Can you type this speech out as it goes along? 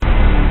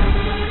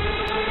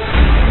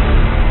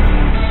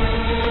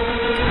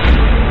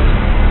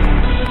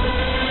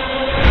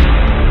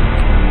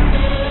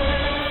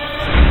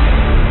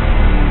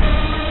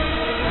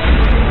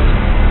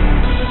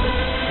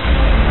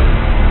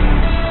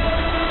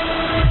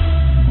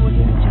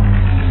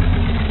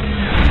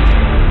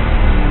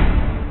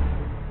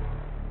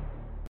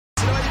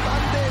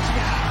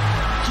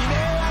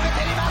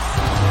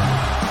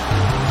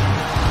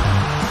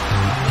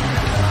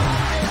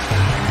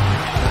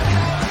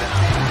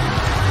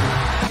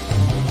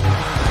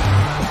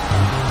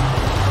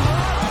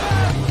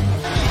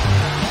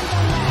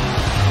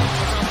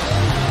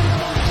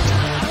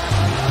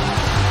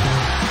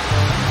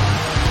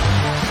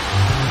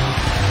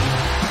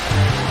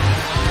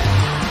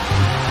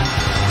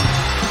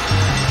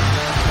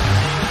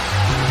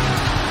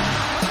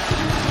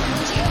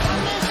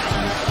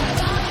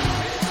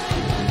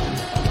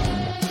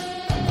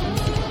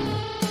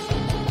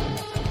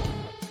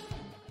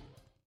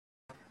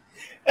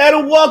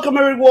And welcome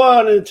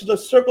everyone to the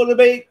Circle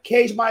Debate,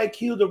 Cage My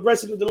IQ, the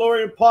Wrestling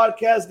DeLorean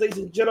podcast, ladies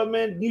and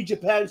gentlemen, New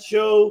Japan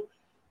show.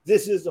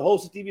 This is the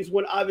host of TV's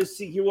One,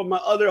 obviously here with my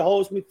other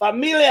host, mi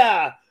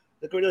familia,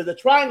 the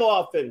Triangle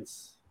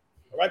Offense.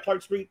 All right,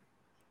 Clark Street.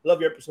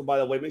 Love your episode, by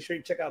the way. Make sure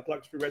you check out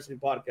Clark Street Wrestling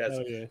Podcast.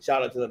 Oh, yeah.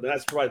 Shout out to them. And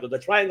that's right. But the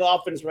Triangle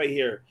Offense right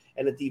here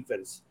and the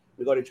defense.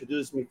 We're going to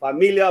introduce mi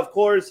familia, of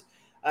course.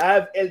 I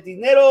have El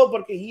Dinero,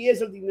 porque he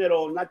is El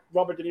Dinero, not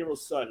Robert De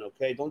Niro's son,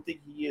 okay? Don't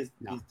think he's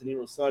De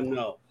Niro's son.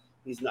 No,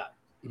 he's not.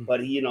 But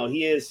he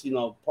is,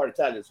 part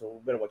Italian, so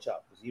we better watch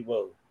out because he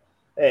will.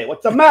 Hey,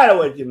 what's the matter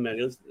with you, man?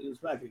 It was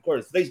back, of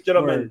course. Ladies and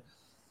gentlemen,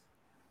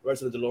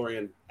 Wrestling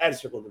DeLorean and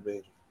Circle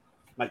Debate.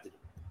 Mike Dinero.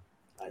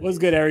 What's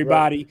good,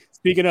 everybody? Right.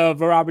 Speaking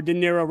of Robert De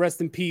Niro, rest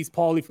in peace,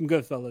 Paulie from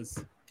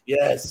Goodfellas.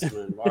 Yes,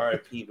 man.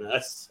 R.I.P., man.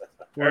 That's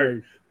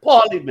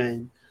Paulie,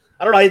 man.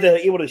 I don't know how they're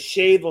able to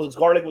shave those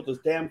garlic with those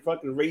damn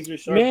fucking razor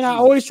sharp. Man, I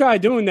always try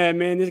doing that,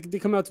 man. They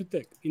come out too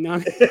thick, you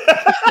know?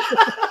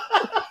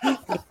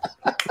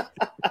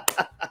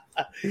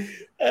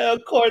 And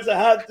of course, I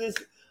have this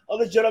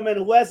other gentleman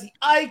who has the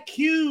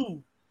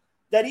IQ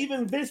that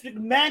even Vince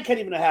McMahon can't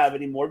even have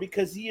anymore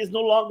because he is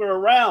no longer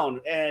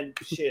around. And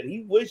shit,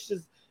 he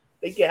wishes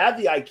they could have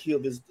the IQ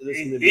of this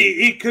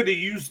he could have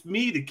used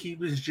me to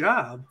keep his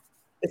job.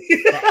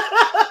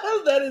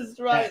 That is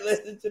right.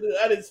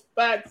 That is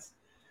facts.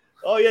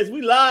 Oh, yes,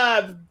 we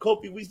live,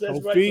 Kofi.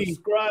 That's right.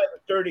 Subscribe to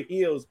Dirty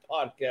Heels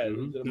podcast.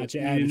 Mm-hmm. Not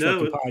your average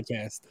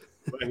podcast.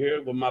 Right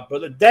here with my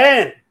brother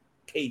Dan.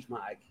 Cage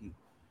My IQ.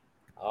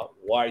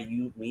 Why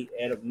you meet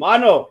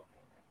hermano?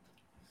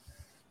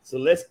 So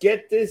let's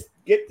get this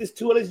to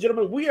it, ladies and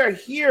gentlemen. We are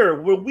here.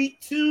 We're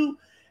week 2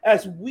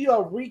 as we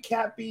are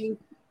recapping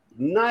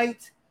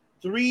night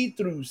 3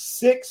 through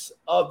 6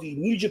 of the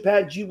New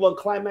Japan G1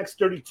 Climax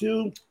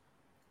 32.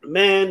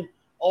 Man,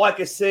 all I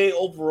can say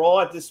overall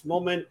at this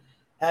moment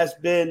has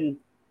been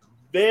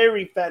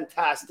very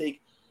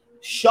fantastic.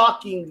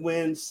 Shocking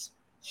wins,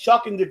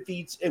 shocking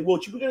defeats, and we're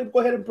going to go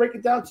ahead and break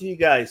it down to you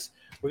guys.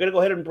 We're going to go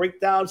ahead and break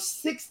down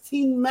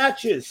 16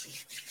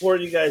 matches for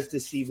you guys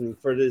this evening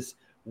for this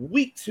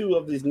week 2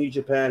 of this New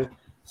Japan.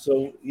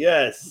 So,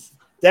 yes.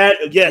 Not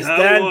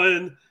Dan,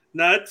 1,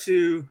 not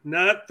 2,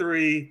 not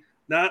 3,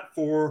 not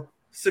 4,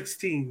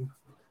 16.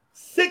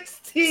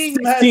 16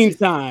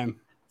 matches.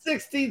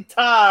 16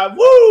 time.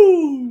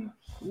 Woo!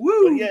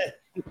 Woo!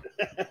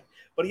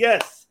 But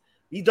yes,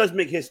 he does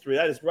make history.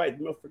 That is right.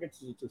 Don't forget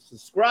to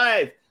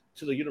subscribe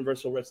to the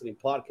Universal Wrestling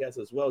Podcast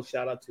as well.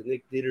 Shout out to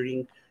Nick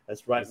Dittering.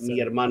 That's right, mi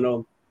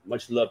hermano.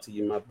 Much love to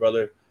you, my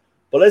brother.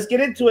 But let's get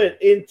into it.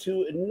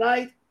 Into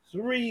night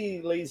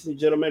 3, ladies and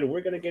gentlemen.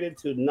 We're going to get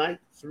into night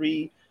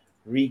 3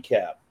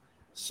 recap.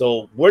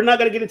 So we're not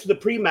going to get into the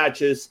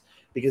pre-matches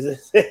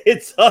because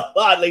it's a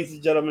lot, ladies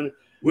and gentlemen.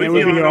 We'll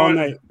be here all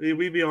night.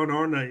 We'll be on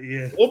all night,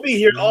 yeah. We'll be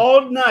here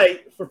all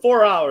night for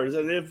 4 hours.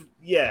 And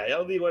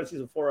that'll be one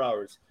season 4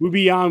 hours. We'll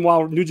be on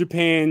while New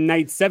Japan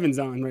Night 7's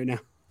on right now.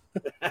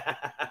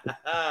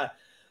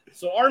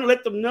 So Arnold,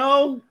 let them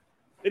know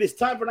it is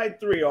time for night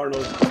 3,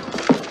 Arnold.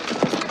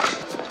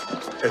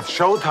 It's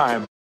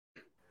showtime.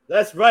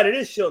 That's right. It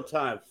is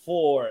showtime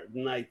for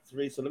night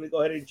 3. So let me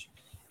go ahead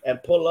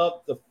and pull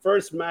up the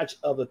first match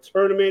of the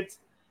tournament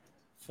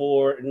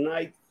for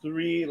night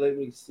 3. Let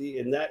me see.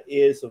 And that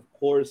is, of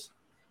course,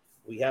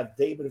 we have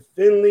David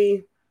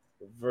Finlay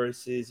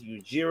versus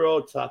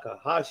Yujiro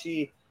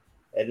Takahashi.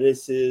 And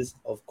this is,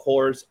 of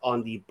course,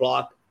 on the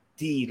block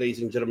D,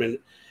 ladies and gentlemen,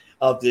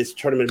 of this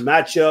tournament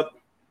matchup.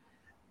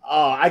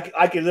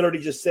 I can literally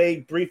just say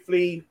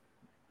briefly,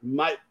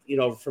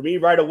 for me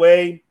right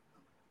away,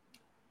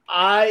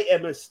 I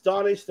am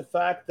astonished the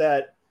fact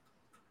that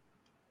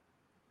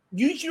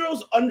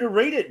Yujiro's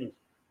underrated.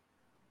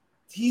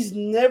 He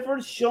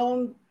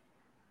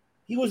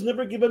was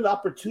never given the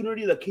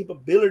opportunity, the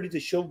capability to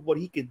show what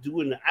he could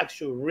do in the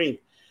actual ring.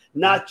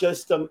 Not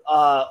just only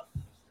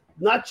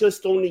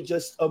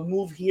a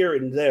move here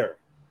and there,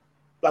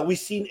 like we've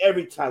seen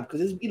every time,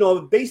 because it's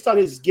based on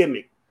his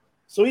gimmick.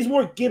 So he's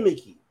more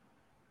gimmicky.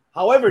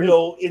 However,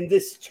 though, in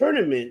this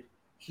tournament,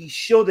 he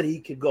showed that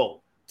he could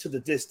go to the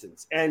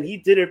distance, and he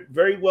did it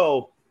very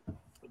well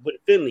with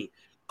Finlay.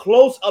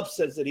 Close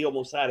upsets that he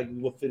almost had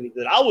with Finlay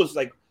that I was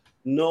like,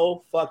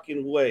 no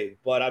fucking way.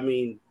 But I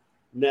mean,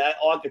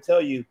 all I can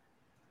tell you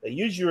that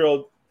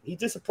Yujiro, he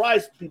did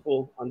surprise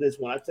people on this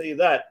one. I tell you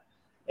that.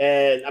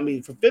 And I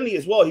mean, for Finlay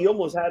as well, he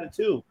almost had it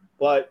too.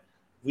 But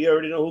we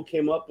already know who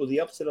came up with the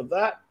upset of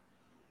that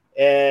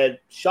and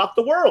shocked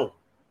the world.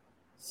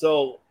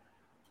 So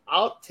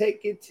I'll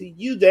take it to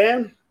you,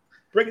 Dan.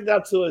 Break it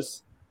down to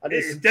us.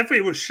 It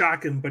definitely was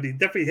shocking, but he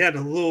definitely had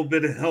a little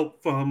bit of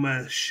help from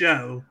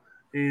Show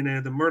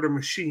and the Murder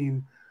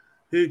Machine,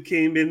 who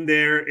came in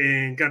there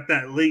and got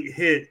that late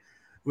hit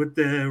with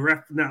the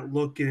ref not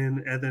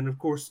looking. And then, of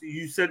course,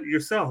 you said it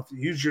yourself,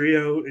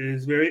 Yujiro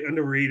is very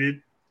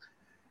underrated.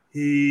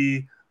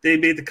 They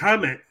made the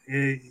comment,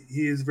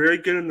 he is very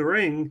good in the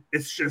ring.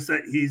 It's just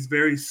that he's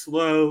very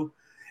slow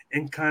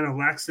and kind of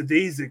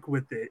lackadaisic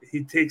with it.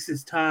 He takes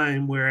his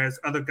time, whereas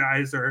other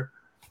guys are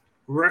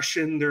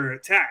rushing their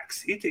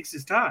attacks. He takes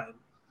his time.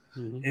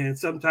 And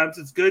sometimes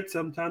it's good,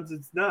 sometimes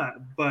it's not.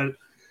 But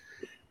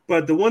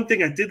the one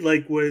thing I did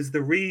like was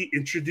the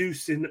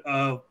reintroducing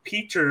of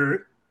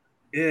Peter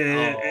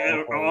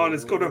on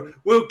his corner.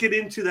 We'll get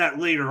into that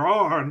later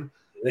on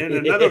in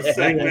another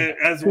segment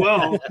as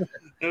well,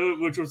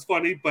 which was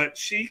funny. But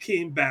she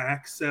came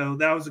back, so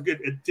that was a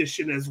good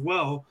addition as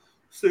well.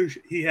 So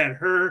he had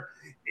her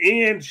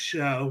and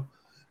Show.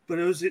 But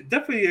it was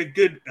definitely a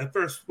good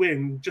first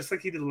win, just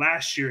like he did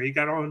last year. He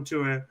got on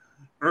to an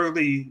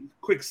early,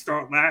 quick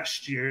start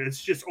last year.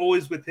 It's just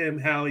always with him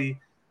how he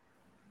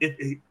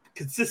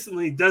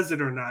consistently does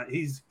it or not.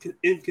 He's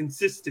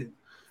inconsistent,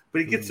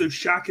 but he gets those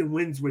shocking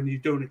wins when you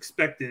don't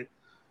expect it.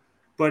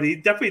 But he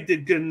definitely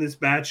did good in this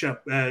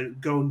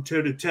matchup, going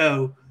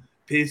toe-to-toe,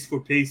 pace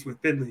for pace with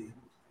Finlay.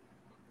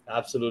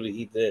 Absolutely,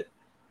 he did.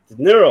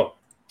 Nero,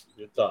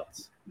 your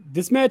thoughts?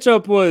 This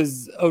matchup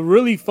was a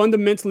really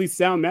fundamentally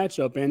sound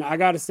matchup, and I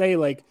gotta say,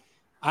 like,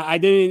 I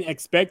didn't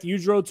expect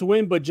Yujiro to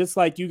win, but just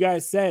like you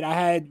guys said, I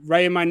had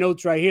right in my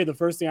notes right here, the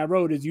first thing I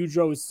wrote is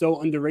Yujiro is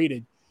so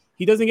underrated.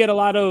 He doesn't get a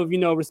lot of,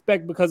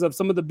 respect because of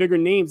some of the bigger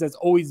names that's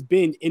always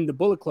been in the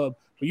Bullet Club,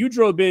 but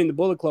Yujiro has been in the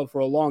Bullet Club for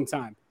a long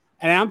time.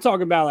 And I'm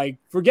talking about, like,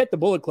 forget the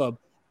Bullet Club.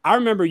 I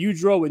remember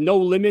Yujiro with No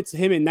Limits.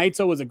 Him and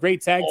Naito was a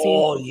great tag team.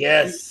 Oh,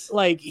 yes.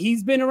 Like,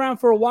 he's been around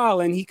for a while,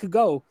 and he could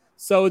go.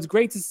 So it's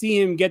great to see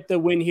him get the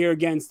win here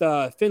against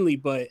Finlay.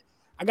 But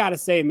I got to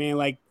say, man,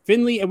 like,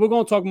 Finlay, and we're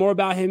going to talk more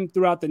about him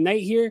throughout the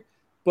night here,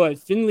 but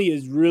Finlay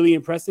is really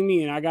impressing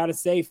me. And I got to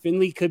say,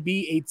 Finlay could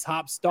be a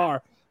top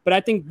star. But I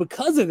think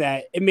because of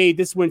that, it made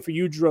this win for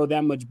Yujiro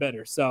that much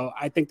better. So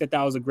I think that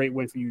was a great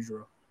win for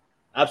Yujiro.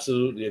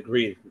 Absolutely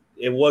agreed.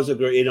 It was a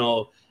great,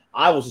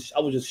 I was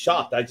just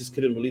shocked. I just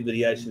couldn't believe that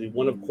he actually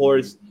won. Of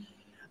course,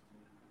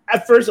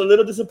 at first a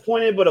little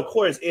disappointed, but of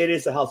course it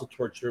is a house of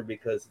torture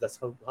because that's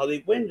how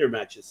they win their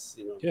matches.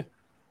 Yeah.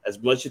 As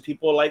much as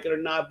people like it or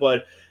not,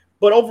 but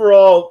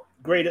overall,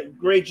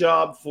 great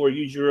job for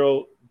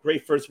Yujiro.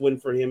 Great first win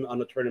for him on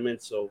the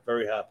tournament. So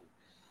very happy.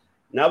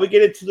 Now we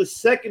get into the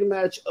second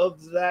match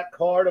of that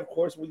card. Of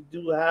course, we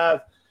do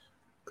have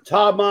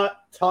Tama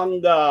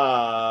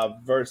Tonga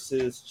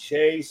versus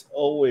Chase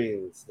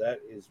Owens.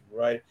 That is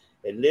right.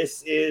 And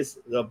this is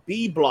the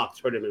B block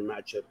tournament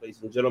matchup,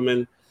 ladies and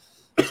gentlemen.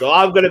 So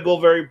I'm going to go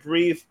very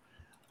brief.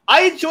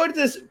 I enjoyed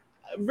this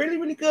really,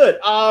 really good.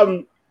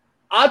 I'll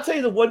tell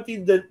you the one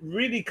thing that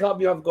really caught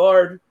me off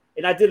guard,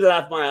 and I did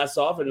laugh my ass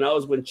off, and that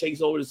was when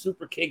Chase Owens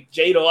super kicked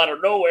Jado out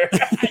of nowhere.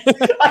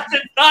 I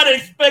did not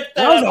expect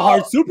that. That was a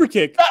hard super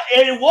kick.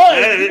 And it was.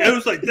 It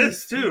was like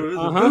this, too. It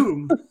was a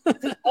boom.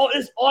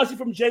 It's honestly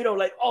from Jado,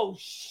 like, oh,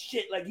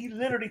 shit. Like, he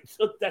literally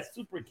took that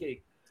super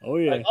kick. Oh,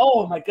 yeah. Like,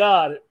 oh, my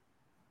God.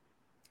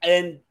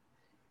 And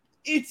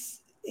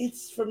it's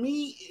for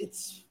me,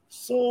 it's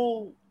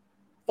so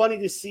funny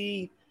to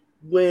see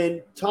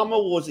when Tama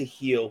was a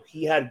heel,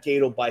 he had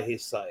Gato by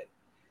his side.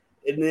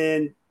 And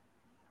then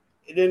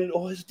did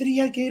he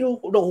have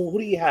Gato? No, who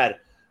did he had?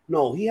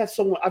 No, he had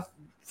someone.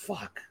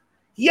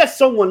 He had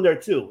someone there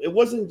too. It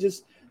wasn't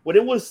just when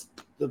it was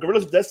the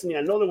Gorillas of Destiny.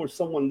 I know there was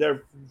someone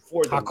there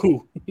for them.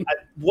 Haku.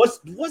 Was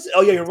it?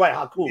 Oh yeah, you're right.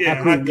 Haku.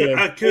 Yeah,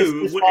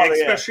 Haku. His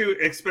father,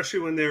 especially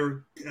when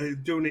they're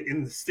doing it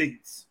in the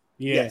States.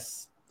 Yeah.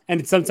 Yes.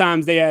 And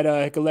sometimes they had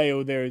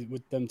Hikuleo there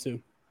with them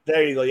too.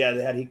 There you go. Yeah,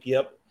 they had Hiki.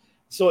 Yep.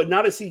 So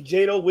now to see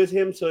Jado with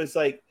him, so it's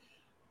like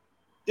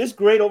it's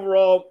great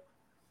overall.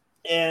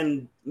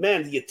 And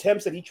man, the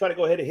attempts that he tried to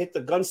go ahead and hit the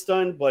gun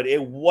stun, but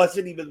it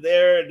wasn't even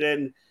there. And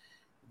then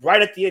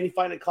right at the end, he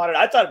finally caught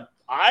it.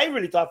 I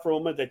really thought for a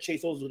moment that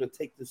Chase Owens was going to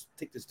take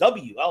this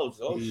W. I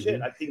was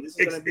shit. I think this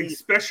is going to be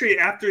especially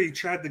after he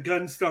tried the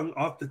gun stun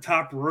off the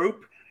top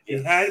rope.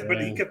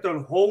 But he kept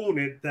on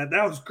holding it. That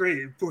was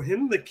great for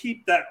him to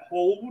keep that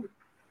hold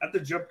after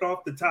jumped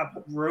off the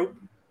top rope,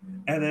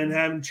 and then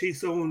having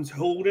Chase Owens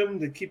hold him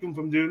to keep him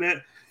from doing that.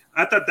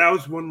 I thought that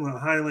was one of the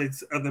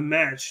highlights of the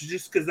match,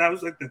 just because that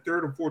was like the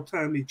third or fourth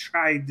time he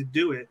tried to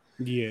do it.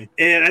 Yeah,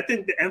 and I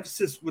think the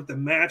emphasis with the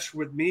match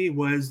with me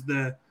was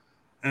the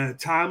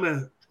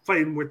Tama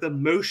fighting with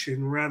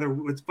emotion rather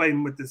than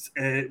fighting with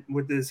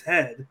his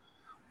head.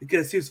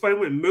 Because he was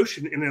fighting with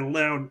motion and it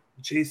allowed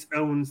Chase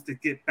Owens to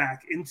get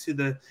back into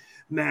the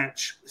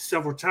match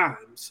several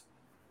times.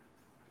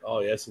 Oh,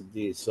 yes,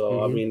 indeed.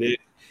 So, I mean, it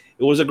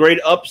was a great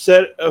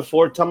upset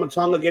for Tama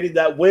Tonga getting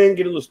that win,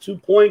 getting those 2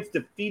 points,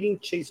 defeating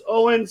Chase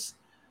Owens.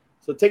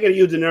 So, take it to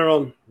you, De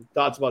Niro.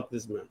 Thoughts about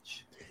this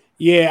match?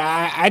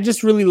 Yeah, I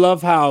just really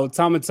love how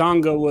Tama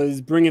Tonga was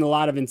bringing a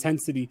lot of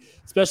intensity,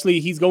 especially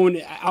he's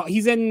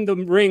in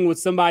the ring with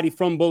somebody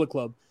from Bullet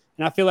Club.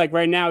 And I feel like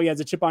right now he has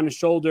a chip on his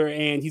shoulder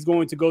and he's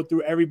going to go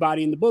through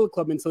everybody in the Bullet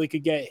Club until he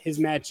could get his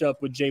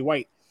matchup with Jay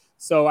White.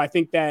 So I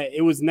think that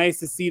it was nice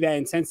to see that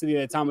intensity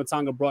that Tama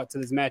Tonga brought to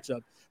this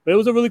matchup. But it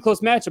was a really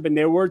close matchup. And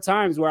there were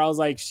times where I was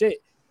like,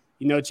 shit,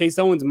 Chase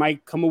Owens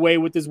might come away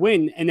with this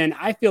win. And then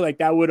I feel like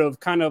that would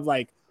have kind of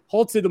like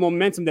halted the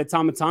momentum that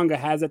Tama Tonga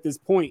has at this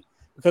point.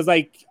 Because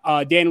like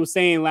Dan was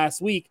saying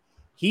last week,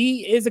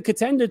 he is a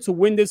contender to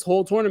win this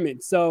whole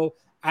tournament. So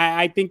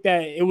I think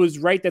that it was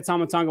right that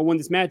Tama Tonga won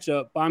this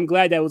matchup, but I'm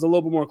glad that it was a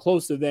little bit more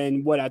closer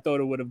than what I thought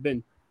it would have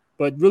been.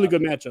 But really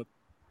good matchup.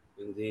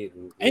 Indeed.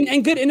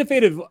 And good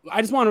innovative.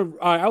 I just want to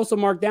I also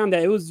mark down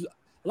that it was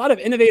a lot of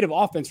innovative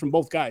offense from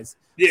both guys.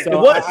 Yeah, so it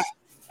was.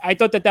 I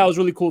thought that was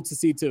really cool to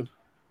see too.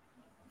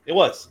 It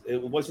was.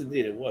 It was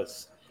indeed. It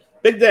was.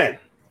 Big Dan,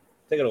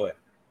 take it away.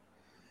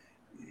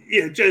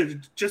 Yeah,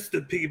 just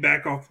to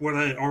piggyback off what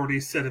I already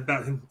said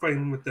about him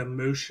fighting with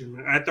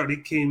emotion, I thought he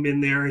came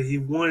in there. He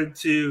wanted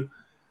to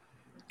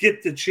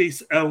get the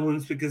Chase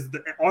Owens because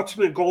the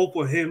ultimate goal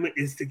for him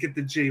is to get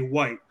the Jay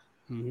White.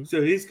 Mm-hmm.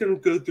 So he's going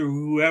to go through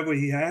whoever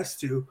he has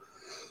to.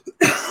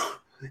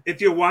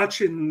 If you're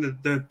watching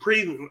the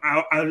prelim,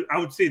 I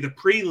would say the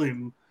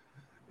prelim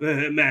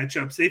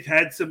matchups, they've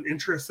had some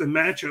interesting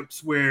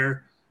matchups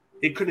where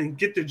he couldn't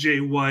get to Jay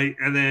White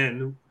and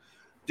then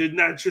did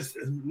not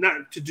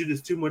to do this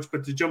too much,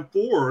 but to jump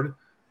forward,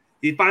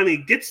 he finally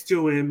gets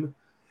to him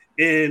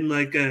in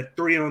like a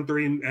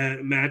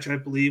 3-on-3 match, I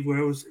believe, where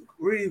it was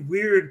really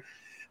weird.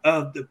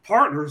 The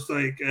partners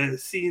like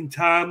seeing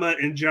Tama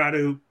and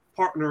Jado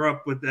partner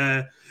up with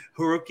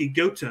Hiroki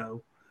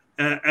Goto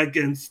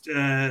against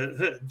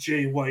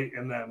Jay White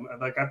and them.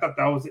 Like I thought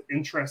that was an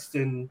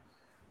interesting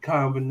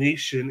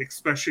combination,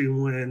 especially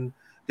when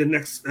the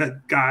next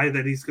guy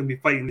that he's going to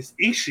be fighting is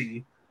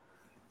Ishii.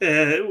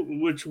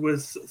 Which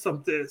was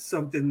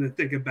something to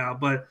think about,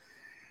 but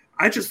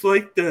I just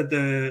like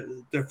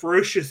the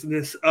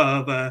ferociousness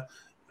of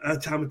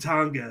Tama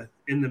Tonga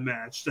in the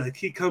match. Like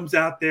he comes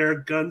out there,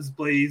 guns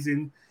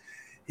blazing.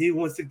 He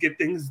wants to get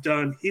things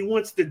done. He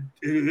wants to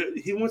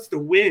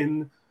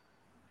win,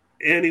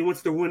 and he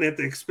wants to win at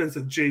the expense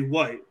of Jay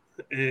White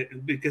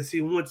because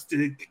he wants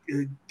to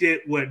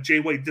get what Jay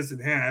White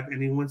doesn't have, and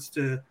he wants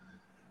to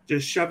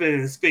just shove it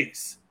in his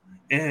face.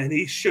 And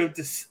he showed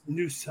this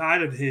new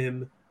side of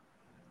him.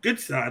 Good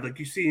side, like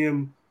you see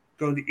him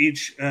going to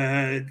each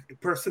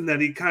person that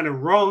he kind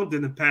of wronged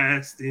in the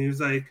past, and he was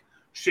like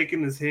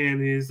shaking his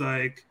hand. He was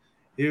like,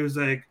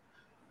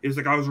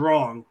 I was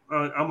wrong.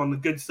 I'm on the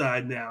good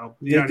side now.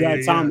 Yeah,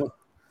 Tama.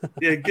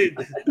 Yeah, good.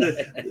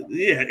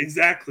 Yeah,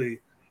 exactly.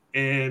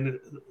 And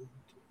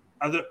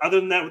other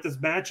than that, with this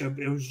matchup,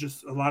 it was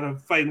just a lot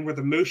of fighting with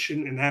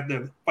emotion and have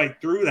to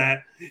fight through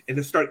that and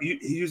to start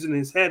using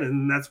his head,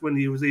 and that's when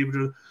he was able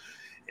to.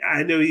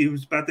 I know he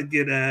was about to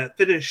get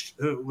finished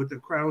with the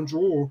crown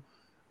jewel,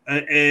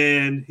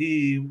 and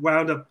he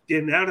wound up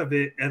getting out of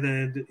it, and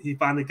then he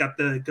finally got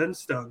the gun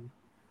stung.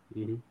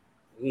 Mm-hmm.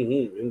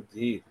 Mm-hmm.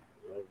 Indeed.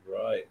 All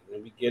right.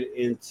 Then we get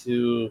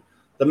into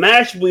the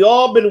match we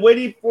all been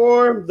waiting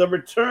for, the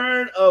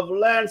return of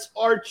Lance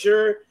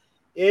Archer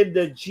in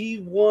the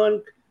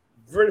G1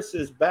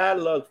 versus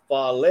Bad Luck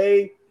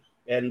Fale.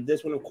 And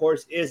this one, of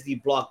course, is the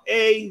Block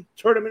A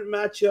tournament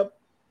matchup.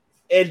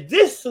 And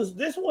this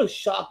one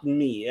shocked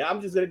me.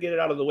 I'm just gonna get it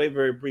out of the way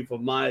very brief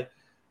of my,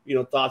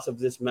 thoughts of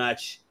this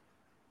match.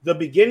 The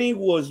beginning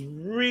was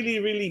really,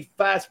 really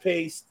fast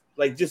paced,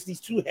 like just these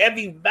two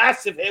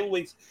massive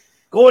heavyweights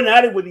going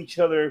at it with each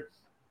other,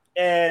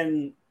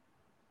 and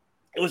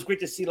it was great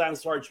to see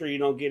Lance Archer,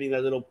 getting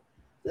that little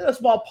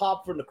small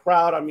pop from the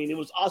crowd. I mean, it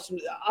was awesome.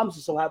 I'm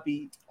just so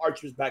happy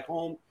Archer's back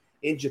home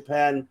in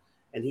Japan,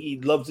 and he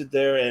loves it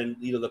there, and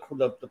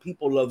the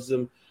people loves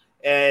him.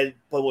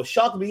 But what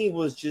shocked me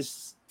was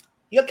just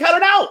he got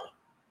counted out.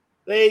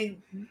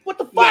 What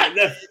the fuck?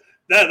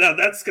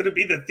 That's going to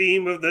be the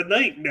theme of the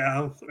night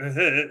now.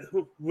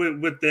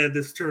 With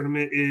this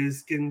tournament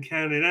is getting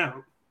counted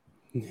out.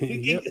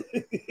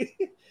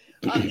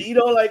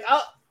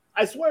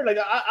 I swear,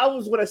 I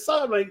was when I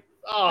saw it, like,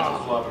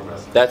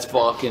 oh, that's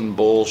fucking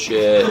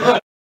bullshit.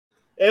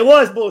 It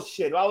was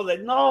bullshit. I was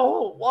like,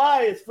 no,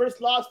 why? It's first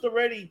lost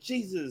already.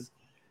 Jesus,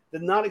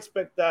 did not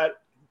expect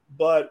that,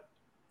 but.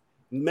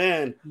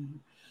 Man,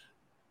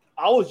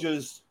 I was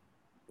just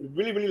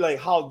really, really like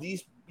how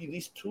these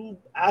two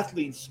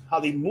athletes, how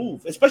they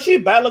move, especially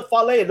Bad Luck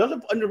Fale,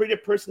 another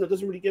underrated person that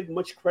doesn't really get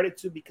much credit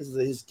to because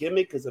of his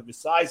gimmick, because of his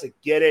size. I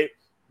get it.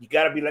 You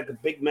got to be like a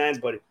big man,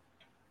 but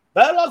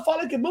Bad Luck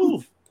Fale can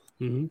move.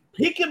 Mm-hmm.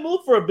 He can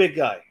move for a big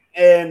guy.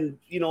 And,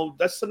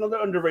 that's another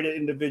underrated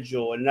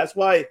individual. And that's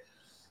why,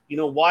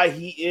 why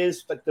he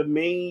is like the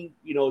main,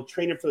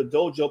 trainer for the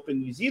dojo up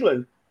in New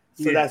Zealand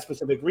for that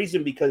specific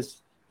reason,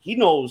 because he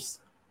knows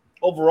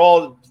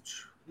overall,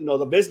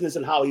 the business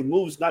and how he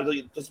moves, not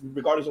just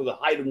regardless of the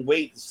height and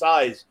weight, and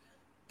size.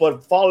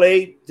 But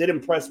Fale did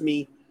impress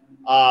me,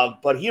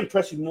 but he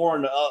impressed me more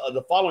on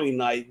the following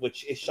night,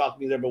 which it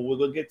shocked me there, but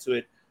we'll get to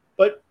it.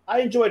 But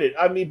I enjoyed it.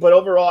 I mean, but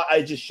overall,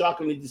 I just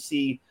shockingly to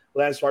see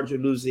Lance Archer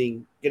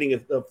getting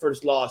the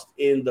first loss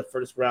in the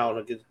first round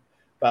against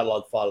Bad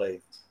Luck Fale.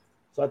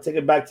 So I take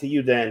it back to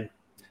you, Dan.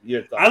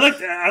 Your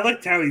thoughts. I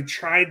liked how he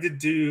tried to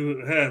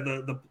do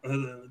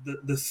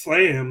the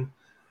slam,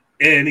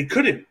 and he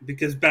couldn't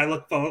because Bad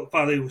Luck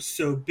Fale was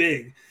so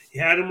big. He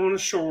had him on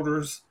his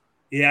shoulders.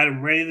 He had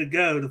him ready to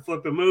go to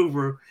flip him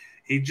over.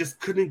 He just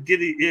couldn't get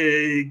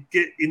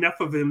enough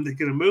of him to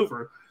get him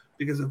over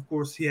because, of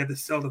course, he had to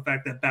sell the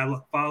fact that Bad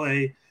Luck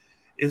Fale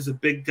is a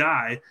big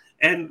guy.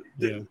 And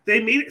they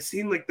made it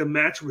seem like the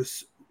match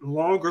was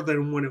longer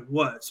than when it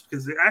was,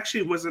 because it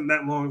actually wasn't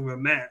that long of a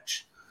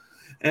match.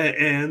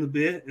 And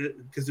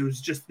because it was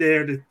just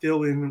there to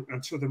fill in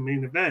until the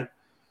main event.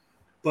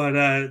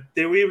 But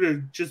they were able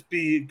to just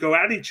go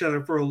at each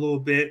other for a little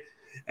bit,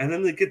 and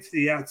then they get to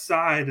the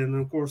outside, and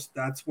of course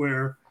that's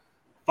where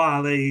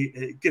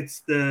Fale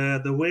gets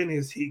the win.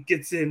 Is he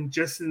gets in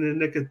just in the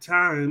nick of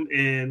time,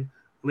 and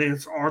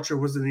Lance Archer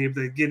wasn't able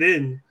to get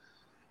in,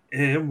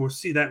 and we'll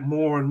see that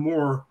more and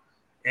more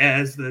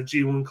as the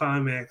G1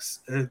 Climax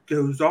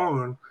goes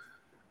on.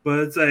 But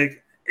it's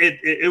like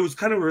it was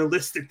kind of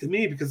realistic to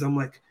me, because I'm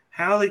like,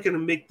 how are they going to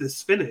make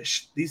this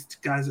finish? These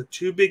guys are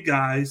two big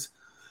guys,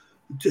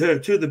 two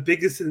of the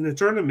biggest in the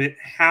tournament.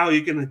 How are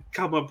you going to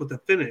come up with a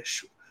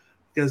finish?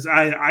 Because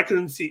I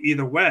couldn't see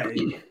either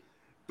way.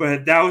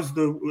 But that was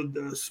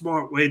the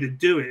smart way to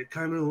do it.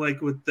 Kind of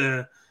like with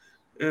the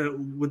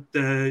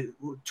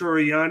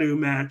Toriano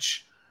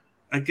match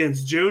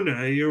against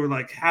Jonah. You were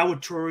like, how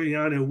would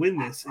Toriano win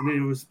this? And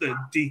it was the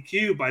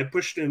DQ by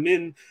pushing him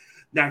in,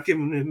 not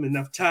giving him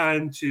enough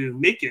time to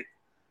make it.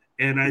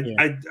 And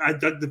I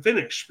dug the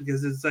finish,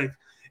 because it's like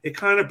it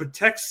kind of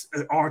protects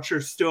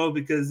Archer still,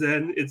 because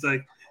then it's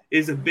like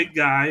he's a big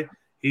guy.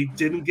 He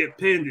didn't get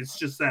pinned. It's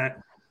just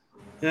that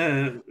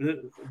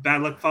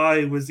Bad Luck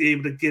Fale was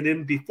able to get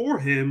in before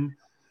him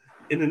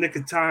in the nick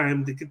of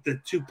time to get the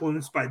 2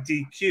 points by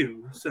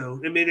DQ. So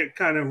it made it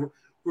kind of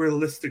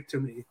realistic to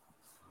me.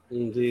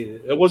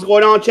 Indeed. What's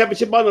going on?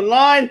 Championship on the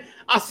line.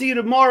 I'll see you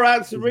tomorrow,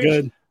 Alex and Rich.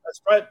 Good.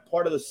 That's right.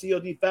 Part of the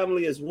COD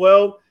family as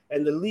well,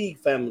 and the League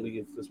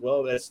family as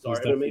well. That's our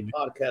MMA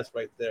podcast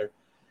right there.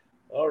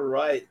 All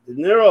right. De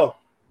Niro,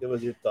 give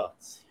us your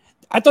thoughts.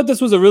 I thought this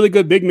was a really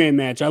good big man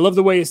match. I love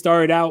the way it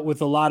started out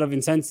with a lot of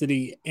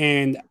intensity,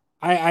 and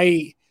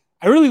I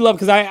really love,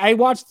 because I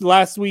watched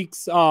last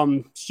week's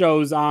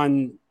shows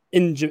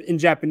in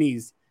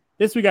Japanese.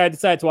 This week I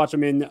decided to watch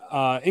them in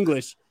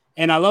English,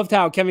 and I loved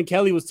how Kevin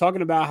Kelly was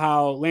talking about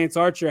how Lance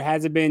Archer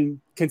hasn't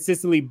been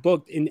consistently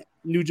booked in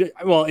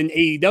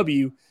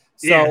AEW.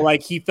 So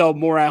like he felt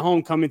more at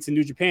home coming to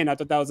New Japan. I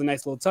thought that was a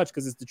nice little touch,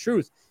 because it's the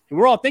truth, and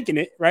we're all thinking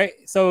it, right?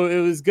 So it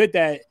was good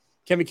that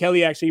Kevin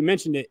Kelly actually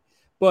mentioned it.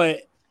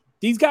 But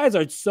these guys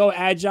are so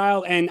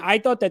agile, and I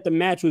thought that the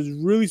match was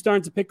really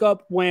starting to pick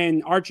up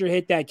when Archer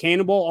hit that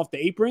cannonball off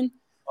the apron.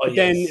 But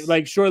then,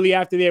 like, shortly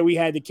after that, we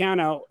had the count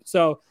out.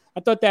 So I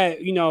thought that,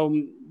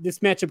 this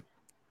matchup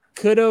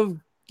could have,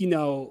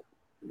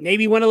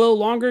 maybe went a little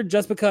longer,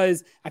 just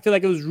because I feel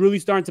like it was really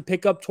starting to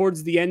pick up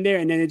towards the end there,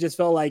 and then it just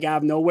felt like out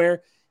of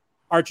nowhere,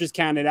 Archer's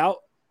counted out.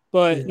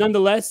 But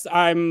nonetheless,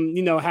 I'm,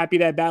 happy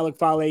that Bad Luck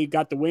Fale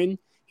got the win.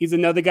 He's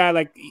another guy,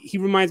 like, he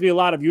reminds me a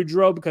lot of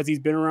Yujiro, because he's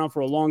been around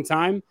for a long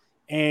time,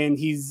 and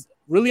he's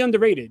really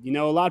underrated.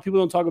 A lot of people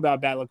don't talk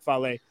about Bad Luck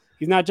Fale.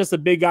 He's not just a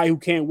big guy who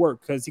can't work,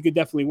 because he could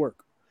definitely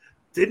work.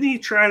 Didn't he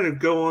try to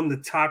go on the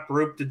top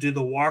rope to do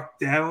the walk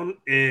down,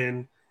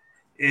 and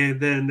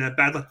then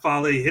Bad Luck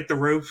Fale hit the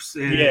ropes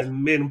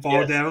and made him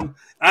fall down?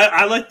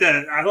 I like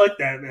that. I like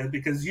that,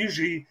 because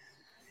usually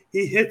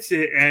he hits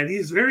it, and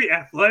he's very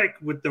athletic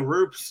with the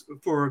ropes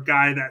for a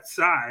guy that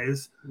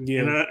size.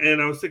 Yeah.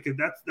 And I was thinking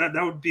that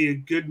would be a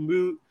good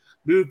move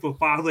for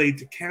Fale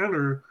to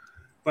counter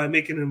by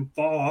making him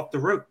fall off the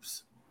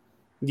ropes.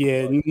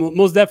 Yeah,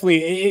 most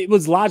definitely. It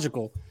was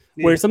logical.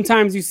 Yeah. Where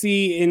sometimes you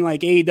see in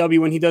like AEW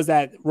when he does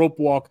that rope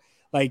walk,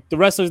 like the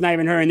wrestler's not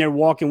even hurt and they're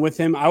walking with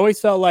him. I always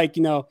felt like,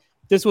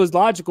 this was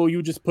logical.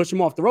 You just push him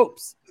off the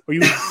ropes, or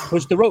you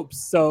push the ropes.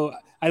 So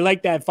I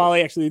like that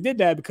Fale actually did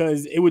that,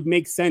 because it would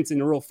make sense in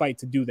a real fight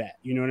to do that.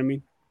 You know what I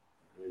mean?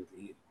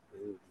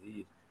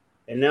 Indeed.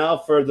 And now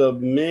for the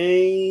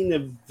main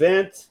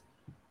event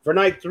for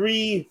night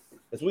 3,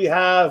 as we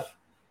have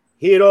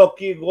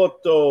Hiroki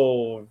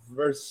Goto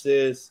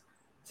versus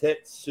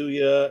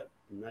Tetsuya.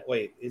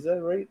 Wait, is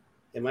that right?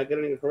 Am I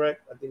getting it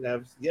correct? I think I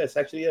have. Yes,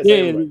 actually, yes.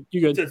 Yeah, right.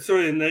 You good?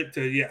 Tetsuya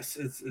Naito. Yes,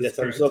 it's yes.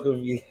 correct. I'm so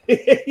confused.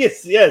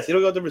 yes.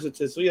 Hiroki versus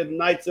Tetsuya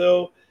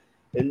Naito,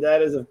 and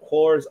that is of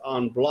course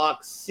on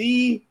Block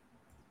C.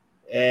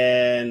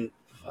 And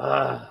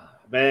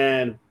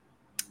man,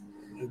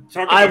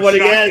 I would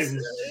against.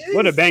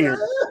 What a banger!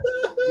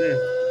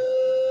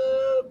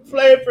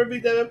 Play it for me,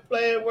 Devin.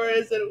 Play it. Where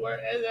is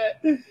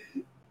it?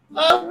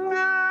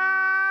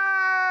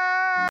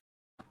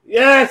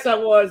 Yes, I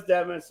was,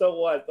 Devin. So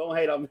what? Don't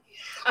hate on me.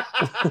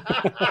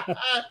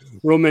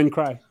 Real men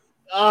cry.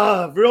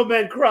 Real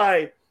men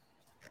cry.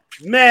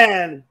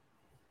 Man,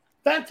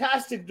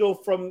 fantastic though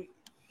from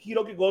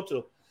Hiroki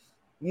Goto.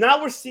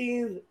 Now we're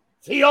seeing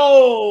the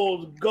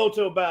old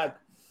Goto back.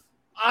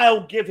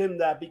 I'll give him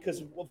that,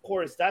 because of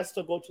course that's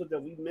the Goto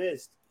that we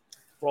missed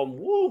from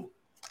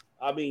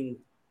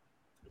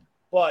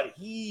but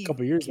he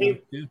couple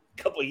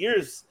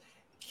years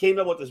came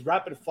up with this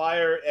rapid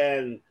fire,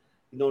 and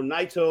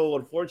Naito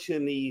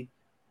unfortunately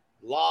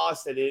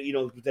lost, and it,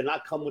 did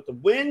not come with the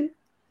win.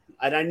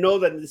 And I know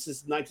that this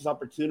is Naito's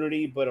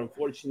opportunity, but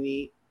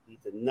unfortunately he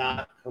did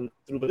not come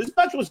through. But this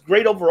match was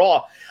great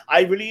overall.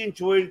 I really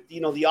enjoyed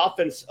the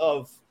offense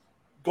of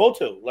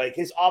Goto. Like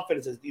his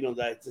offense is,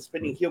 that the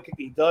spinning heel kick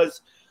he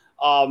does,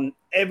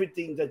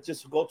 everything that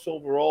just Goto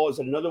overall is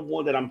another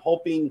one that I'm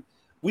hoping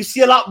we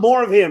see a lot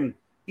more of him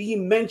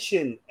being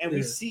mentioned, and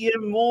we see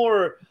him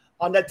more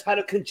on that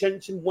title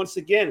contention once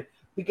again,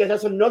 because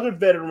that's another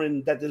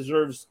veteran that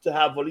deserves to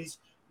have at least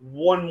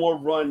one more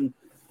run,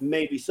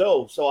 maybe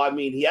so. So, I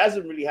mean, he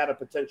hasn't really had a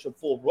potential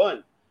full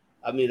run.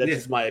 I mean, that's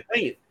just my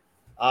opinion.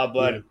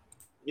 But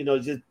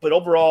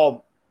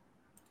overall,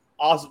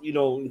 awesome,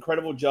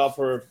 incredible job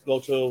for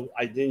Goto.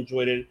 I did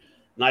enjoy it.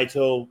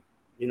 Naito,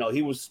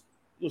 he was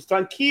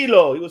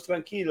tranquilo. He was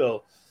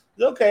tranquilo.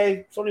 It's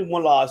okay. It's only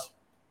one loss.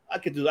 I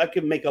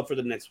could make up for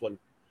the next one.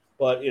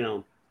 But,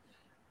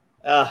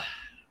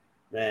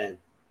 man.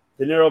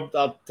 De Niro,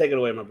 I'll take it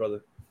away, my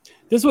brother.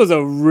 This was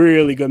a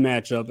really good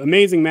matchup.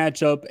 Amazing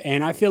matchup.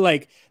 And I feel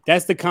like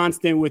that's the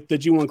constant with the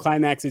G1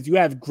 climaxes. You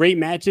have great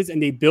matches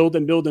and they build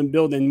and build and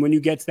build. And when you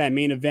get to that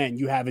main event,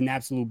 you have an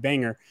absolute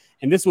banger.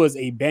 And this was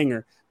a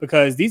banger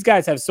because these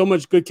guys have so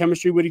much good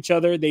chemistry with each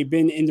other. They've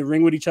been in the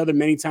ring with each other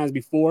many times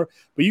before,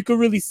 but you could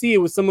really see it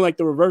with some of like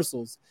the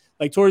reversals.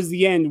 Like towards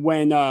the end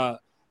when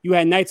you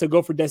had Naito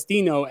go for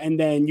Destino and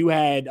then you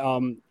had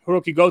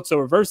Hiroki Goto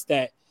reverse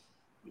that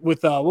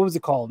with what was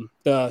it called?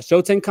 The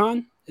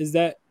Shotenkan? Is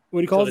that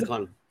what he calls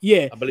it?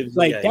 Yeah. I believe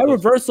that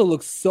reversal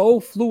looks so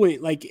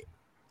fluent. Like,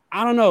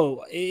 I don't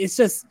know. It's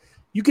just,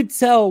 you could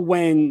tell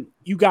when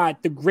you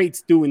got the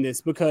greats doing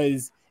this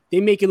because they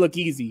make it look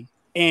easy.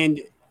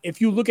 And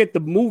if you look at the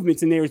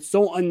movements in there, it's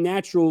so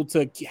unnatural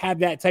to have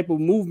that type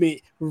of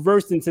movement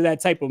reversed into that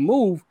type of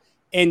move.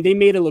 And they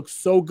made it look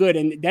so good.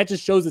 And that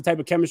just shows the type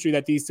of chemistry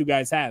that these two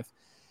guys have.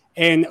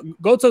 And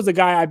Goto's a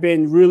guy I've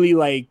been really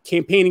like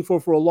campaigning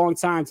for a long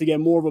time to get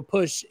more of a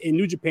push in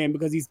New Japan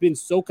because he's been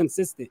so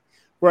consistent.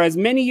 Whereas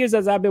many years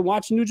as I've been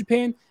watching New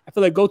Japan, I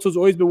feel like Goto's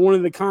always been one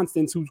of the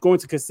constants who's going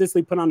to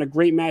consistently put on a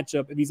great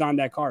matchup if he's on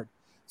that card.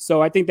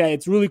 So I think that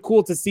it's really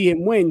cool to see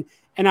him win.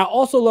 And I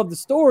also love the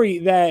story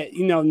that,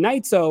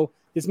 Naito,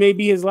 this may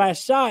be his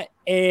last shot,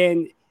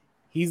 and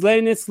he's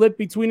letting it slip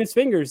between his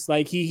fingers.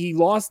 Like he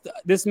lost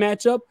this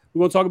matchup. We're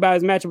going to talk about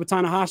his matchup with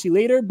Tanahashi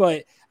later,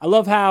 but I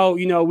love how,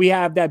 we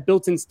have that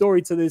built-in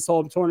story to this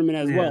whole tournament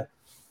as well.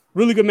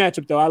 Really good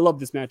matchup, though. I love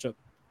this matchup.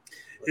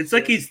 It's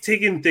like he's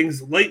taking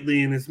things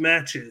lightly in his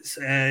matches.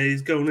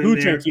 He's going in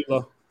there.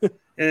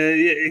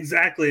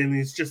 Exactly. And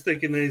he's just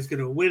thinking that he's going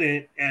to win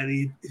it. And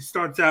he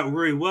starts out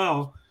very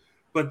well,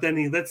 but then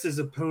he lets his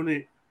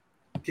opponent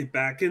get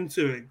back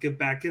into it.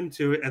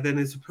 And then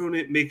his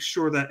opponent makes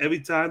sure that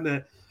every time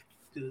that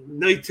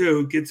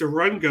Naito gets a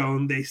run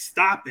going, they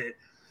stop it.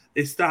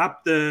 They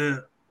stop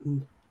the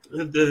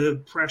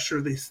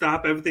pressure. They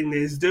stop everything that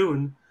he's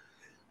doing.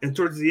 And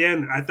towards the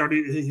end, I thought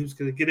he was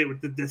going to get it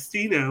with the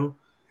Destino.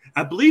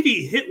 I believe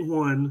he hit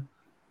one,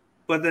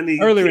 but then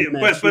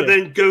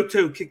then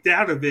Goto kicked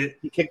out of it.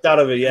 He kicked out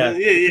of it, yeah.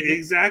 Yeah,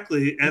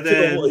 exactly. And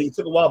he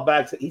took a while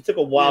back. He took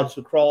a while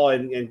to crawl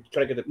and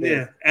try to get the pin.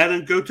 Yeah, and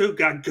then Goto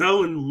got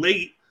going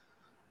late,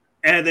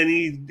 and then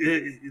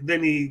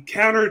he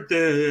countered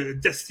the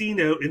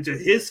Destino into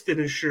his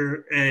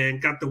finisher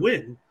and got the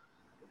win.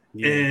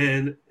 Yeah.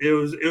 And it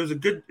was a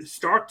good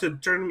start to the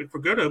tournament for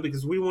Goto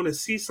because we want to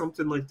see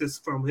something like this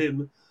from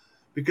him.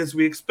 Because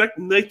we expect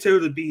Naito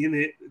to be in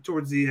it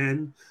towards the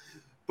end,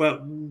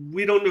 but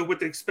we don't know what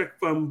to expect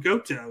from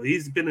Goto.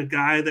 He's been a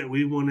guy that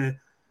we want to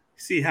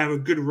see have a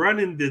good run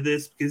into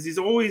this because he's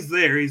always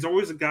there. He's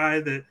always a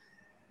guy that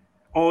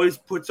always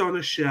puts on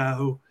a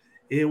show.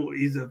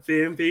 He's a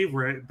fan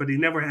favorite, but he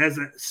never has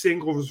a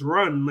singles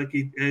run like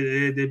he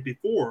did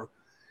before.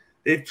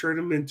 They've turned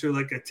him into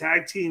like a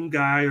tag team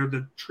guy or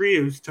the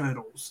trios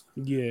titles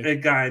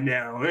guy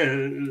now.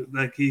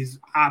 Like he's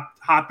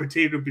hot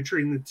potato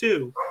between the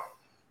two.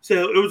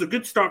 So it was a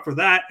good start for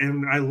that,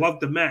 and I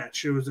loved the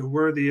match. It was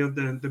worthy of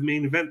the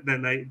main event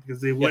that night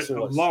because they went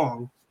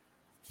long.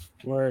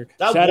 Word.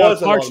 That Shout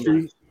was out Park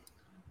Street.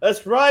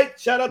 That's right.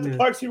 Shout out to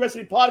Park Street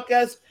Wrestling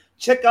Podcast.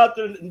 Check out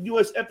the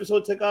newest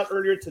episode. Check out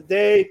earlier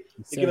today.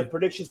 They give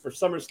predictions for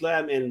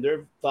SummerSlam and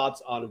their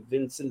thoughts on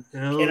Vincent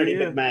Kennedy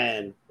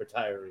McMahon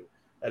retiring.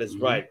 That is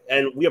right.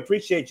 And we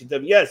appreciate you,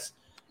 them. Yes.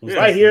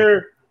 Right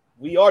here,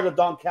 we are the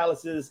Don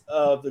Callises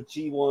of the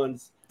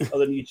G1s of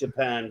the New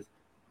Japan.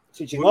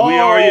 We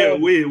are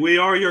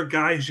your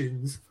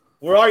Gaijins.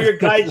 We are your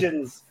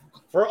Gaijins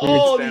for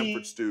all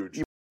Stanford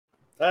Stooge.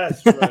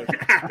 That's right.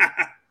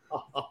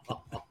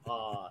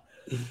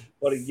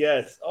 But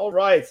yes, all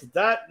right. So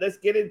let's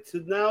get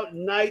into now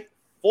night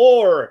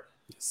 4.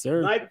 Yes,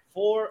 sir. Night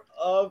 4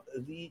 of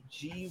the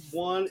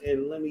G1,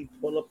 and let me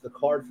pull up the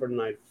card for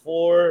night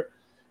 4.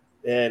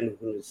 And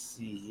let me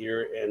see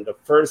here. And the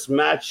first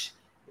match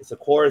is, of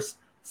course,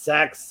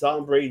 Zack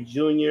Sabre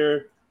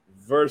Jr.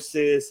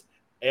 versus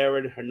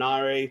Aaron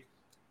Henare.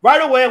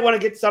 Right away, I want to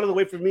get this out of the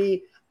way for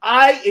me.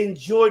 I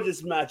enjoyed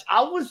this match.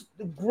 A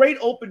great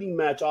opening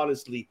match,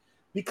 honestly,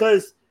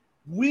 because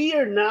we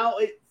are now,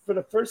 for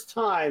the first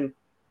time,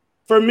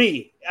 for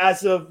me,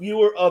 as a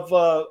viewer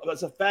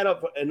as a fan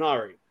of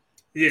Henare,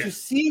 to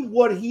see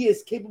what he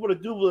is capable to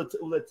do with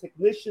a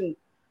technician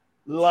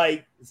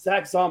like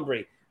Zack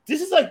Sabre.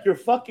 this is like your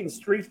fucking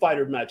Street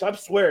Fighter match. I'm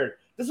swearing.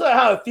 This is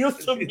how it feels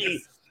to me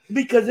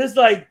because it's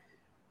like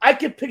I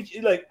could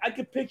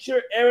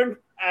picture Aaron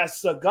as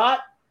Sagat,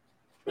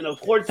 and of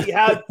course you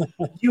have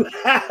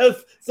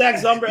Zack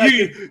Sabre as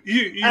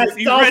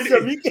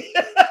Dawson.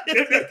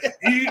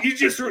 You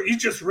just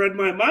read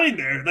my mind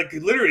there. Like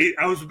literally,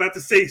 I was about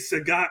to say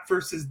Sagat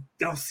versus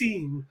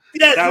Dalcin.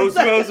 Yes, that was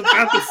what I was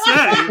about to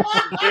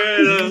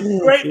say.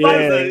 Great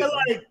fight,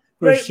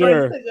 great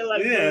sure.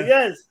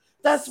 Yes,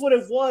 that's what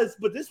it was.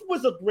 But this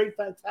was a great,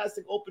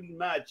 fantastic opening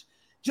match.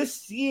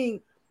 Just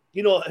seeing,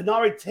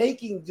 Henare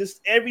taking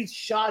just every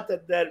shot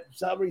that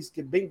Sabre's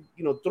been,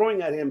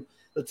 throwing at him,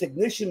 the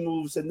technician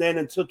moves, and then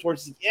until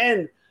towards the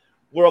end,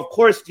 where of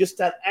course just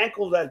that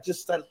ankle lock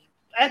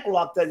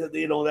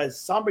that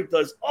Sabre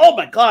does. Oh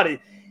my god!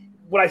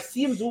 When I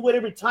see him do it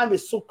every time,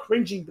 it's so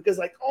cringing because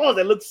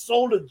that looks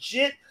so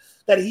legit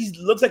that he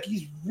looks like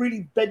he's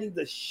really bending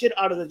the shit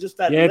out of it. Just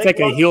that. Yeah, it's like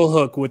a heel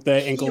hook with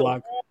the ankle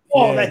lock.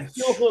 Oh, that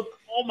heel hook!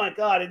 Oh my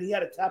god! And he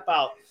had a tap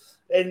out.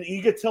 And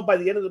you could tell by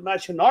the end of the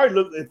match, Henare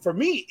looked, for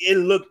me, it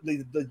looked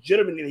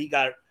legitimately he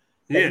got,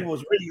 he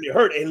was really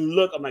hurt. It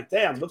looked, I'm like,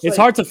 damn. It's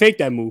hard to fake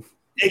that move.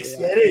 It is.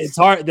 It's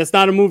hard. That's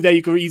not a move that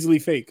you can easily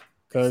fake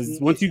because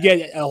once you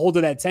get a hold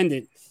of that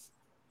tendon.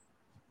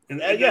 And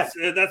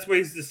that's why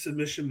he's the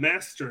submission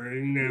master,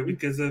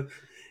 because of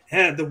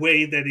the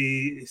way that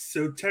he's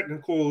so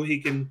technical, he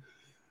can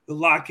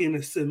lock in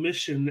a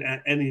submission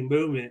at any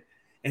moment.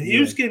 And he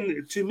was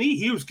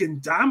getting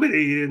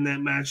dominated in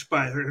that match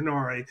by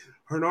Henare.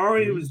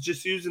 Henare was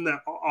just using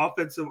that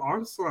offensive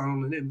onslaught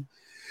on him.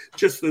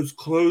 Just those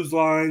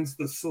clotheslines,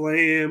 the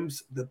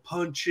slams, the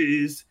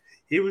punches.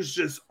 He was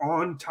just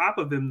on top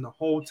of him the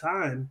whole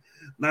time,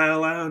 not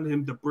allowing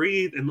him to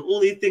breathe. And the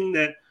only thing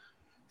that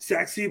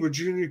Zack Sabre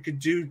Jr. could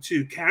do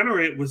to counter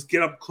it was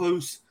get up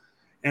close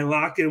and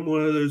lock in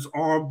one of those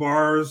arm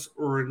bars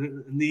or a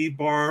knee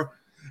bar.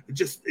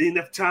 Just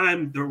enough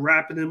time to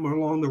wrapping him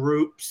along the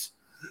ropes.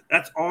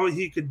 That's all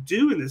he could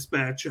do in this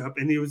matchup.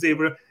 And he was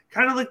able to,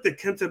 kind of like the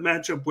Kenta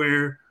matchup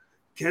where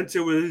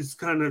Kenta was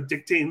kind of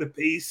dictating the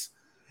pace.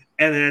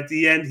 And then at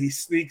the end, he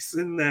sneaks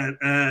in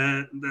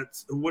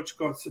that's what you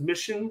call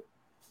submission.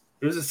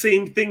 It was the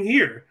same thing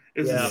here.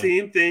 It was the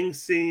same thing,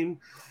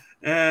 same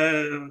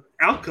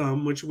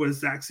outcome, which was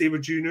Zack Sabre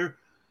Jr.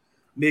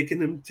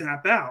 making him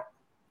tap out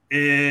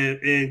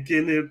and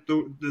getting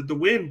the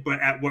win,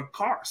 but at what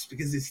cost?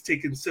 Because he's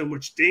taken so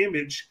much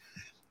damage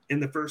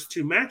in the first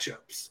two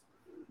matchups.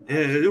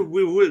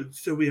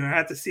 We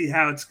have to see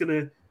how it's going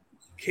to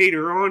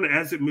cater on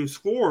as it moves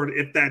forward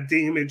if that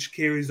damage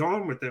carries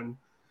on with him.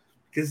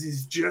 Because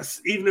he's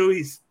just, even though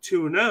he's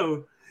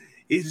 2-0,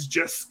 he's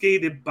just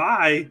skated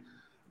by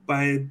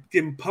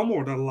getting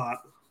pummeled a lot.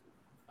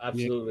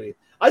 Absolutely. Yeah.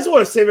 I just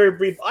want to say very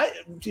brief,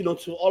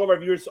 to all of our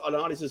viewers on the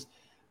audiences,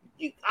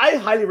 I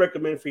highly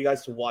recommend for you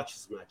guys to watch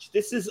this match.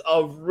 This is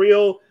a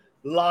real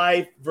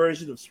live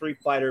version of Street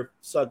Fighter,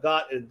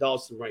 Sagat and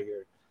Dawson right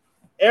here.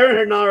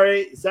 Aaron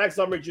Henare, Zack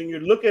Sabre Jr.,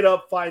 look it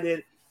up, find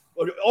it,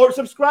 or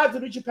subscribe to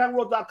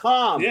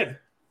NewJapanWorld.com. Yeah.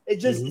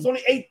 It's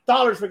only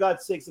 $8 for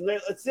God's sakes, and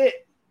that's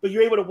it. But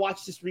you're able to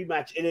watch this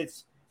rematch, and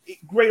it's a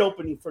great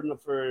opening for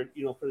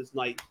this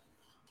night.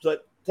 So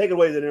take it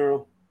away, De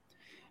Niro.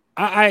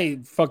 I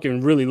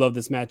fucking really love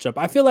this matchup.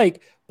 I feel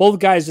like both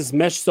guys just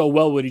mesh so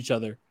well with each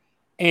other,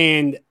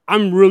 and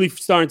I'm really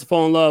starting to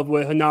fall in love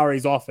with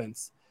Henare's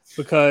offense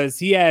because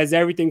he has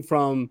everything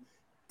from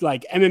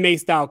like MMA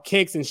style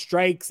kicks and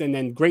strikes, and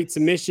then great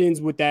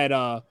submissions with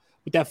that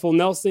full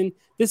Nelson.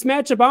 This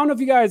matchup, I don't know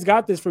if you guys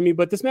got this from me,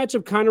 but this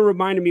matchup kind of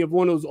reminded me of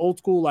one of those old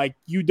school like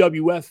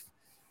UWF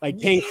like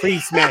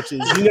pancrase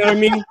matches. You know what I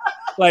mean?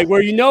 Like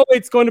where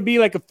it's going to be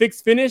like a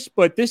fixed finish,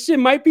 but this shit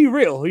might be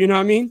real. You know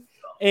what I mean?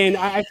 And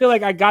I feel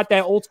like I got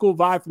that old school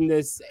vibe from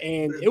this,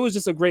 and it was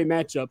just a great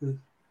matchup.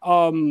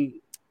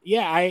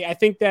 I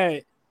think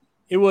that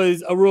it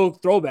was a real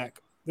throwback.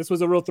 This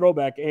was a real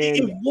throwback, and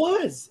it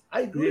was.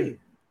 I agree.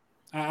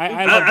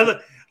 Yeah.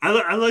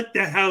 I like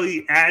that how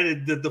he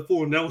added the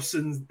full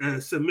Nelson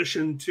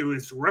submission to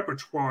his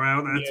repertoire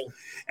out,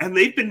 and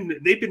they've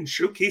been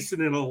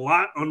showcasing it a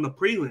lot on the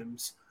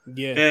prelims.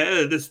 Yeah,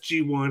 this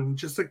G1,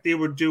 just like they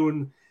were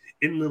doing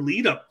in the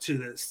lead up to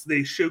this,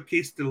 they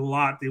showcased it a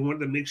lot. They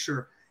wanted to make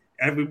sure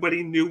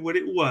everybody knew what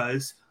it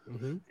was,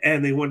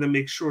 and they wanted to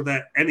make sure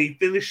that any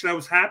finish that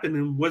was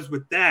happening was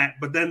with that,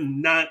 but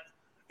then not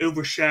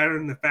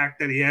overshadowing the fact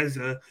that he has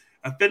a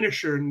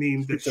finisher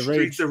named the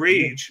Streets of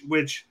Rage,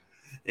 which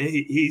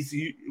he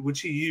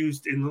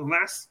used in the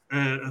last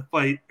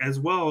fight as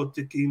well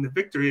to gain the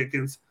victory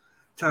against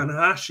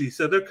Tanahashi.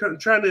 So they're kind of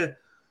trying to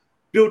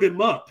build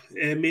him up,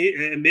 and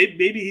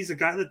maybe he's a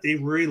guy that they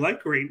really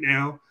like right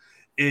now.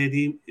 And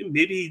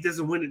maybe he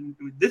doesn't win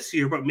it this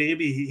year, but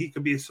maybe he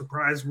could be a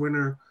surprise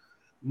winner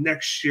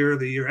next year or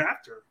the year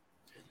after.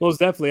 Most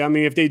definitely. I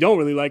mean, if they don't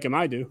really like him,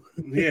 I do.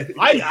 Yeah,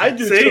 I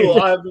do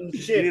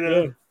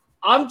too.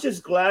 I'm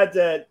just glad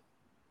that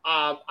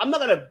I'm not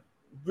gonna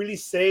really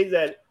say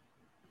that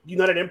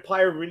United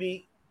Empire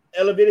really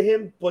elevated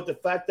him, but the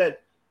fact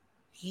that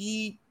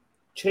he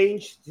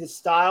changed his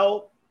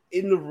style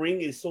in the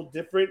ring is so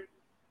different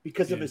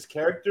because of his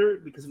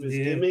character, because of his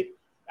gimmick.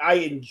 I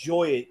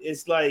enjoy it.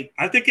 It's like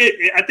I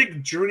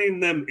think joining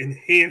them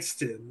enhanced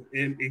him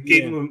and it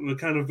gave him a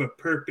kind of a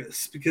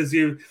purpose because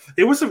it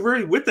wasn't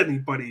really with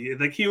anybody.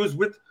 Like he was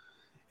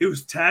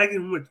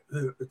tagging with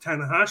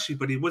Tanahashi,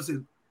 but he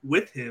wasn't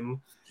with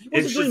him. He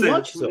wasn't doing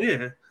much.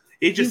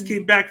 He just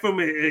came back from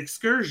an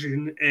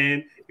excursion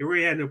and he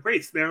really had no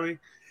place. Now he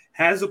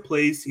has a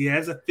place. He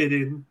has a fit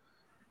in.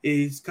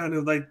 He's kind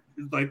of like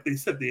they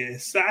said, the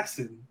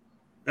assassin.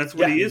 That's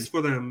what he is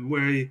for them,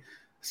 where he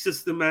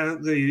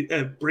systematically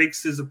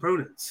breaks his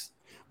opponents.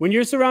 When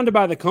you're surrounded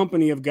by the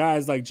company of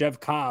guys like Jeff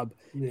Cobb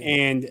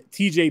and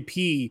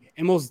TJP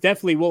and most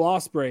definitely Will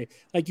Ospreay,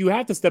 like you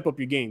have to step up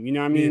your game. You know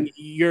what I mean?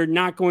 You're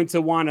not going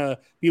to want to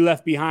be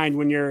left behind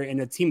when you're in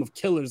a team of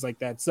killers like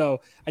that.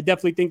 So I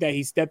definitely think that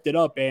he stepped it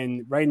up.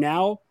 And right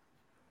now,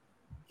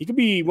 he could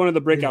be one of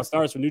the breakout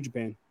stars for New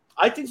Japan.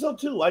 I think so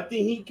too. I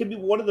think he could be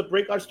one of the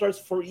breakout stars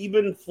for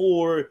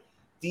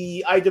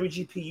the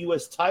IWGP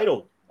US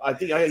title. I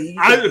think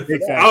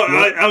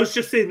I was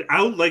just saying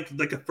I would like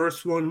a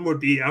first one would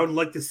be I would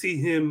like to see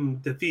him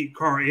defeat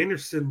Carl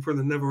Anderson for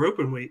the Never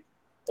Openweight.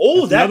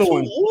 Oh, that's another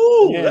one.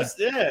 Oh, that's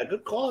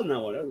good call on that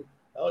one.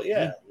 Oh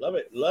yeah, love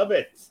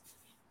it.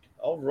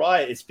 All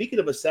right. And speaking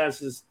of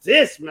assassins,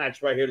 this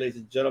match right here, ladies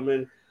and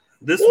gentlemen.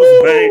 This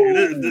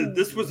was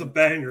this was a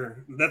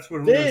banger. That's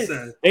what I'm gonna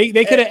say.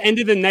 They could have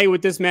ended the night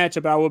with this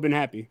matchup. I would have been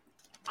happy.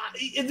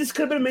 This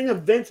could have been a main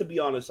event, to be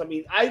honest. I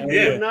mean, I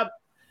would not.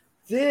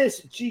 This,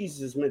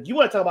 Jesus, man. You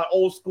want to talk about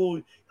old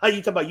school? How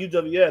you talk about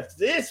UWF?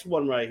 This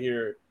one right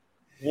here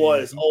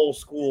was old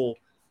school.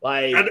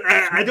 Like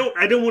I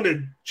don't want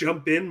to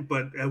jump in,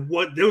 but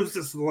there was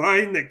this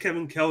line that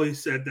Kevin Kelly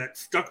said that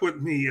stuck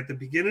with me at the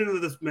beginning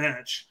of this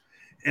match,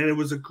 and it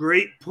was a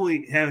great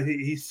point. How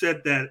he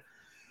said that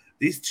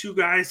these two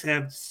guys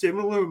have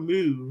similar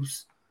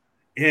moves,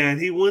 and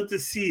he wanted to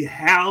see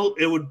how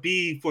it would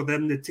be for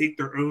them to take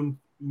their own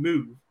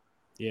move.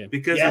 Yeah,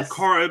 because of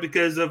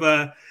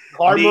Karma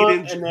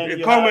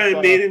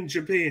made in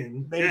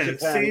Japan.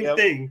 Same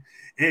thing.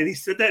 And he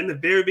said that in the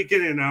very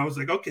beginning. And I was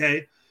like,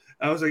 okay.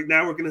 I was like,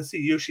 now we're going to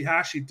see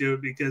Yoshihashi do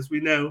it because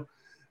we know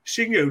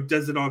Shingo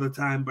does it all the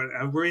time, but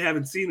I really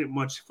haven't seen it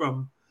much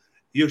from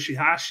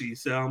Yoshihashi.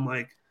 So I'm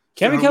like,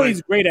 Kevin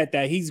Kelly's great at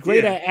that. He's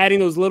great at adding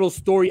those little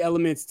story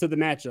elements to the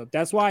matchup.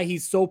 That's why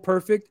he's so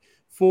perfect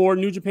for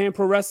New Japan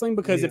Pro Wrestling.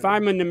 Because if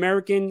I'm an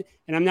American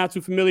and I'm not too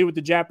familiar with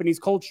the Japanese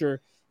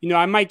culture, you know,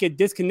 I might get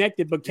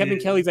disconnected, but Kevin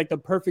Kelly's like the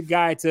perfect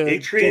guy to. He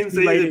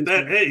translated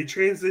he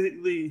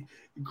translated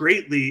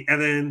greatly,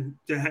 and then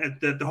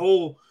the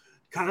whole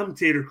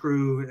commentator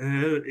crew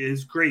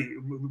is great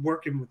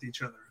working with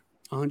each other.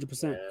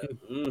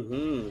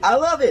 100%. I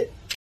love it.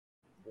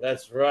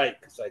 That's right,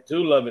 because I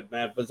do love it,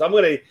 man. But I'm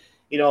gonna,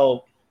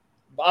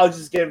 I'll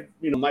just give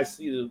my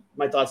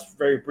thoughts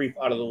very brief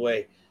out of the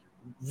way.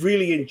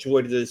 Really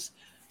enjoyed this,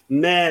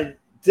 man.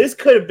 This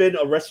could have been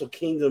a Wrestle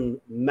Kingdom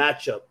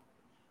matchup.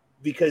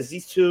 Because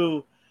these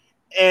two,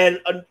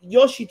 and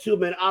Yoshi too,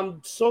 man.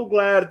 I'm so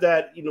glad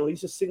that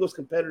he's a singles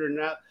competitor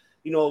now.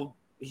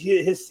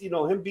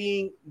 Him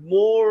being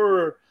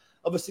more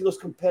of a singles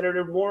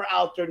competitor, more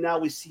out there now.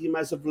 We see him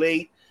as of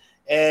late,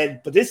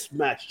 but this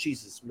match,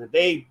 Jesus, man,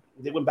 they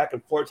went back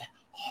and forth,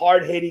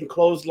 hard hitting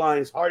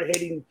clotheslines, hard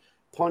hitting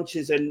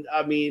punches, and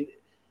I mean,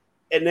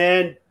 and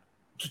then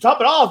to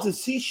top it off, to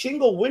see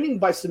Shingo winning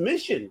by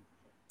submission,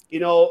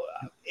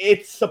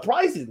 it's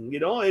surprising.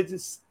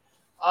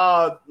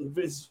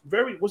 It's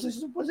very. Was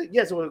it?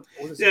 Yes, it was.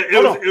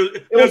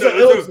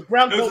 It was a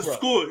ground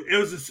cobra. It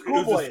was a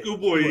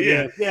schoolboy.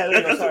 Yeah.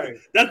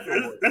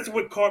 That's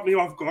what caught me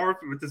off guard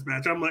with this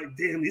match. I'm like,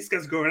 damn, these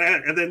guys going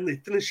at it, and then they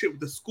finish it with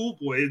the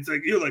schoolboy. It's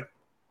like you're like,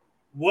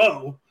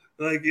 whoa,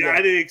 like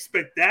I didn't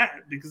expect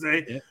that because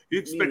you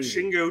expect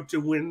Shingo to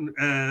win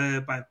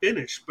by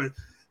finish, but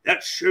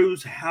that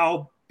shows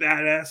how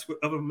badass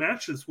of a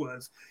match this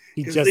was.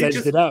 He just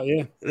edged it out,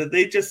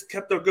 They just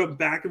kept on going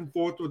back and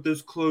forth with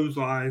those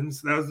clotheslines.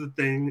 That was the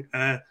thing.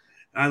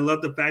 I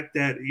love the fact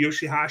that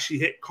Yoshihashi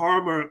hit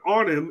Karma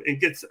on him and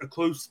gets a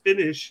close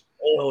finish.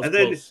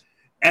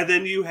 And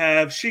then you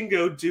have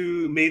Shingo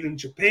do Made in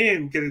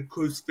Japan get a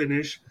close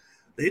finish.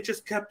 They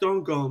just kept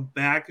on going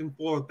back and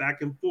forth.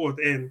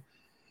 And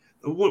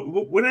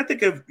when I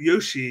think of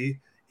Yoshi,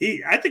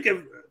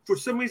 for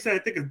some reason I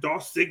think of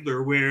Dolph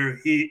Ziggler, where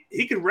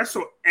he can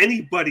wrestle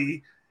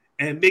anybody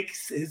and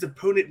makes his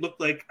opponent look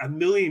like $1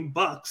 million,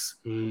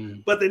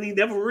 but then he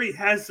never really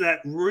has that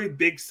really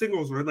big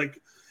singles where Dolph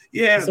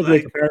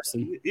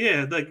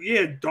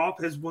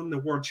has won the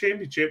world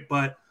championship,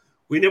 but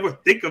we never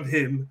think of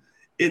him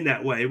in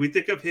that way. We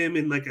think of him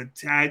in like a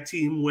tag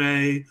team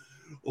way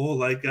or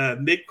like a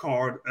mid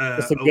card.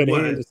 Like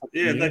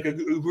a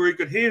very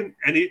good hand,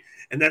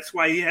 and that's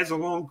why he has a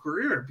long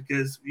career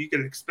because you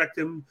can expect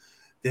him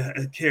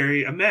to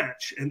carry a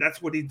match, and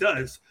that's what he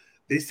does.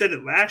 They said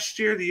it last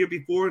year, the year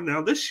before, and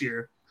now this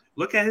year.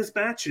 Look at his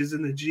matches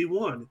in the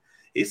G1.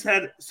 He's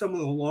had some of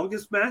the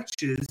longest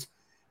matches,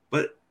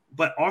 but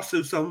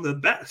also some of the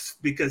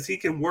best because he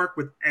can work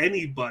with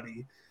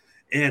anybody.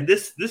 And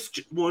this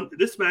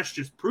match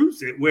just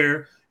proves it,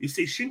 where you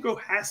see Shingo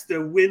has to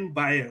win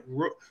by a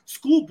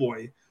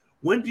schoolboy.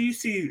 When do you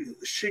see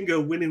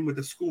Shingo winning with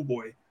a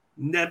schoolboy?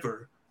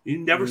 Never. You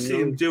never see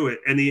him do it,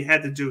 and he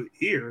had to do it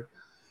here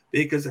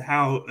because of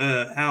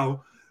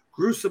how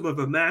gruesome of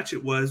a match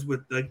it was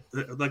with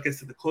like I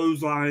said, the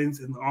clotheslines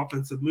and the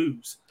offensive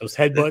moves. Those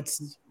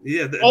headbutts.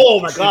 Oh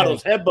my God,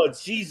 those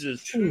headbutts,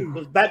 Jesus!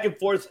 Those back and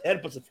forth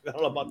headbutts. I forgot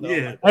all about that.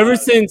 Yeah. Ever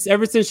since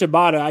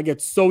Shibata, I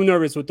get so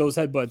nervous with those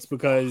headbutts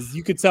because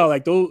you could tell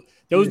like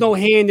there was no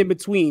hand in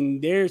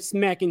between. They're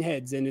smacking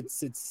heads, and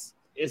it's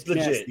legit.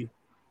 Nasty.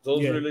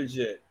 Those are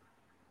legit.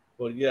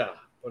 But yeah,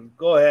 but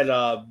go ahead,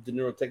 De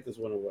Niro, take this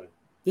one away.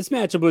 This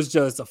matchup was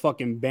just a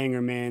fucking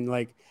banger, man.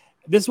 Like,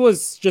 this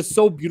was just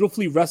so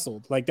beautifully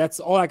wrestled. Like, that's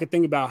all I could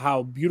think about,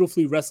 how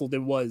beautifully wrestled it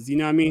was. You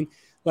know what I mean?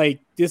 Like,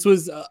 this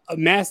was a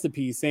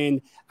masterpiece.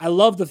 And I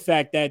love the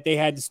fact that they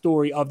had the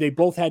story of they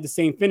both had the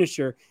same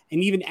finisher.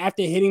 And even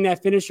after hitting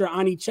that finisher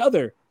on each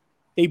other,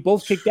 they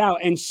both kicked out.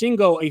 And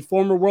Shingo, a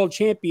former world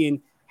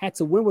champion, had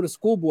to win with a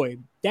schoolboy.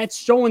 That's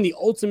showing the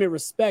ultimate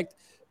respect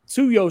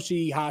to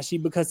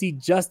Yoshihashi because he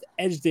just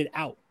edged it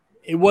out.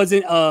 It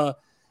wasn't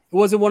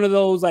one of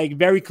those like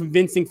very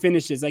convincing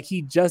finishes. Like,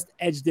 he just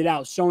edged it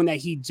out, showing that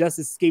he just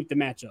escaped the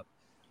matchup.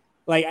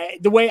 Like,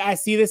 the way I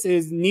see this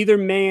is neither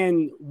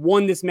man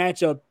won this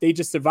matchup. They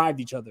just survived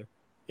each other.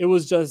 It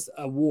was just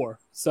a war.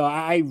 So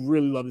I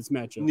really love this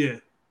matchup. Yeah.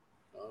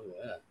 Oh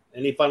yeah.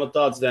 Any final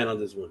thoughts, Dan, on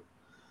this one?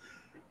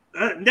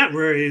 Not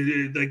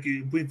really. Like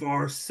we've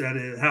all said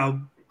it,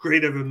 how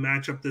great of a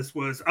matchup this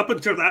was. Up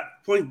until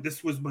that point,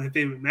 this was my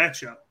favorite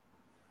matchup.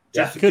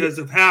 Just because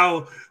of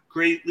how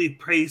greatly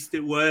paced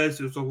it was.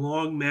 It was a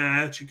long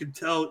match. You could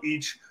tell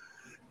each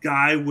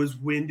guy was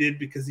winded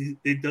because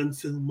they'd done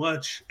so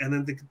much. And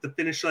then the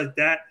finish like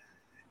that,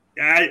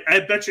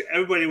 I bet you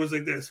everybody was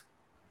like this.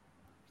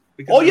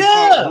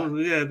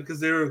 Because because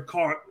they were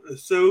caught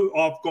so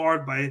off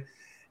guard by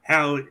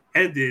how it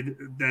ended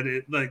that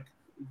it like.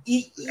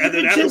 And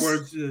then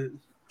afterwards,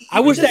 I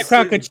wish that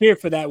crowd could cheer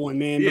for that one,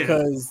 man,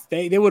 because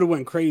they would have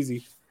went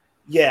crazy.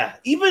 Yeah,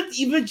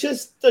 even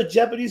just the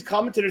Japanese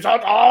commentators,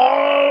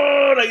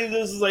 oh, like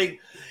this is like,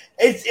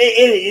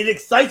 it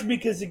excites me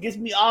because it gets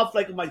me off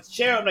like in my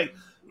chair. I'm like,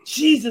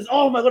 Jesus,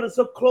 oh my God, it's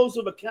so close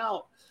to the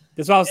count.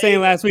 That's what I was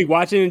saying last week.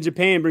 Watching in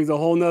Japan brings a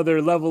whole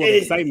nother level of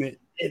excitement.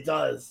 It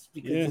does,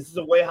 because this is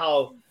the way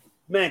how,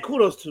 man,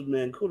 kudos to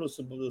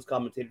those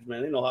commentators,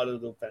 man. They know how to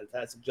do a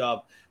fantastic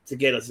job to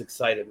get us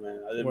excited, man.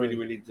 They really,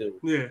 really do.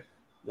 Yeah.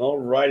 All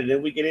right, and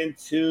then we get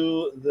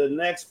into the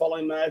next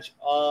following match.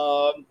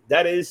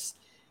 That is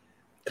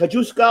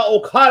Kazuchika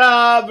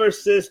Okada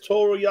versus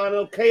Toru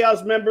Yano.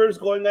 Chaos members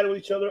going at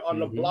each other on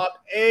the Block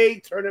A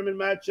tournament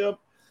matchup.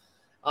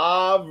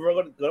 We're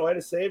going to go ahead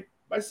and say it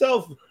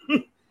myself.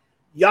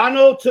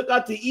 Yano took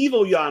out the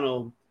evil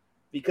Yano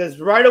because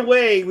right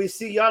away we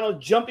see Yano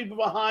jumping from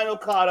behind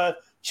Okada,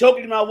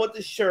 choking him out with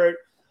the shirt.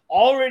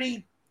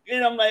 Already,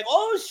 and I'm like,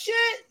 oh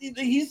shit,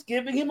 he's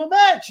giving him a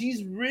match.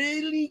 He's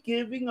really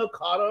giving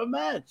Okada a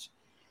match.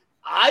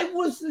 I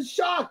was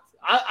shocked.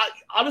 I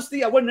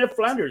honestly, I went near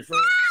Flanders.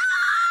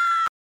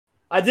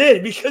 I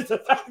did, because the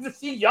fact to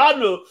see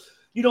Yano,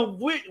 you know,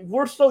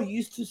 we're so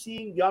used to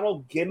seeing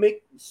Yano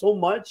gimmick so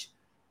much.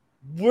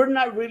 We're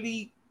not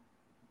really,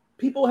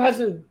 people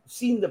hasn't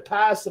seen the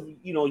past of,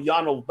 you know,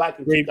 Yano back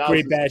in 2000.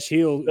 Great Bash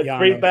Heel. The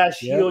Great Bash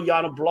Heel,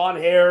 Yano, blonde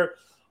hair.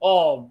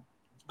 Oh,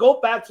 go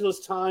back to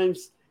those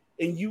times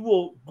and you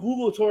will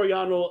Google Toru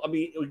Yano,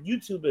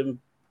 YouTube him.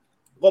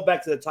 Go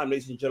back to the time,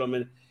 ladies and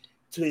gentlemen,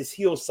 to his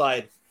heel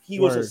side. He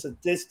was a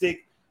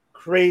sadistic,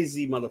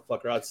 crazy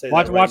motherfucker. I'd say.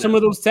 Watch some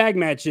of those tag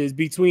matches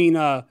between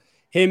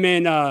him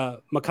and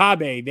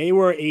Makabe. They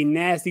were a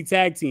nasty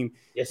tag team.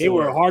 Yes, they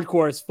were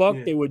hardcore as fuck.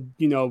 Yeah. They would,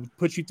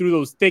 put you through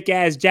those thick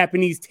ass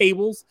Japanese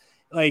tables.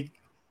 Like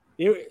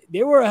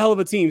they were a hell of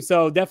a team.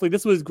 So definitely,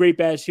 this was Great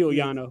Bash Heel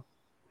Yano.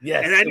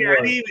 Yes, and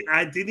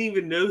I didn't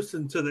even notice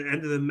until the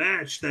end of the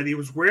match that he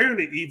was wearing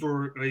an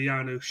Evil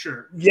Yano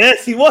shirt.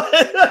 Yes, he was.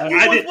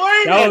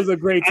 That was a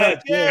great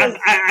touch.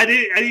 I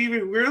didn't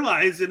even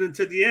realize it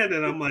until the end,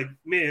 and I'm like,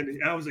 man,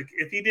 I was like,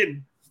 if he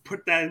didn't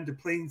put that into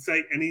plain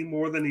sight any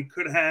more than he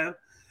could have,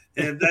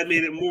 and that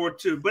made it more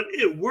too. But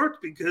it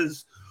worked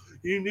because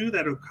you knew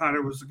that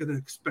Okada was going to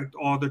expect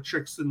all the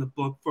tricks in the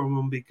book from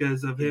him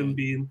because of him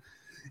being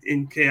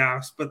in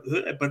Chaos. But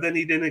then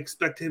he didn't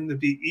expect him to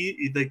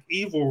be like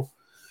evil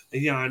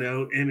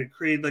Yano, and it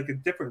created like a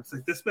difference.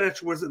 Like this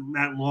match wasn't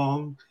that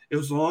long. It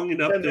was long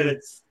enough 10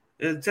 minutes.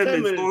 10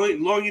 minutes.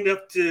 Long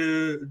enough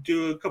to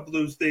do a couple of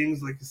those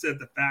things, like I said,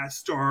 the fast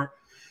start,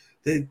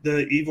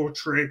 the evil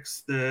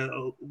tricks,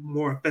 the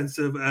more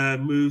offensive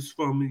moves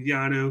from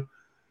Yano.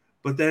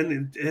 But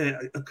then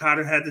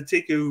Okada had to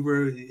take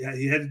over.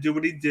 He had to do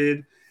what he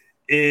did,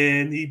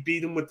 and he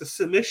beat him with the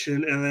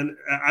submission. And then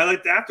I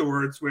liked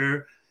afterwards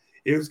where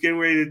he was getting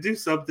ready to do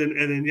something,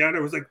 and then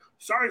Yano was like,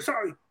 sorry.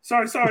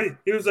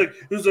 He was like,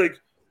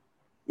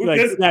 we're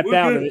good. Snapped we're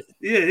out good. of it.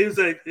 Yeah, he was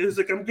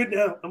like, I'm good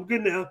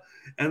now.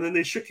 And then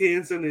they shook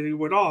hands, and then he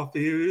went off.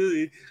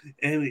 And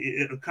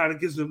Okada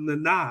gives him the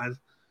nod.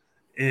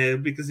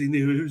 and because he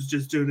knew he was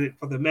just doing it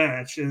for the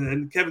match. And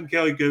then Kevin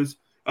Kelly goes,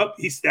 "Oh,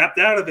 he snapped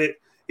out of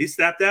it. He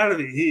snapped out of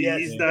it.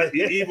 He's not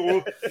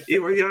evil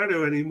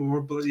Yano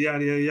anymore." But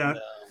yada yada yada.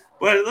 No.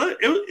 But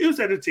it was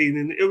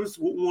entertaining. It was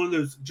one of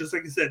those, just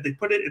like I said, they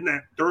put it in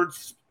that third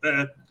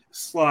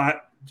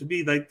slot to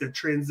be like the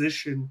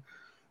transition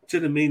to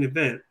the main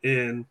event,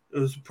 and it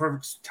was a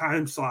perfect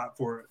time slot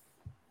for it.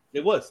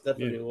 It was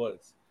definitely it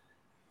was.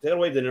 Take it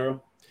away, De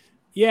Niro.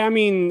 Yeah, I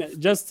mean,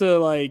 just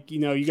to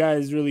you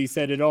guys really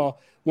said it all.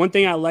 One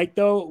thing I liked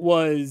though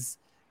was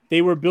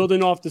they were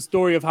building off the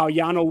story of how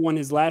Yano won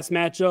his last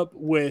matchup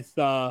with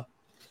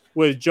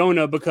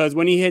Jonah, because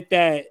when he hit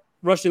that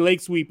Russian leg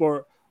sweep,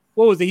 or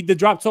what was it? The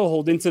drop toe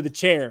hold into the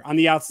chair on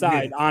the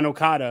outside on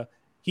Okada.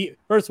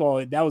 First of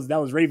all, that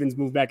was Raven's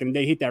move back in the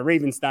day. He hit that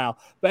Raven style.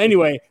 But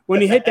anyway,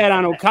 when he hit that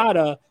on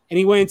Okada and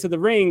he went into the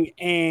ring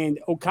and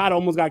Okada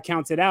almost got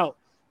counted out,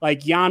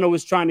 like Yano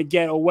was trying to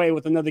get away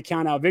with another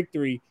count out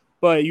victory,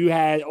 but you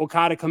had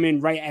Okada come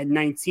in right at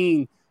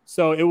 19.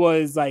 So it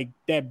was like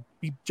that,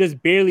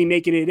 just barely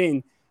making it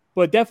in.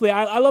 But definitely,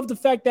 I love the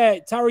fact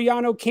that Toru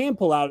Yano can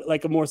pull out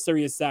like a more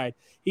serious side.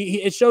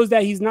 It shows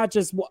that he's not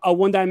just a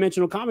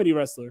one-dimensional comedy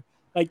wrestler.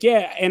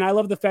 And I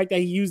love the fact that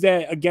he used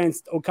that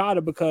against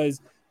Okada,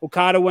 because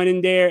Okada went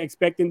in there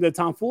expecting the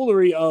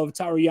tomfoolery of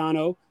Toru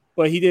Yano,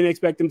 but he didn't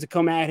expect him to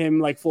come at him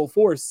like full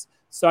force.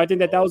 So I think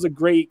that was a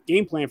great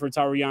game plan for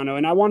Toru Yano,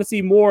 and I want to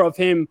see more of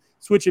him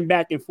switching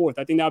back and forth.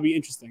 I think that would be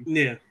interesting.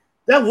 Yeah,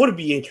 that would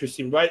be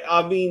interesting, right?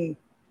 I mean,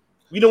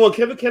 when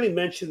Kevin Kelly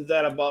mentioned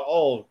that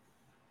about,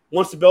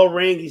 once the bell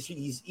rang,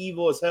 he's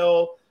evil as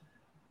hell.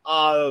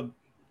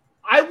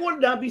 I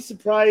would not be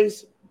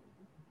surprised,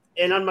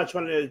 and I'm not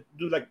trying to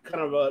do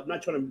I'm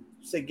not trying to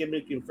say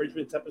gimmick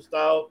infringement type of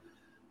style.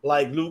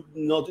 Like Luke,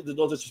 no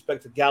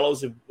disrespect to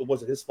Gallows, it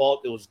wasn't his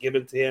fault. It was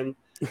given to him.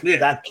 Yeah.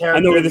 That character. I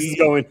know where this is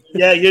going.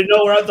 Yeah, you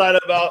know where I'm talking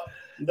about.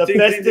 The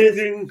Festus.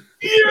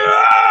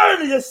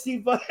 Yeah, just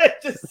see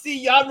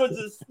Yano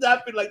just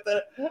snapping like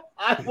that.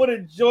 I would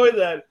enjoy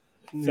that.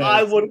 Yes. So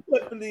I would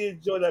definitely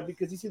enjoy that,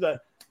 because you see the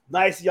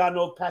nice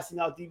Yano passing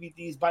out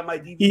DVDs, buy my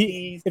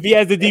DVDs. If he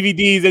has the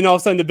DVDs and all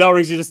of a sudden the bell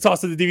rings, you just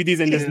toss the DVDs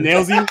and just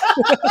nails you.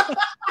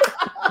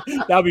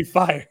 That would be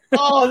fire.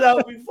 Oh, that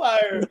would be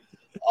fire.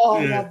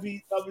 Oh, that'd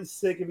be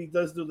sick if he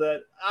does do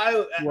that.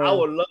 I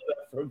would love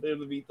that from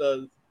him if he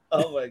does.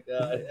 Oh my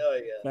god.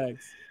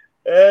 Thanks.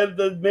 And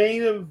the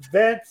main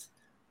event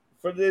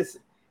for this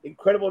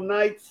incredible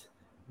night,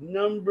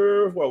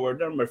 number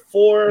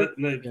 4.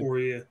 Night 4,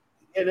 yeah.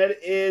 And that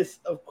is,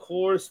 of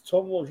course,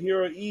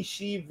 Tomohiro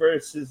Ishii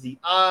versus the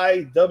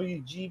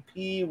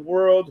IWGP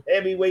World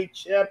Heavyweight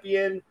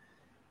Champion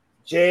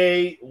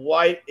Jay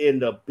White in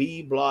the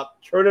B Block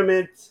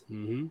tournament.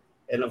 Mm-hmm.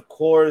 And of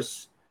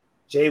course,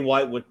 Jay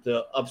White with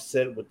the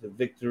upset, with the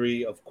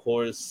victory, of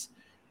course.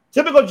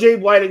 Typical Jay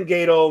White and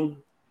Gato.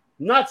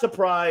 Not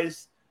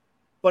surprised.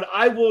 But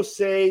I will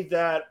say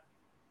that,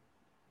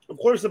 of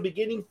course, the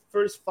beginning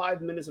first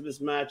 5 minutes of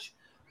this match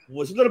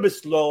was a little bit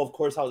slow, of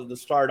course, how to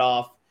start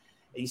off.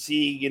 And you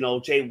see,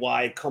 Jay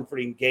White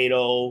comforting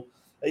Gato.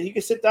 And you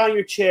can sit down in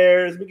your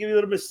chairs, let me give you a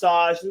little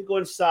massage, let me go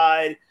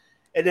inside,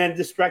 and then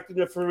distracting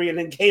the referee, and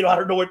then Gato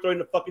out of nowhere throwing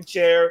the fucking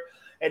chair.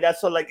 And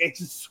that's how, it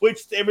just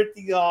switched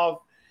everything off.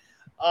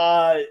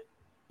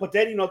 But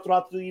then,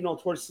 throughout the,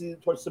 towards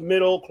the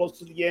middle, close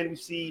to the end, we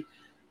see,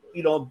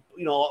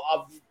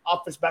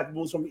 office back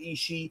moves from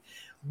Ishii.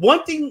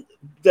 One thing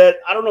that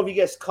I don't know if you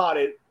guys caught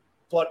it,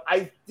 but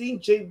I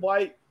think Jay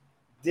White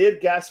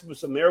did gas with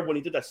some air when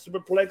he did that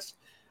superplex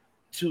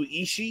to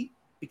Ishii,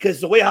 because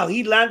the way how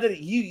he landed,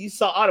 you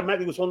saw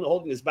automatically was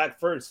holding his back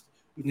first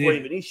before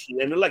even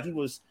Ishii, and it looked like he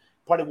was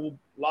probably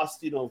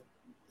lost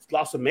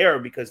some air,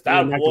 because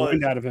that knocked the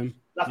wind out of him.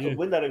 The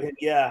wind out of him,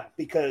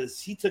 because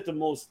he took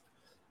the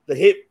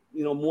hit,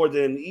 more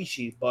than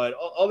Ishii. But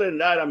other than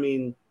that, I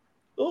mean,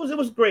 it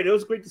was great. It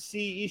was great to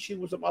see Ishii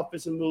with some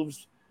offensive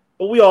moves.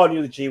 But we all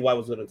knew that Jay White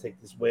was going to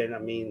take this win. I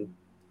mean,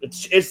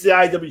 it's the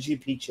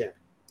IWGP champ.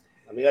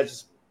 I mean, that's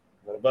just.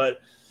 But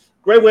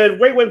great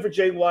win for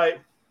Jay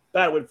White.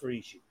 Bad win for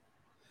Ishii.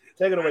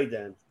 Take it away,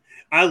 Dan.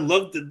 I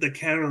loved the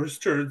counters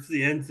towards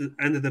the end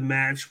of the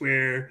match,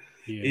 where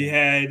he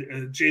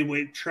had Jay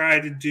White try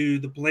to do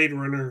the Blade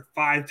Runner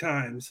 5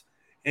 times.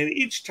 And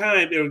each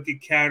time it would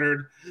get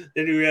countered.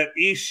 Then he had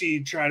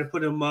Ishii try to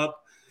put him up.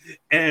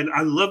 And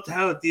I loved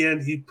how at the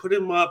end he put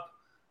him up,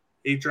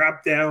 he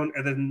dropped down,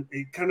 and then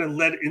it kind of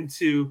led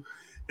into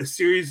a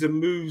series of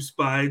moves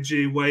by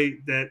Jay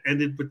White that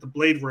ended with the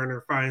Blade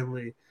Runner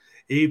finally.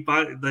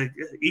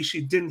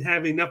 Ishii didn't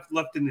have enough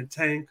left in the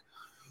tank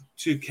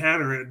to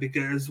counter it,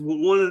 because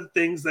one of the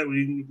things that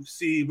we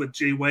see with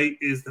Jay White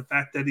is the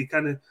fact that he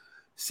kind of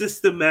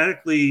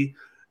systematically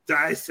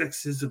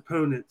dissects his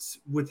opponents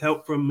with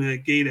help from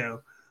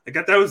Gato. I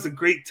thought that was a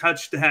great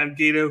touch to have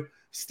Gato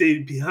stay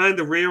behind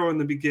the rail in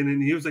the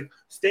beginning. He was like,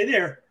 "Stay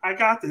there, I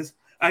got this."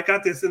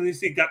 And you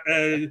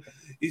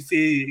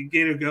see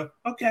Gato go,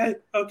 "Okay,"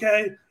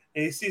 and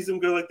he sees him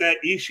go like that.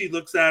 Ishii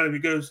looks at him, he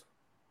goes,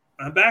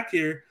 "I'm back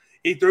here."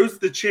 He throws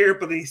the chair,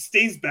 but he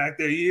stays back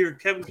there. You hear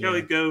Kevin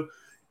Kelly go,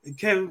 And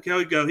Kevin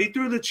Kelly go, he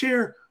threw the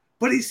chair,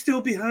 but he's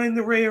still behind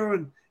the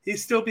railing.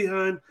 He's still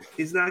behind.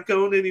 He's not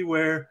going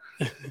anywhere.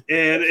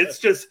 And it's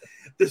just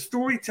the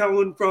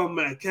storytelling from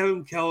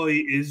Kevin Kelly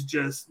is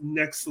just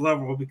next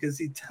level because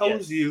he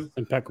tells you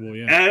impeccable,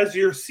 as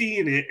you're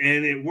seeing it,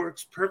 and it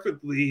works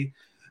perfectly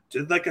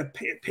to like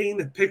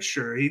paint a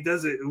picture. He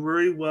does it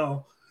very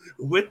well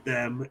with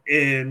them.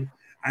 And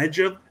I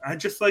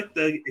just like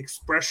the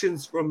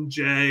expressions from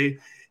Jay.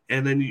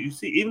 And then you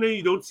see, even though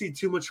you don't see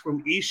too much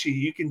from Ishii,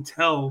 you can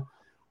tell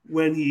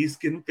when he's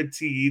getting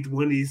fatigued,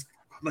 when he's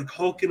like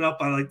hulking up.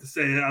 I like to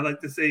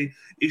say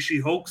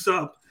Ishii hulks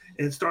up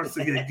and starts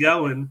to get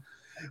going.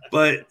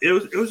 But it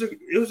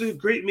was a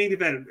great main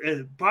event.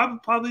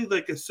 Probably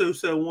like a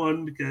so-so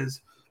one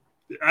because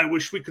I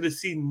wish we could have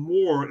seen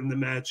more in the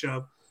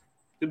matchup.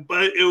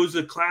 But it was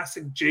a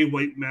classic Jay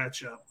White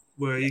matchup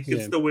where he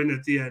gets the win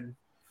at the end.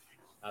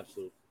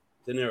 Absolutely.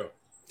 De Niro.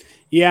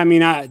 Yeah, I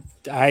mean,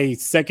 I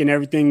second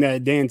everything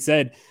that Dan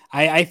said.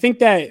 I think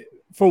that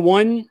for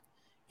one,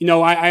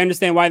 I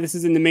understand why this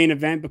is in the main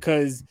event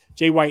because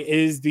Jay White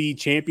is the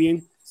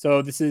champion.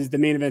 So this is the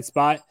main event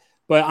spot.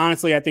 But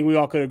honestly, I think we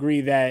all could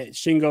agree that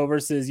Shingo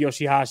versus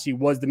Yoshihashi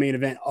was the main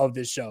event of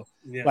this show.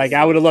 Yes. Like,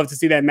 I would have loved to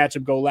see that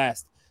matchup go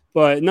last.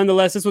 But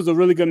nonetheless, this was a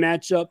really good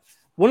matchup.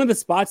 One of the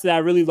spots that I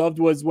really loved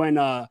was when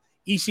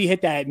Ishii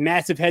hit that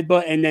massive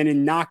headbutt and then it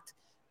knocked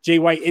Jay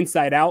White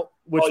inside out,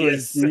 which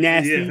was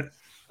nasty. Yeah.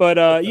 But,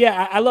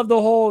 I love the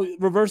whole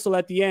reversal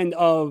at the end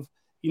of,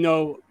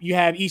 you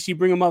have Ishii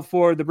bring him up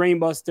for the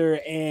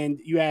Brainbuster and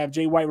you have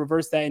Jay White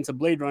reverse that into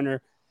Blade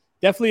Runner.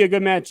 Definitely a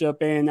good matchup,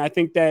 and I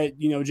think that,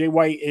 Jay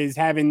White is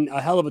having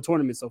a hell of a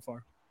tournament so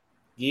far.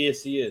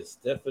 Yes, he is.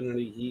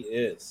 Definitely he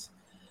is.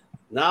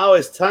 Now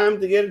it's time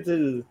to get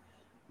into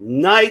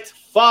night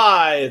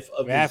 5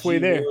 of We're halfway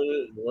there.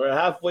 We're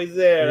halfway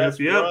there. That's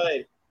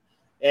right.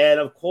 And,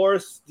 of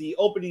course, the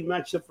opening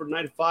matchup for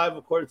night 5,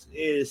 of course,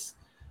 is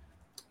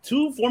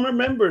two former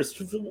members,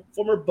 two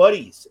former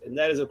buddies, and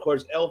that is, of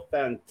course, El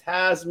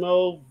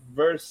Phantasmo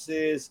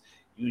versus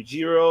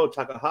Yujiro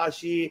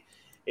Takahashi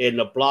in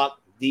the Block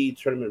D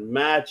tournament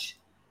match.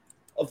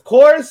 Of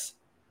course,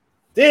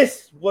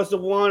 this was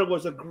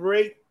a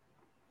great,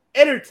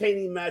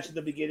 entertaining match at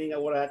the beginning, I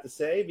want to have to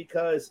say,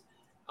 because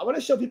I want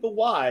to show people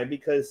why,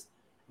 because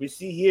we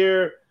see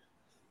here,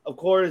 of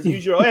course,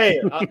 Yujiro,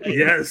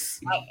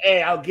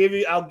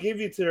 I'll give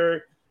you to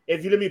her.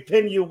 If you let me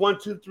pin you 1,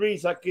 2, 3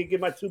 so I can get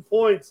my 2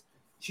 points,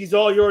 she's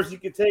all yours. You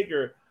can take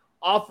her.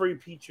 Offering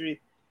Petrie.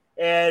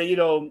 And,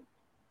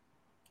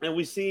 and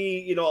we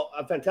see,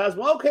 a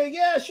Phantasmo. Okay,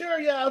 yeah, sure.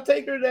 Yeah, I'll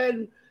take her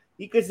then.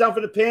 He gets down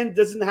for the pin.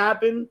 Doesn't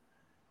happen.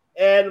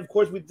 And, of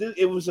course,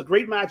 it was a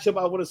great matchup.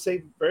 I want to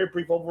say very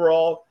brief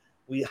overall.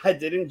 I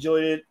did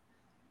enjoy it.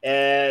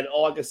 And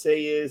all I can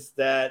say is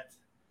that,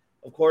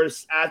 of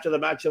course, after the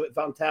matchup with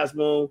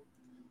Phantasmo,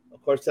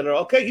 of course, tell her,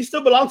 okay, you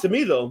still belong to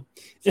me, though.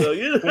 So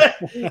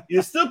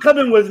you're still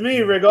coming with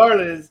me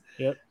regardless.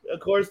 Yep. Of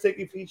course,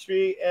 taking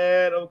Petrie,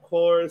 and, of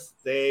course,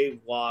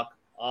 they walk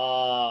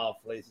off,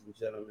 ladies and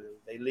gentlemen.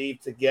 They leave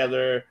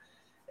together,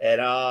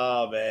 and,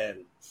 oh,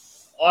 man.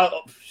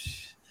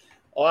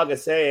 All I can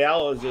say, I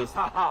was just...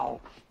 Oh,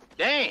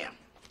 damn.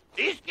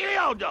 This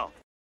Kyoto.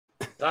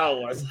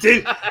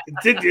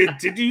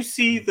 Did you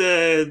see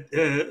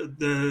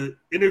the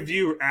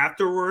interview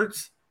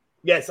afterwards?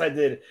 Yes, I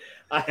did.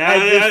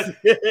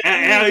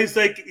 And he's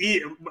like,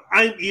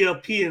 I'm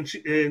ELP,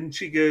 and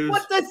she goes,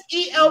 what does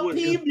ELP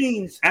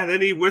means? And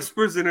then he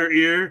whispers in her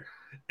ear,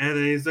 and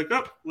then he's like,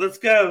 oh, let's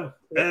go.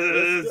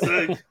 And it's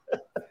like,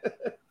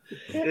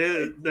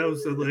 that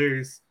was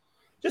hilarious.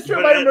 Just to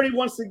remind everybody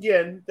once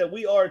again that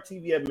we are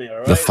TVMA, all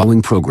right? The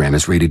following program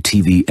is rated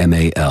TV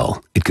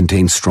MAL. It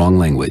contains strong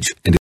language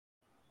and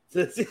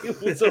so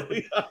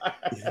we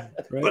are.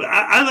 But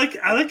I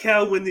like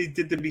how when they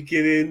did the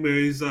beginning where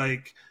he's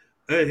like,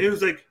 he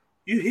was like,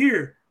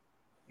 you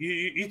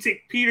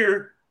take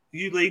Peter,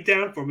 you lay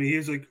down for me. He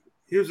was like,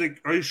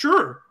 are you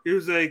sure? He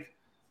was like,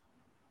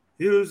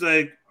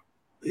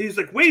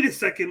 wait a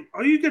second,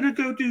 are you gonna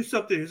go do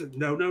something? He's like,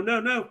 no,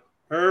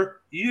 her,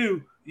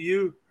 you,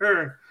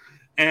 her,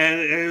 and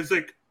it was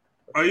like,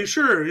 are you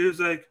sure? He was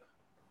like,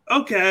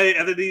 okay,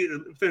 and then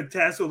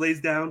Phantasmo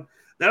lays down.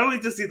 Not only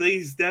does he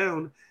lays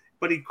down,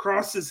 but he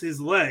crosses his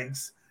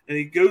legs and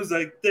he goes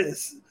like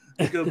this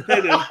to go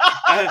pin him.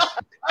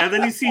 And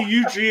then you see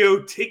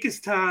Yujiro take his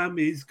time.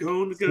 He's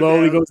going to go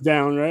slowly down. Goes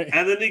down, right?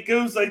 And then he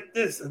goes like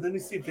this. And then you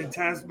see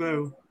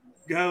Phantasmo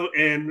go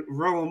and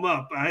roll him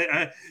up.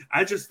 I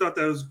just thought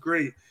that was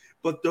great.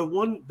 But the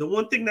one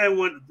thing that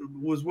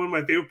was one of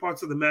my favorite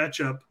parts of the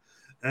matchup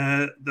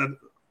that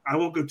I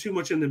won't go too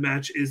much in the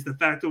match is the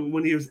fact that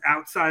when he was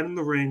outside in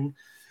the ring,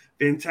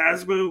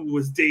 Phantasmo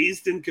was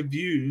dazed and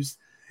confused.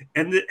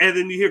 And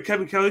then you hear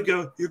Kevin Kelly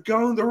go, you're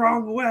going the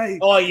wrong way.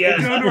 Oh, yeah.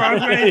 You're going the wrong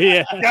way.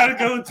 Yeah. You got to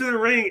go into the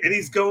ring. And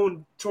he's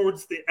going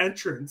towards the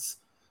entrance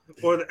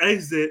or the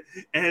exit.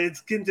 And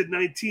it's getting to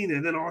 19.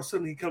 And then all of a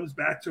sudden he comes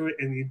back to it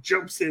and he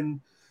jumps in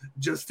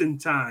just in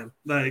time.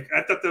 Like,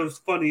 I thought that was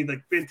funny.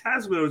 Like,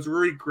 Phantasmo was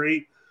really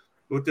great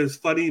with those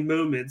funny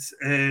moments.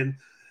 And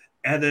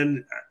And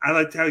then I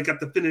liked how he got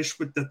the finish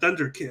with the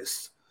Thunder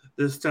Kiss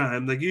this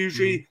time. Like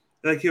usually,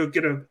 like he'll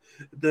get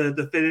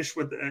the finish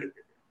with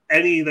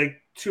any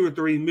like 2 or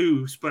 3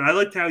 moves, but I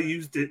liked how he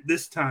used it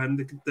this time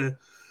to get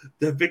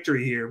the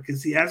victory here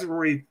because he hasn't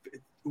really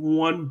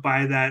won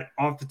by that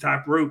off the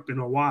top rope in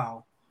a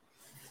while.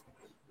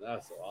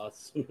 That's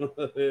awesome.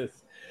 De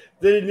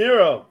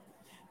Niro.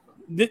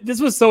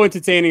 This was so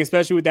entertaining,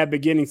 especially with that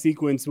beginning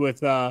sequence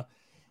with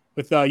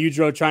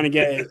Yujiro trying to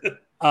get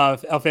El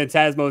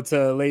Phantasmo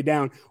to lay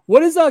down.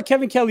 What is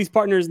Kevin Kelly's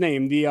partner's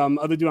name? The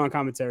other dude on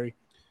commentary.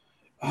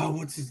 Oh,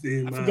 what's his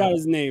name? I forgot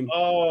his name.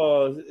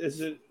 Oh,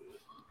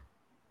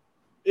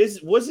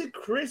 was it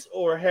Chris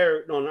or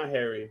Harry? No, not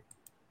Harry.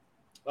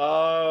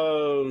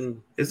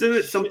 Isn't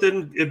it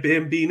something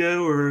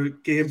Bambino or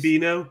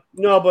Gambino?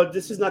 No, but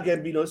this is not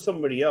Gambino. It's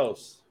somebody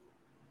else.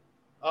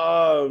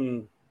 I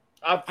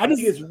think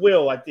it's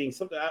Will. I think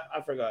something.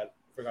 I forgot.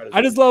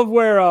 I just love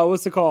where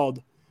what's it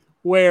called?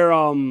 Where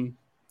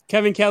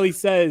Kevin Kelly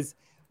says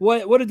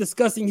what a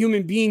disgusting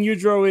human being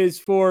Yujiro is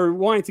for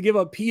wanting to give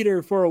up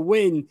Peter for a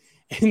win,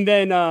 and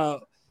then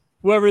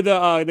whoever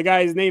the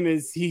guy's name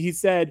is, he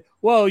said,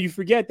 "Well, you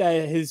forget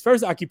that his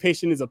first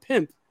occupation is a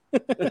pimp."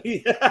 Yes,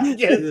 he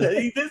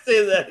did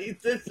say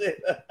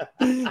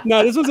that.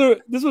 No,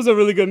 this was a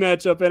really good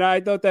matchup, and I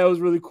thought that was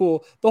really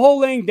cool. The whole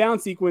laying down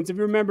sequence. If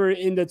you remember,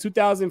 in the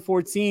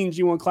 2014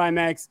 G1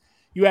 Climax,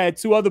 you had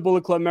 2 other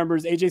Bullet Club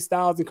members, AJ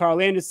Styles and Carl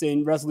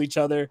Anderson, wrestle each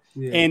other,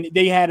 and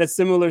they had a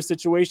similar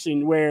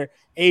situation where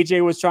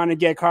AJ was trying to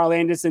get Carl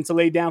Anderson to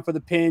lay down for the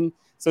pin.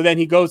 So then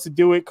he goes to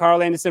do it.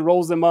 Carl Anderson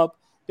rolls him up.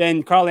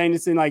 Then Carl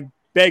Anderson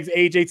begs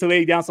AJ to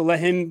lay down, so let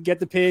him get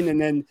the pin.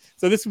 And then,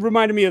 so this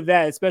reminded me of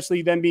that,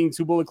 especially them being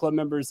 2 Bullet Club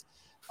members.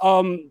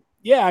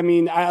 Yeah, I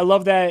mean, I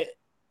love that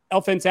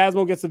El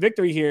Phantasmo gets the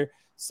victory here.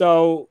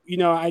 So,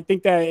 I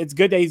think that it's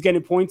good that he's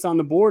getting points on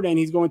the board and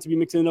he's going to be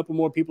mixing it up with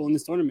more people in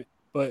this tournament.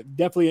 But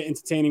definitely an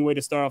entertaining way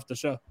to start off the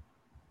show.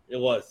 It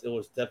was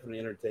definitely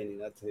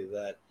entertaining. I'll tell you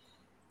that.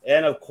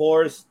 And of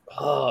course,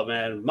 oh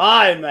man,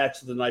 my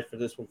match of the night for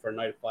this one for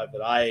night 5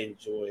 that I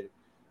enjoyed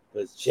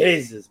was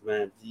Jesus,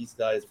 man. These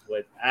guys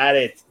went at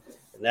it.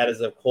 And that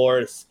is, of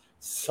course,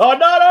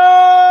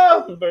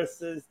 Sonata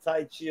versus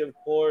Taichi, of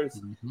course,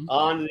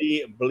 on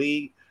the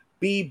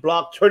B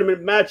block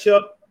tournament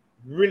matchup.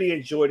 Really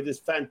enjoyed it. It's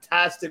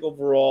fantastic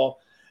overall.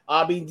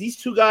 I mean, these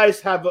 2 guys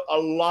have a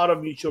lot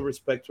of mutual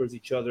respect towards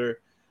each other.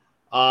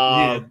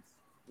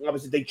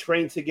 Obviously, they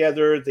trained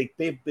together.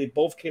 They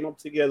both came up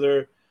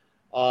together.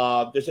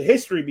 There's a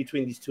history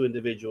between these 2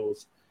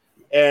 individuals.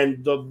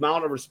 And the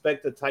amount of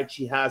respect that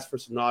Taichi has for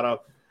Sonata,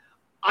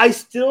 I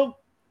still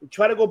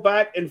try to go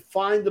back and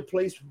find the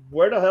place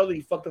where the hell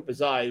he fucked up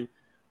his eye,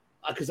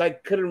 because I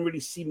couldn't really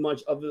see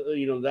much of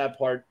that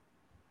part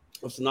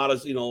of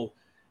Sonata's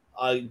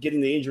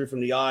getting the injury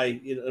from the eye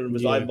in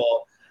his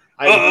eyeball.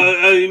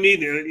 You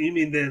mean that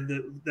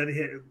he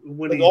had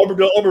when the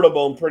orbital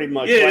bone, pretty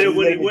much. Yeah,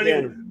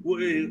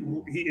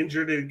 when he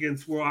injured it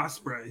against Will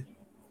Ospreay.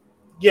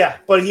 Yeah,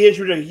 but he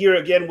injured it here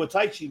again with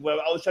Taichi.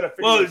 Well, I was trying to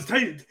figure out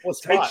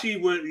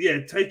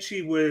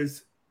Taichi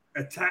was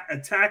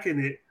attacking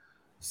it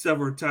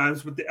several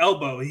times with the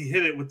elbow. He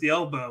hit it with the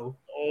elbow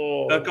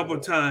a couple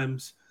of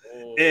times,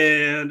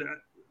 and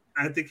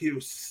I think he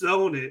was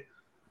selling it,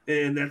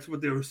 and that's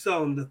what they were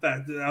selling. The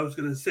fact that I was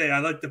going to say, I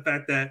like the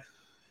fact that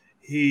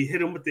he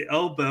hit him with the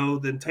elbow.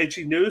 Then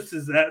Taichi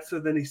notices that, so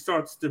then he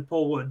starts to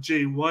pull a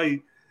Jay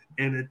White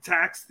and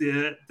attacks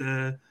the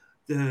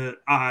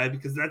eye,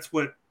 because that's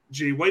what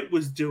Jay White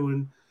was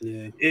doing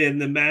in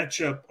the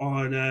matchup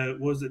on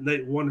was it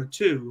night 1 or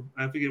 2?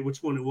 I forget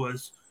which one it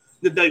was.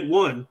 The night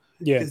 1,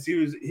 because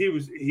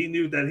he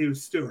knew that he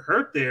was still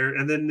hurt there,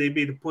 and then they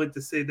made a point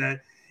to say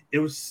that it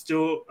was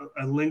still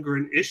a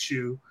lingering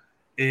issue,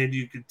 and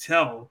you could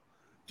tell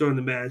during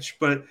the match.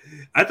 But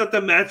I thought the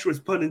match was,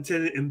 pun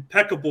intended,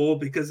 impeccable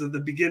because of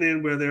the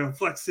beginning where they were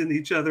flexing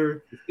each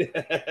other,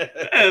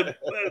 and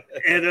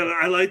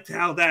I liked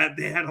how that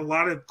they had a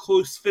lot of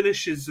close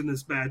finishes in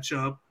this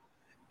matchup.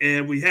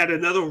 And we had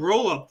another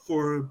roll-up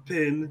for a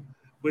pin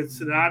with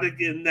Sonata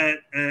getting that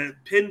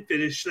pin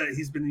finish that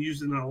he's been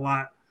using a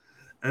lot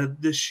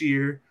this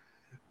year.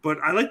 But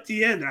I like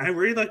the end. I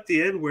really like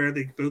the end where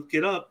they both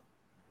get up,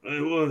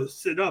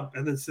 sit up,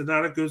 and then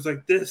Sonata goes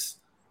like this.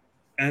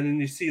 And then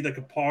you see like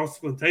a pause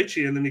from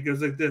Taichi, and then he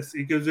goes like this.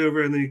 He goes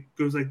over, and then he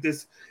goes like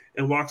this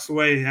and walks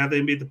away. How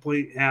they made the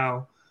point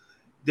how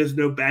there's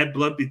no bad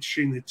blood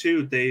between the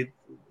 2. They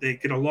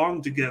get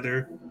along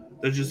together.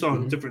 They're just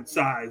on different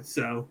sides,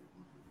 so...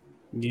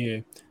 Yeah.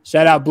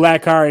 Shout out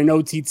Blackheart and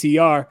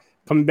OTTR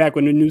coming back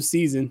with a new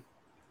season.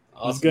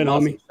 That's good,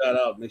 homie. Shout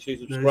out. Make sure you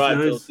subscribe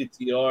to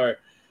OTTR.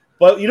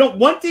 But,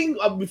 one thing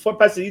before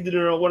passing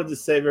you, I wanted to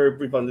say very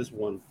brief on this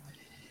one.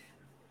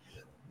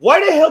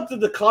 Why the hell did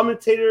the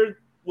commentator,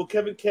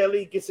 Kevin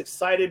Kelly, gets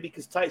excited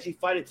because Taichi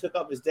finally took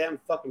off his damn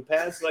fucking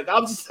pants? Like,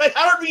 I'm just like,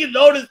 I don't even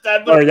notice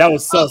that. But that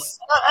was sus.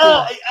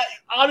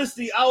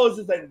 Honestly, I was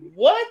just like,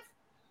 what?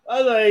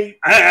 I was like,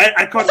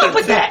 I caught that. Stop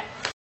with that.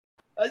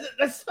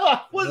 That's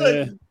not.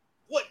 Like,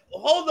 what?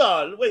 Hold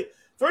on. Wait.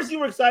 first you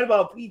were excited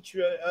about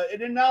Petra, and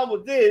then now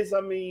with this,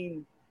 I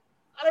mean,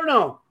 I don't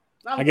know.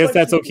 I guess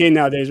that's okay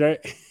nowadays, right?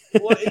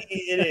 Well,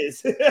 it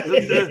is.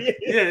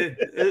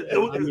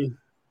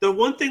 The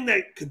one thing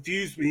that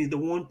confused me, the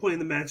one point in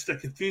the match that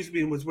confused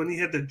me was when he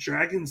had the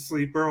Dragon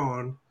Sleeper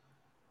on.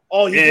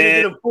 Oh, he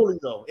didn't get him fully,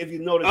 though, if you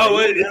notice. Oh,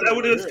 is that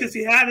what it was? Because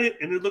he had it,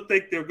 and it looked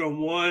like they were going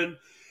 1,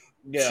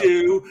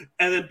 2,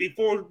 and then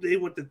before they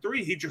went to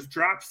 3, he just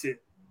drops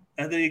it.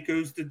 And then he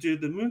goes to do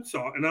the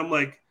moonsault. And I'm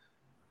like,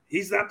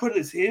 he's not putting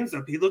his hands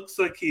up. He looks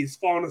like he's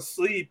falling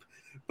asleep,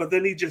 but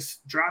then he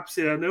just drops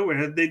it out of nowhere.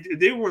 And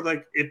they were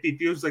like, if he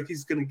feels like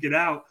he's going to get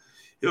out,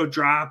 he'll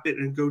drop it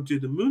and go do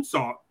the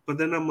moonsault. But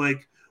then I'm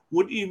like,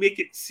 wouldn't you make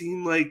it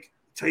seem like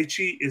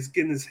Taichi is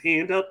getting his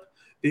hand up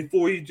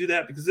before you do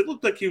that? Because it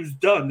looked like he was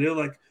done. They're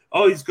like,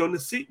 oh, he's going to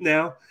sleep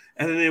now.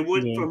 And then it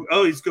went from,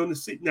 oh, he's going to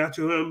sleep now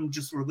to him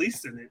just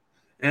releasing it.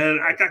 And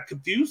I got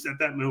confused at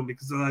that moment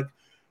because I'm like,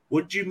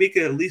 would you make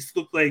it at least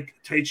look like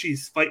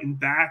Taichi's fighting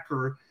back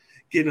or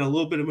getting a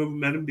little bit of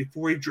momentum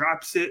before he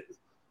drops it?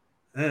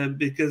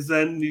 Because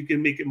then you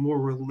can make it more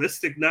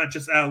realistic, not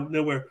just out of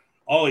nowhere,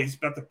 oh, he's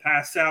about to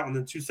pass out, and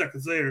then 2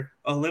 seconds later,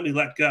 oh, let me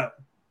let go.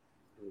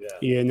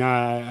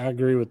 I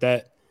agree with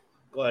that.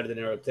 Go ahead, De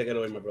Niro. Take it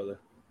away, my brother.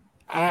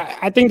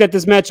 I think that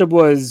this matchup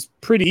was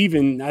pretty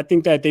even. I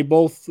think that they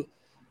both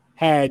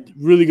had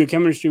really good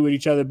chemistry with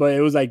each other, but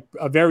it was like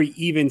a very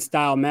even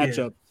style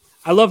matchup. Yeah.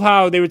 I love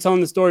how they were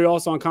telling the story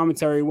also on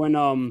commentary when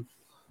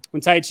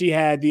Taichi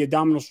had the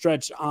abdominal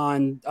stretch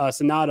on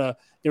Sonata.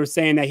 They were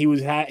saying that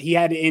he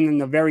had it in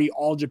a very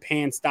All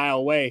Japan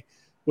style way,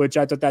 which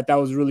I thought that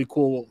was really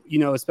cool. You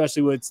know,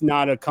 especially with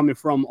Sonata coming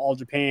from All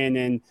Japan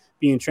and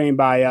being trained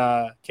by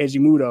Keiji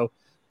Muto.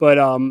 But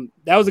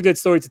that was a good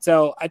story to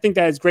tell. I think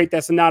that it's great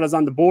that Sonata's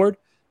on the board.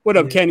 What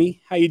up,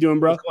 Kenny? How you doing,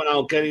 bro? What's going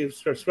on, Kenny?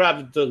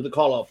 Subscribe to the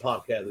Call Out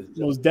Podcast.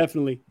 Most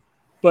definitely.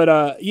 But,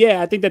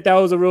 I think that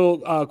was a real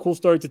cool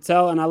story to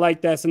tell. And I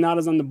like that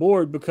Sonata's on the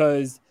board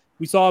because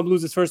we saw him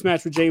lose his first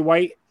match with Jay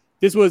White.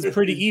 This was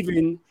pretty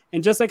even.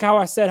 And just like how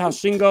I said, how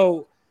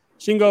Shingo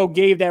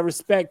gave that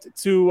respect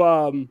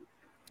to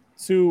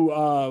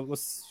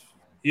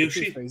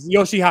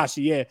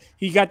Yoshihashi. Yeah.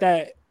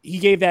 He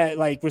gave that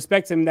like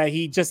respect to him that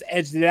he just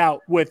edged it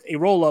out with a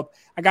roll up.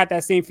 I got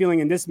that same feeling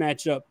in this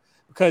matchup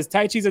because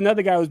Taichi's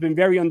another guy who's been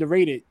very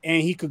underrated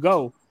and he could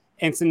go.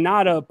 And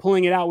Sonata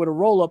pulling it out with a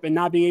roll up and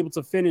not being able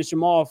to finish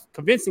him off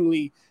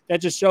convincingly, that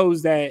just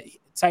shows that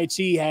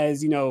Taichi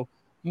has,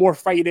 more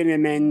fight in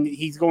him and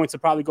he's going to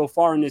probably go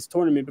far in this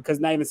tournament because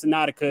not even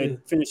Sonata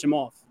could finish him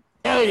off.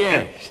 Hell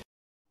yeah.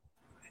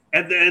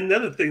 And then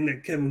another thing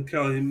that Kevin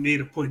Kelly made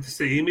a point to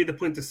say,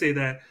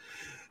 that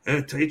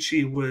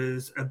Taichi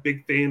was a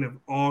big fan of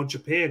All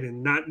Japan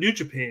and not New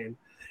Japan.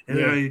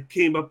 And I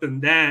came up in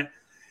that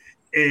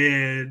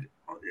and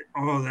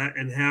all that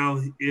and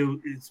how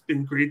it's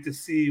been great to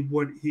see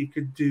what he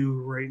could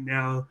do right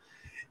now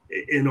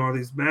in all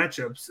these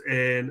matchups.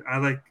 And I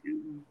like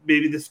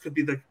maybe this could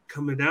be the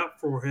coming out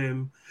for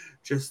him,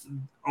 just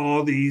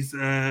all these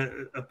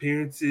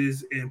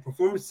appearances and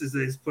performances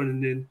that he's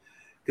putting in,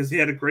 because he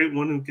had a great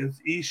one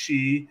against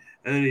Ishii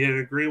and then he had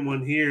a great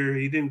one here.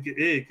 He didn't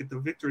get the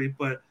victory,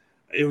 but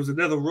it was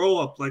another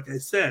roll-up. Like I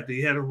said,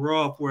 he had a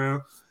roll-up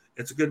where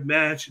it's a good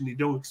match and you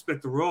don't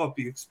expect the roll-up,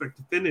 you expect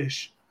the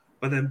finish,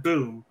 but then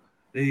boom,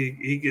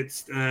 he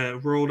gets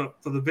rolled up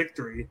for the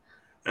victory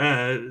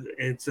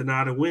and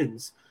Sonata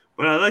wins.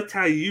 But I liked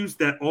how he used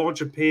that All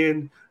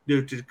Japan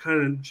to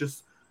kind of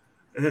just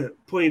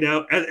point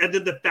out, and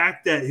then the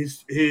fact that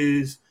his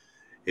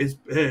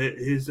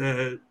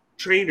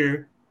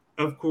trainer,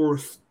 of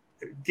course,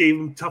 gave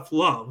him tough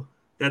love.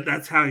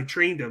 That's how he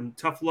trained him,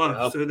 tough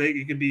love, so that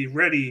you can be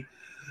ready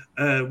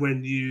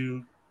when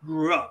you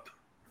grew up.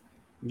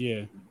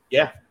 Yeah.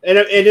 And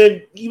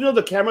then even though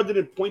the camera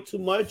didn't point too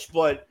much,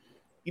 but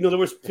there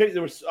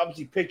was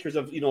obviously pictures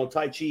of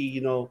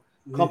Taichi,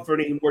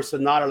 comforting more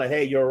Sonata, like,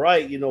 hey, you're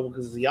right,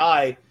 because of the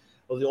eye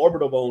of the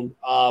orbital bone.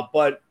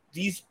 But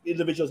these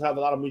individuals have a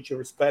lot of mutual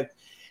respect.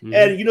 Mm-hmm.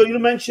 And you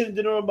mentioned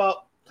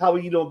about how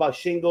about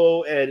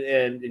Shingo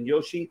and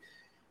Yoshi.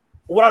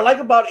 What I like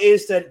about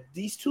is that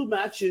these two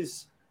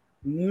matches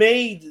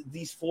made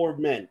these 4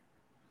 men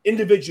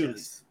individually.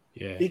 Yes.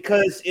 Yeah.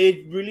 Because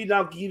it really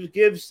now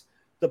gives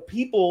the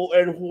people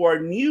and who are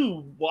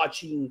new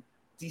watching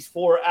these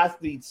 4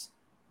 athletes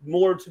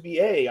more to be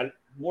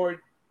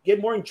get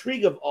more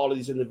intrigue of all of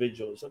these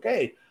individuals.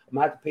 Okay, I'm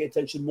gonna have to pay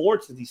attention more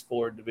to these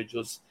 4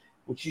 individuals,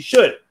 which you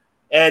should.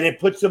 And it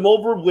puts them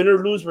over, win or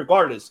lose,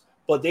 regardless.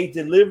 But they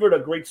delivered a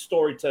great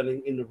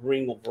storytelling in the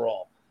ring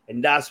overall.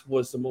 And that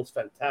was the most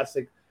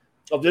fantastic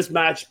of this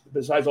match,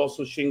 besides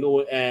also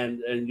Shingo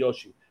and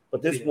Yoshi.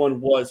 But this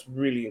one was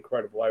really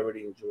incredible. I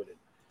really enjoyed it.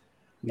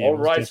 Yeah, all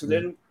right, so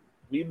then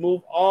we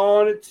move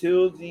on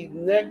to the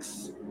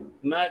next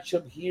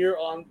matchup here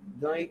on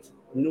night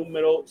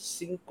numero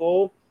 5.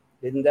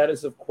 And that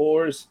is, of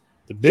course,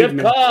 the big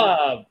Jeff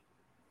Cobb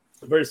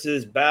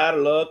versus Bad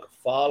Luck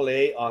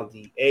Fale on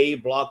the A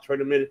block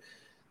tournament.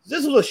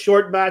 This was a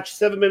short match,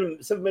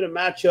 7-minute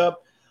matchup.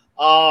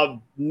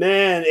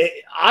 Man,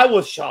 I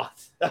was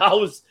shocked.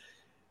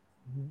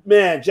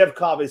 Jeff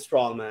Cobb is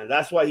strong, man.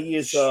 That's why he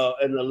is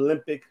an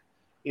Olympic,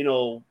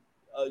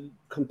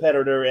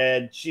 competitor.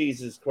 And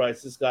Jesus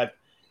Christ, this guy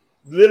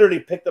literally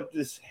picked up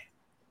this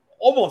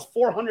almost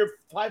 400,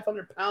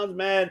 500 pounds,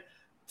 man.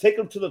 Take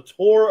him to the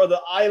tour of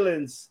the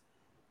islands.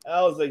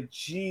 I was like,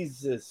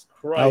 Jesus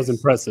Christ. That was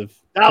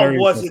impressive. That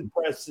was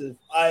impressive.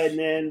 And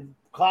then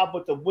Cobb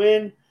with the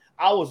win.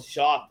 I was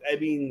shocked. I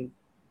mean,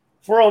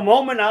 for a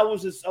moment, I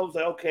was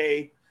like,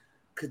 okay,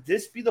 could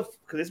this be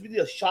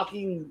the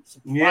shocking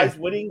surprise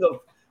winning of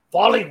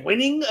Fale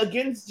winning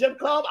against Jeff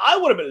Cobb? I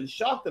would have been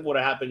shocked at what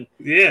happened.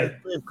 Yeah,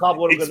 if Cobb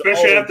would have been,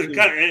 especially after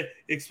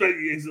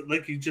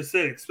like you just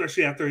said,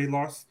 especially after he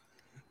lost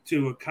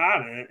to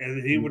Okada,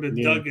 and he would have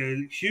dug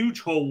a huge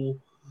hole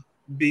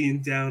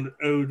being down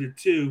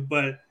 0-2.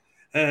 But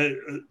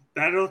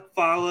Battle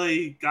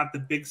Fale got the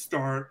big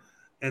start,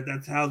 and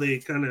that's how they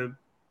kind of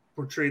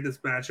portrayed this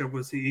matchup.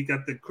 Was he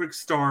got the quick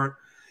start?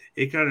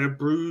 It kind of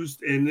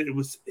bruised, and it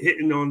was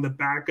hitting on the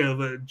back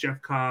of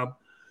Jeff Cobb.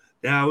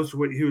 That was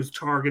what he was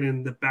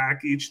targeting, the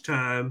back each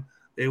time.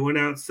 They went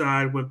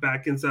outside, went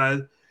back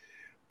inside.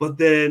 But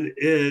then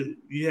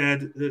you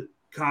had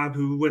Cobb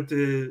who went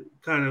to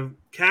kind of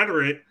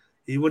counter it.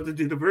 He went to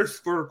do the reverse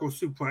vertical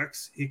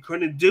suplex. He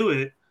couldn't do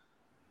it.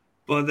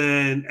 But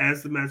then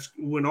as the match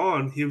went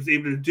on, he was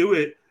able to do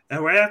it.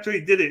 And right after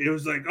he did it, it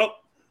was like, oh,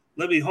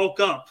 let me Hulk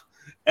up.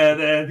 And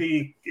then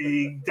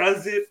he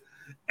does it.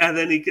 And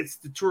then he gets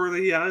the Tour of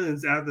the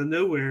Islands out of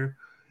nowhere.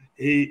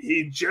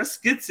 He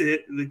just gets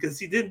it because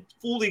he didn't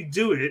fully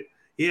do it.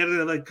 He had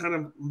to kind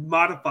of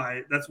modify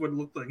it. That's what it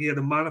looked like. He had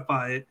to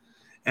modify it.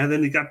 And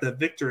then he got the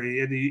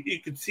victory. And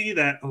you could see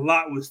that a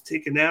lot was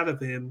taken out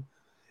of him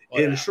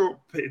in a short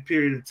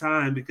period of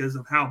time because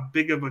of how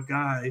big of a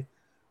guy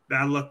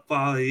Bad Luck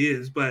Fale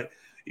is. But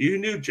you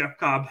knew Jeff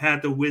Cobb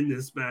had to win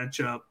this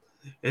matchup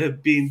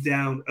being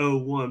down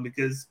 0-1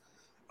 because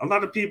a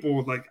lot of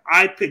people,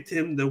 I picked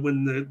him to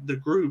win the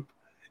group.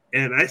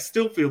 And I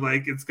still feel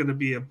like it's going to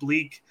be a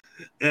bleak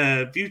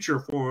future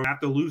for him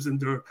after losing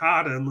to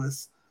Okada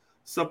unless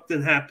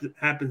something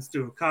happens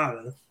to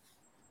Okada.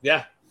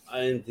 Yeah,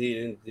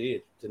 indeed.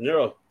 De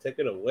Niro, take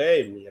it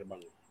away, mi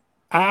hermano.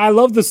 I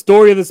love the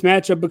story of this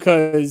matchup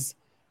because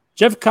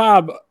Jeff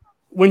Cobb,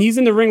 when he's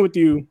in the ring with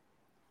you,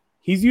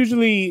 he's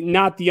usually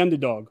not the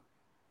underdog.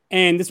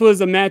 And this was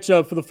a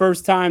matchup for the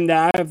first time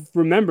that I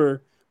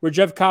remember where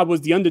Jeff Cobb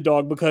was the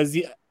underdog because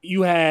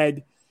you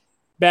had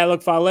Bad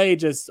Luck Fale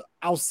just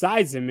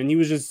outsides him, and he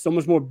was just so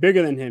much more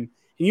bigger than him.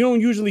 And you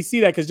don't usually see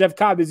that because Jeff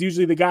Cobb is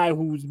usually the guy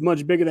who's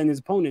much bigger than his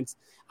opponents.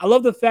 I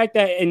love the fact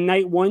that in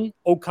night one,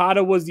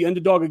 Okada was the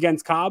underdog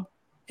against Cobb,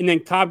 and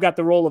then Cobb got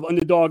the role of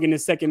underdog in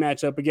his second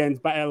matchup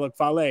against Bad Luck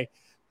Fale.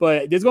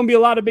 But there's going to be a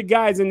lot of big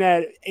guys in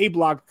that A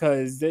block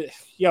because,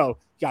 you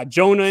got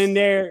Jonah in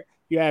there,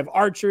 you have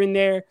Archer in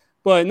there.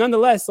 But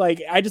nonetheless,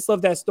 I just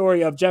love that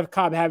story of Jeff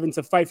Cobb having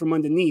to fight from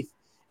underneath.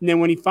 And then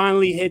when he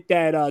finally hit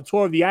that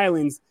Tour of the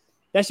Islands,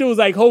 that shit was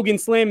like Hogan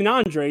slamming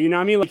Andre, you know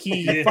what I mean?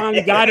 He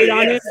finally got it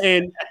on him.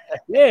 And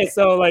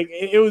so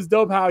it was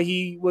dope how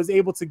he was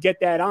able to get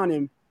that on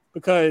him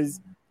because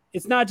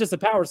it's not just a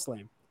power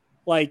slam.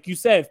 Like you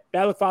said,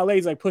 Bad Luck Fale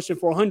is pushing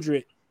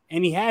 400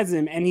 and he has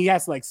him and he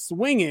has to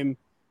swing him.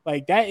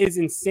 That is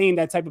insane,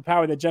 that type of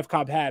power that Jeff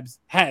Cobb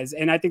has.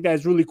 And I think that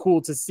is really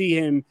cool to see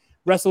him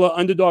wrestle an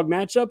underdog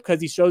matchup because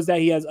he shows that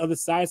he has other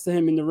sides to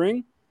him in the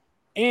ring.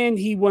 And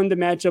he won the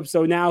matchup,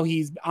 so now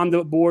he's on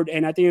the board,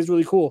 and I think it's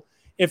really cool.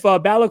 If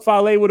Bad Luck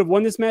Fale would have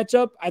won this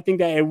matchup, I think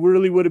that it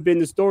really would have been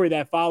the story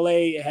that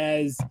Fale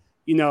has,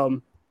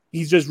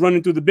 he's just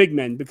running through the big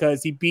men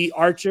because he beat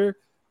Archer,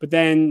 but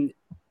then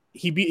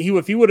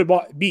if he would have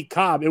beat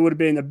Cobb, it would have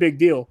been a big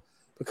deal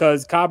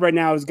because Cobb right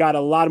now has got a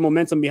lot of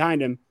momentum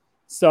behind him.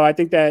 So I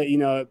think that,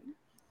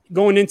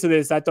 going into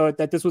this, I thought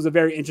that this was a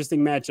very interesting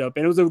matchup,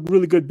 and it was a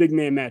really good big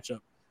man matchup.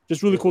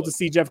 Just really cool to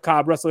see Jeff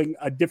Cobb wrestling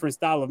a different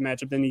style of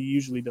matchup than he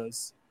usually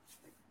does.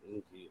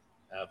 Indeed.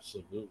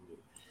 Absolutely.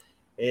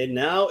 And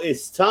now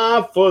it's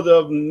time for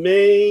the main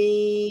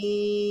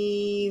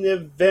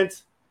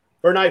event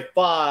for night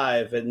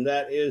 5. And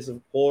that is, of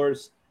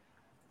course,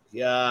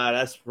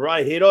 that's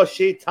right,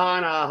 Hiroshi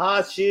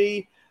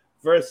Tanahashi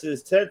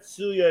versus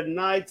Tetsuya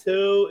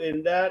Naito.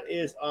 And that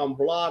is on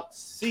block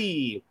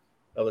C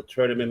of the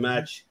tournament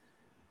match.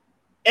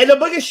 And the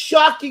biggest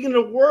shocking in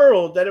the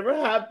world that ever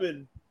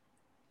happened.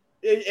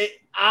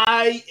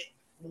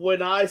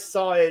 When I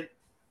saw it,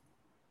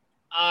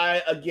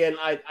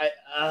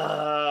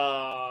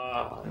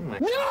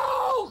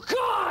 No,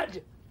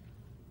 God!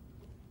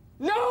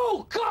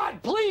 No,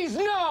 God, please,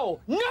 no!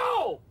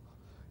 No!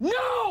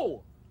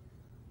 No!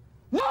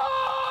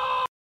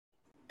 No!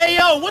 Hey,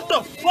 yo, what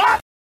the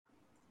fuck?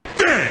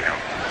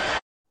 Damn!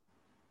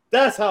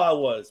 That's how I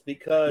was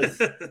because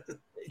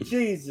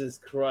Jesus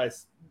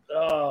Christ.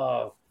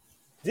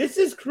 This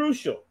is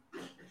crucial.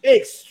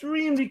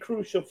 Extremely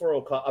crucial for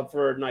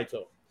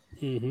Naito.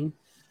 Mm-hmm.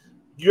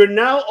 You're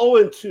now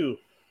 0-2.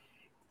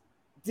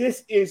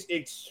 This is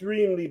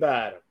extremely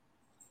bad.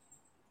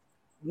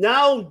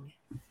 Now,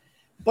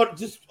 But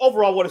just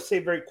overall, I want to say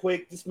very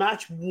quick, this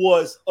match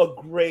was a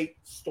great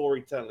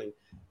storytelling.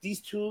 These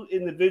two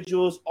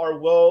individuals are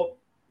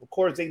of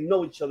course, they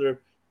know each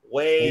other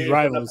way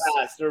from the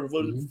past. They're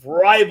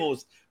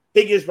rivals,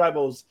 biggest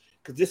rivals,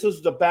 because this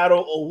was the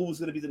battle of who was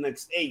going to be the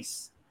next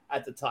ace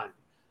at the time.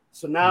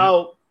 So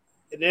now,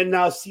 and then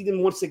now see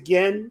them once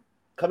again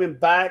coming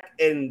back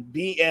and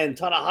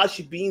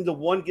Tanahashi being the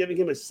one giving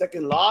him a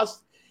second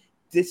loss.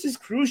 This is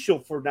crucial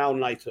for now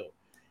Naito.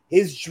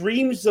 His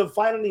dreams of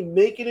finally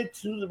making it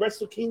to the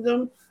Wrestle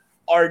Kingdom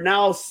are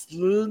now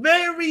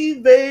very,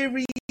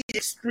 very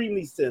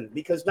extremely thin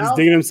because now he's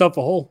digging himself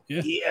a hole.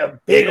 Yeah,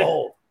 big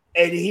hole,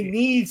 and he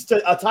needs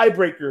a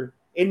tiebreaker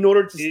in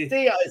order to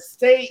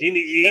stay. He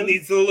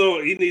needs a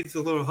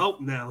little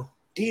help now.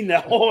 He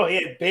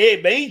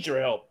had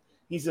major help.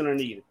 He's gonna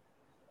need.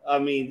 I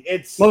mean,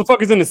 it's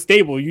motherfuckers in the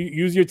stable. You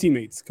use your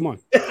teammates. Come on.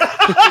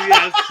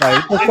 Yes,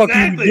 like, what the fuck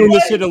are you doing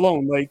this shit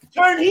alone? Like,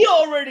 turn heel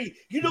already.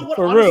 You know what?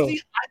 For Honestly,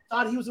 real. I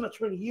thought he was gonna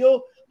turn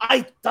heel.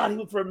 I thought he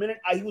would for a minute.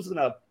 He was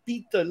gonna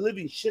beat the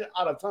living shit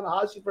out of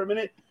Tanahashi for a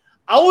minute.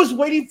 I was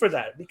waiting for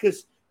that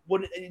because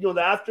when the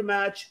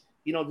aftermatch,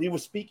 he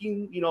was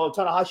speaking.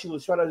 Tanahashi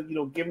was trying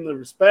to give him the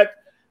respect,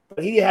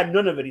 but he had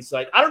none of it. He's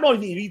like, I don't know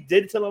if he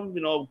did tell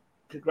him,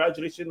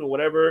 congratulations or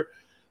whatever,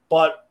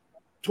 but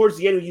towards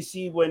the end, you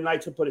see when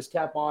Naito put his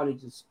cap on, he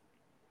just,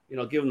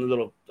 give him a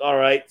little, all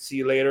right, see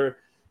you later.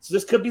 So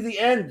this could be the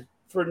end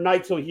for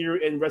Naito here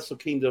in Wrestle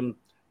Kingdom.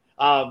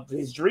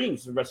 His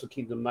dreams in Wrestle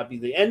Kingdom might be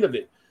the end of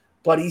it,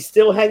 but he's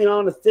still hanging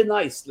on to thin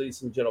ice,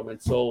 ladies and gentlemen.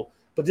 So,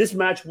 but this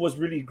match was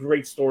really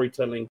great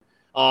storytelling.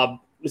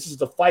 This is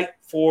the fight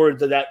for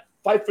that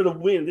fight for the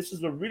win. This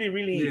is a really,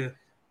 really,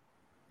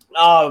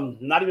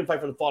 not even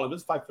fight for the fallen.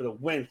 This is fight for the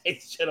win,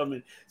 ladies and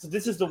gentlemen. So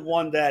this is the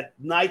one that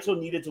Naito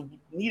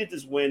needed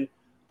this win,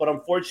 but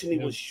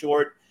unfortunately was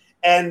short.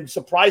 And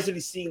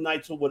surprisingly, seeing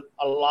Naito with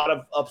a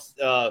lot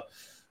of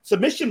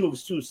submission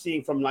moves too,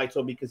 seeing from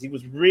Naito because he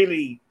was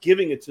really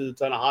giving it to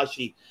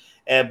Tanahashi.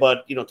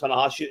 But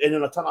Tanahashi, and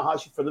then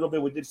Tanahashi for a little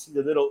bit, we did see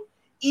the little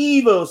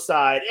evil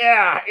side.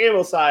 Yeah,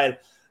 evil side.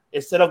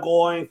 Instead of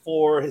going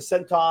for his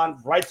senton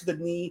right to the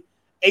knee,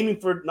 aiming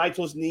for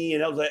Naito's knee,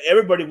 and I was like,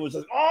 everybody was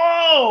like,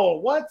 "Oh,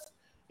 what?"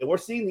 And we're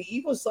seeing the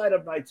evil side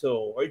of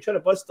Naito. Are you trying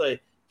to bust the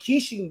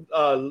Kishin,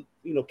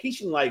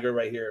 Kishin Liger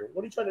right here?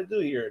 What are you trying to do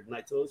here,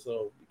 Naito?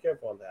 So be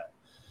careful on that.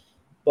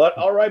 But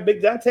all right,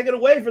 Big Dan, take it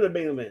away for the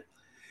main event.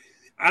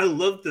 I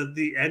loved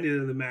the ending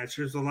of the match.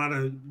 There's a lot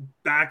of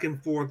back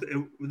and forth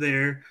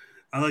there.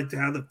 I liked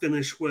how the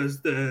finish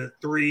was the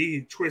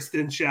 3 twist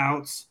and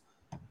shouts.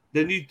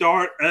 Then you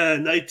thought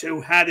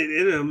Naito had it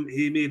in him.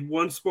 He made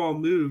one small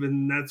move,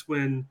 and that's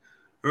when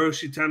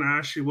Hiroshi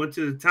Tanahashi went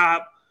to the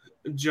top,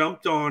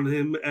 jumped on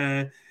him,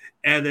 and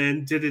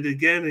then did it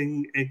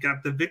again and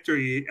got the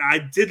victory. I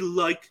did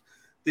like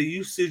the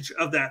usage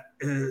of that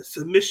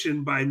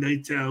submission by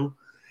Naito.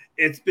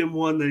 It's been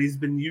one that he's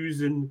been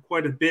using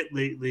quite a bit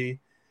lately.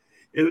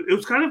 It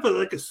was kind of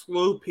like a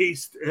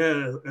slow-paced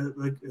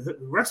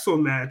wrestle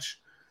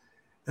match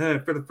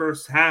for the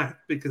first half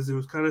because it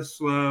was kind of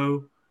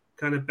slow,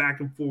 kind of back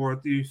and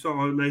forth. You saw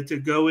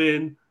Naito go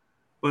in,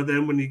 but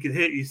then when he get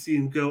hit, you see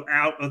him go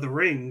out of the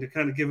ring to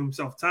kind of give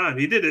himself time.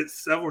 He did it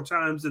several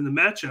times in the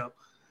matchup,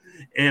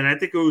 and I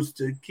think it was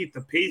to keep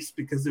the pace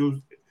because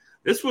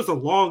this was a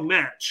long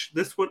match.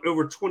 This went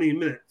over 20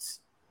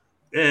 minutes.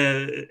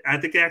 I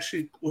think it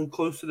actually went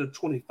closer to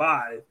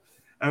 25.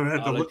 I would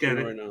have to look at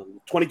it right now.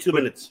 22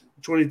 minutes.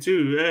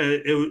 22.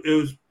 It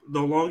was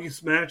the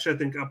longest match, I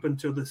think, up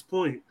until this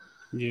point.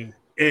 Yeah.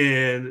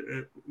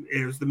 And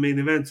it was the main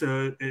event,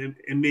 so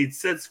it made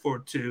sense for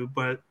it too.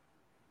 But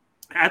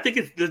I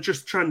think they're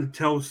just trying to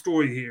tell a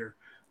story here.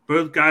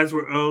 Both guys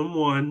were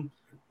 0-1.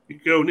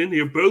 Going in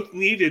here, both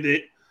needed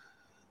it.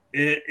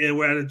 And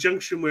we're at a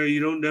junction where you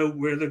don't know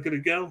where they're going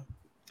to go.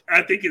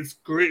 I think it's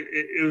great.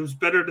 It was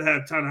better to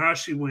have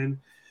Tanahashi win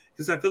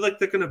because I feel like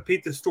they're going to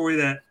paint the story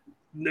that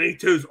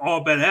Naito's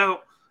all bet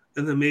out,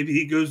 and then maybe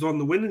he goes on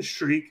the winning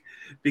streak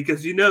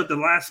because the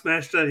last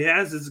match that he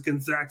has is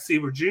against Zack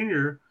Sabre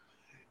Jr.,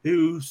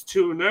 who's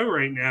 2-0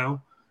 right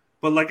now.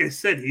 But like I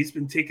said, he's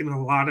been taking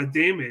a lot of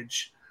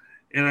damage,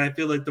 and I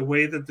feel like the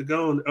way that they're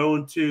going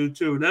 0-2,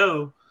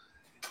 2-0,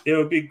 it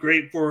would be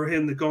great for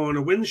him to go on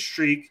a win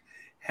streak,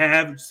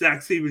 have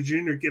Zack Sabre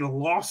Jr. get a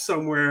loss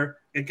somewhere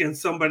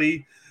against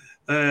somebody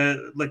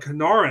like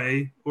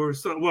Hanare or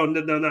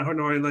not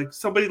Hanare, like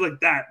somebody like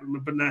that,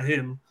 but not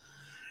him.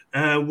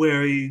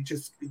 Where he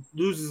just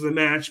loses a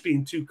match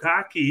being too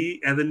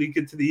cocky, and then you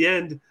get to the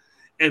end,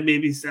 and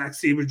maybe Zack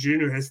Sabre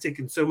Jr. has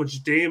taken so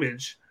much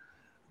damage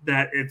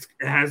that it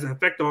has an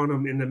effect on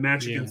him in the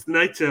match against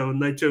Naito,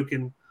 and Naito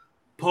can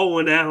pull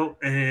one out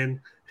and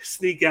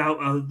sneak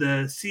out of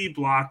the C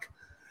block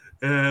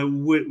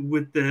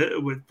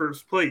with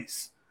first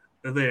place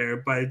there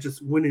by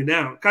just winning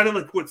out, kind of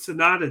like what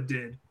Sonata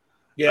did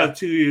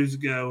 2 years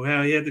ago.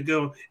 How he had to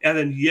go, and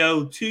then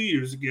Yo 2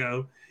 years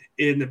ago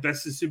in the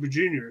Best of Super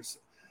Juniors.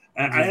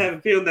 I have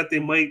a feeling that they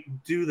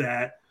might do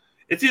that.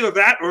 It's either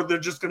that or they're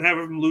just going to have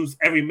him lose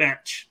every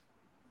match.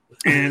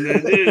 And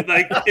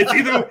like it's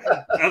either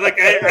I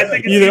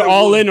think it's either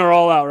all in or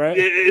all out, right?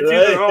 It's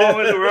either all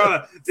in or all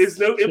out. There's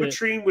no in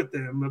between with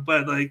them.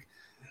 But like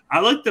I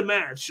like the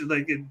match.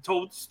 Like it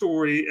told the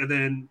story, and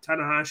then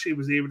Tanahashi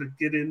was able to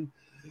get in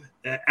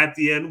at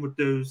the end with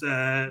those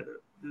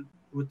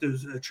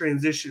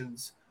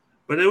transitions.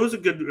 But it was a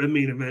good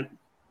main event.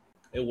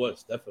 It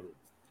was definitely.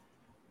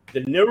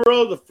 De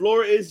Niro, the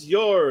floor is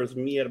yours,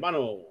 mi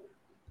hermano.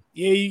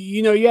 Yeah,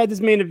 you had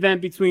this main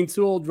event between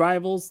two old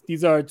rivals.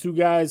 These are two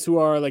guys who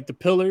are like the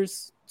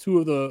pillars, two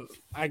of the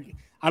I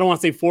don't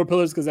want to say four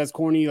pillars because that's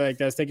corny, like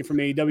that's taken from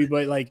AEW,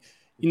 but like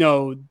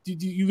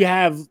you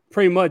have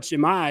pretty much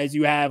in my eyes,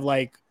 you have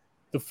like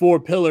the four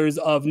pillars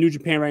of New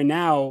Japan right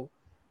now.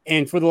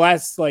 And for the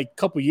last like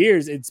couple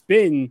years, it's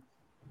been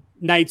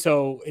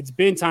Naito, it's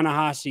been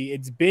Tanahashi,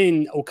 it's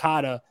been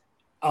Okada.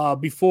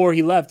 Before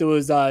he left, it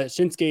was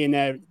Shinsuke in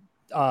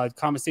that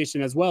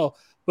conversation as well.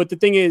 But the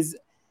thing is,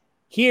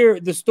 here,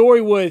 the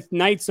story with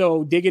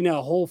Naito digging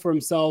a hole for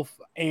himself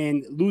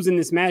and losing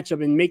this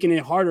matchup and making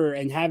it harder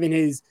and having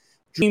his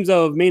dreams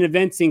of main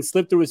eventing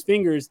slip through his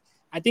fingers,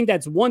 I think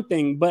that's one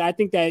thing. But I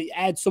think that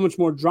adds so much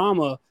more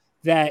drama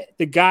that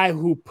the guy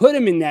who put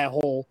him in that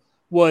hole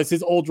was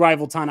his old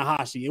rival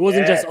Tanahashi. It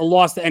wasn't just a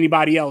loss to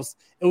anybody else.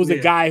 It was a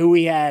guy who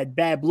he had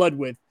bad blood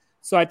with.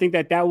 So I think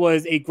that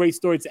was a great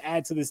story to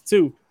add to this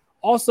too.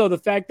 Also, the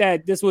fact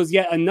that this was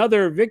yet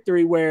another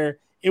victory where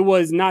it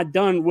was not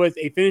done with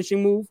a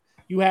finishing move.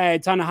 You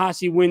had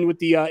Tanahashi win with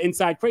the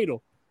inside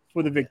cradle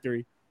for the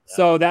victory.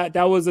 So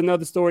that was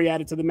another story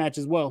added to the match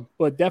as well.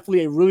 But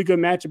definitely a really good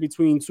matchup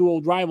between two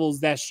old rivals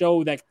that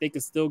show that they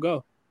could still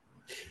go.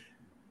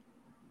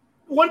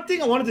 One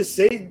thing I wanted to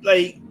say,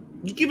 like,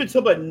 you give it to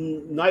about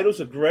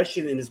Naito's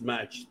aggression in his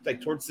match, like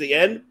towards the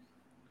end,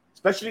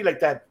 especially like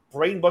that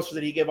brain buster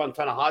that he gave on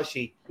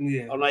Tanahashi.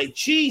 Yeah. I'm like,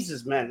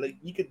 Jesus, man. Like,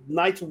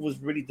 Naito was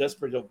really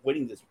desperate of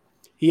winning this.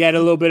 He had a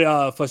little bit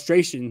of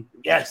frustration.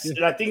 Yes,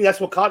 and I think that's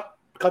what caught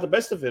the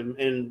best of him.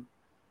 And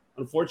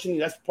unfortunately,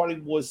 that's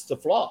probably was the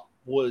flaw.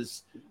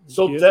 Was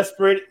so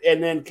desperate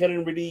and then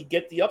couldn't really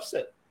get the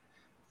upset.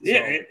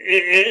 Yeah,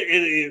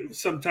 it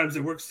sometimes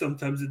it works,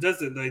 sometimes it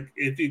doesn't. Like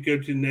if you go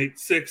to night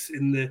 6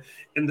 in the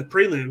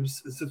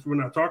prelims, since we're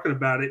not talking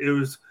about it, it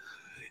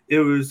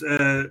was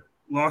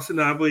Los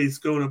Angeles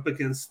going up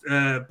against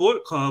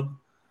Bullet Club,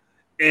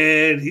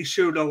 and he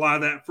showed a lot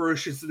of that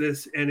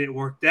ferociousness, and it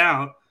worked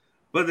out.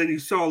 But then you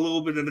saw a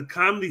little bit of the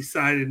comedy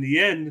side in the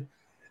end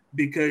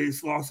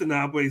because Los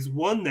Angeles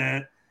won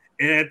that,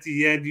 and at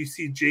the end you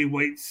see Jay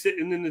White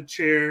sitting in the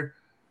chair.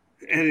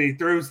 And he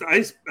throws the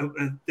ice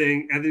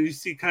thing, and then you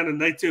see kind of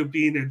Naito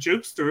being a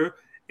jokester,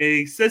 and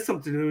he says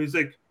something to him. He's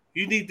like,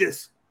 "You need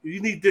this.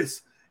 You need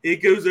this." And he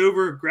goes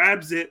over,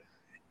 grabs it,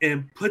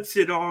 and puts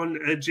it on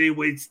Jay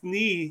White's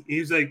knee.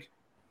 He's like,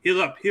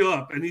 "Heal up, heal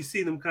up." And you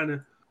see them kind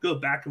of go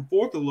back and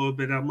forth a little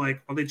bit. I'm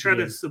like, are they trying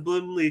to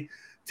subliminally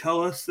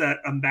tell us that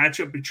a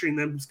matchup between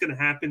them is going to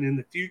happen in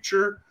the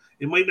future?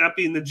 It might not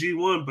be in the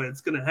G1, but it's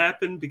going to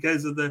happen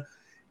because of the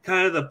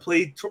kind of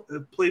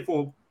the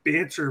playful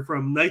banter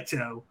from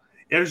Naito.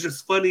 It was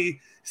just funny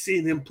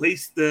seeing him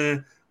place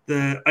the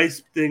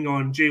ice thing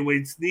on Jay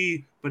White's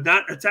knee, but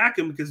not attack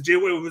him because Jay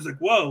White was like,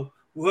 whoa,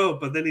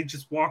 but then he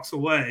just walks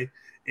away.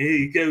 And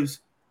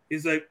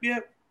he's like, yeah,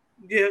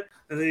 and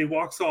then he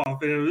walks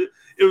off. And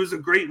it was a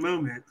great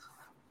moment.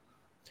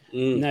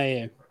 No,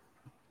 yeah.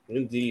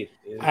 Indeed.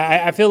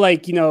 I feel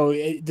like,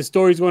 the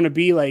story's going to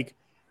be like,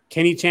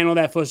 can he channel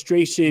that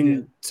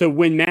frustration to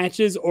win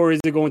matches, or is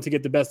it going to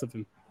get the best of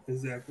him?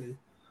 Exactly.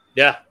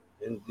 Yeah,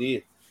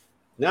 indeed.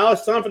 Now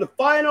it's time for the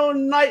final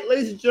night,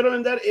 ladies and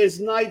gentlemen. That is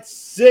night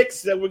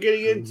 6 that we're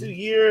getting into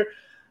here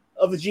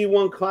of the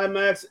G1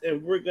 Climax.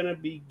 And we're going to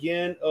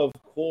begin, of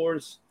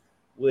course,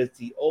 with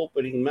the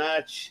opening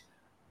match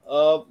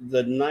of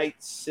the night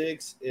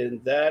 6.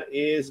 And that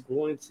is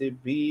going to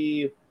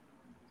be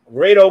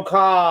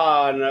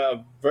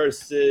Great-O-Khan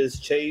versus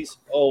Chase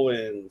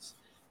Owens.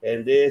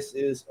 And this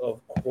is,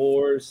 of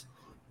course,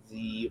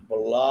 the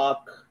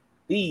block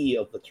B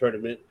of the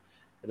tournament.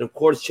 And, of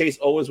course, Chase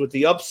Owens with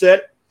the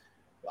upset.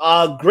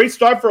 Great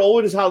start for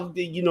Owens, how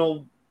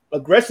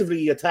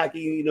aggressively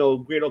attacking,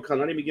 Great-O-Khan,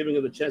 not even giving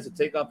him the chance to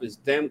take off his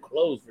damn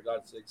clothes, for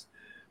God's sakes.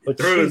 But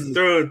throwing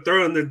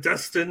the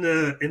dust in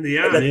the eyes.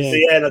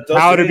 Yeah, the dust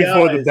powder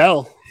before eyes. The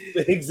bell.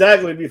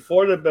 Exactly,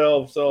 before the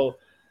bell. So,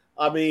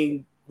 I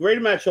mean,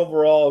 great match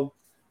overall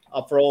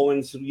for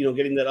Owens,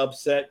 getting that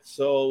upset.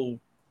 So,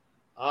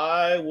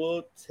 I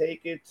will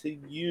take it to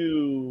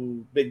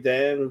you, Big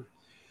Dan.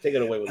 Take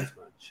it away with this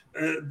match.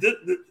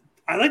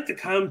 I like the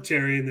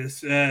commentary in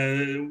this.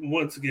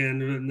 Once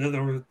again,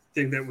 another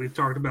thing that we've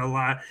talked about a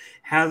lot,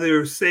 how they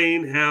were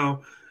saying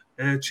how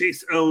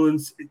Chase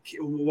Owens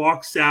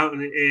walks out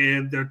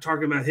and they're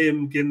talking about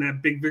him getting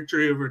that big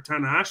victory over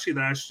Tanahashi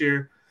last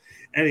year.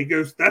 And he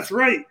goes, "That's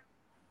right.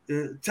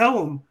 Tell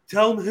him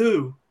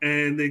who."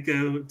 And they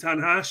go,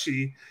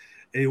 "Tanahashi."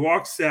 And he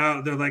walks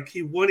out. They're like,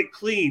 he won it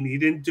clean. He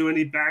didn't do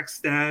any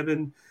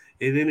backstabbing.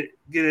 He didn't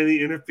get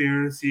any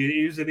interference. He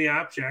didn't use any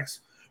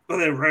objects. But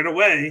then right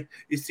away,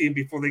 you see him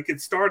before they get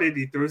started,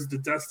 he throws the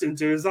dust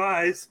into his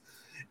eyes,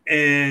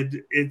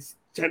 and it's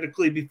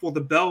technically before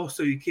the bell,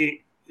 so you can't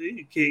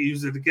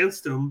use it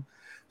against him.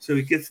 So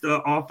he gets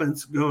the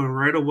offense going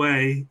right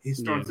away. He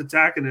starts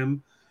attacking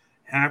him.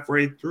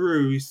 Halfway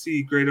through, you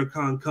see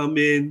Great-O-Khan come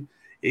in.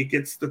 He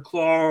gets the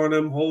claw on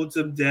him, holds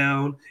him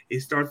down. He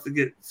starts to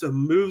get some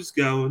moves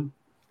going.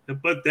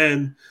 But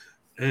then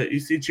you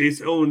see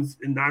Chase Owens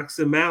and knocks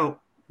him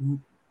out.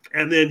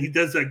 And then he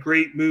does that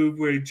great move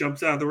where he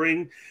jumps out of the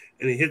ring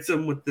and he hits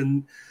him with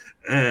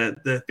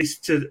the face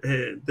to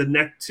the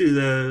neck to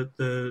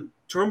the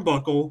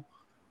turnbuckle.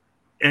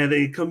 And then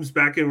he comes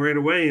back in right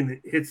away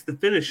and hits the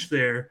finish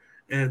there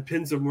and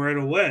pins him right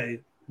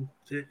away.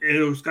 And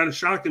it was kind of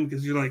shocking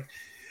because you're like,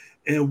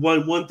 and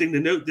one thing to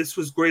note, this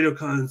was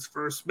Great-O-Khan's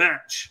first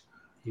match.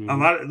 A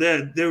lot of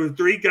there were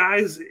 3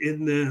 guys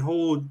in the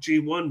whole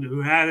G1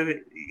 who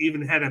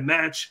even had a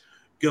match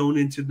going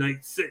into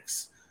night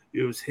 6.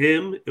 It was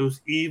him, it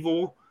was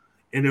Evil,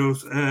 and it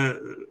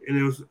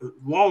was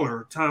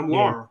Lawler, Tom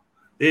Lawler.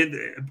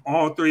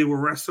 All 3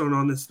 were wrestling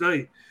on this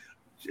night.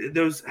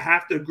 There was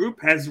half the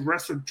group has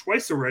wrestled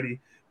twice already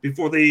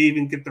before they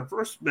even get their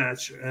first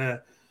match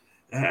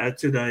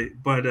tonight.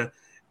 But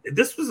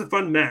this was a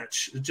fun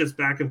match, just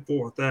back and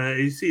forth.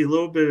 You see a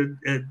little bit of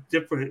a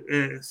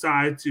different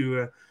side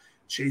to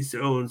Chase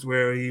Owens,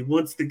 where he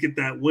wants to get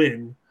that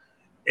win.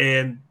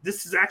 And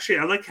this is actually,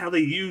 I like how they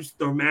used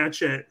their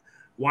match at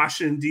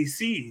Washington,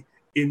 D.C.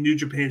 in New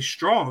Japan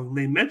Strong.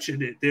 They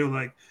mentioned it. They were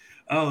like,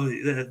 oh,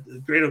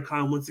 the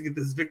Great-O-Khan wants to get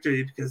this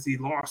victory because he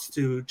lost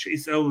to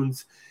Chase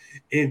Owens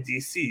in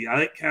D.C. I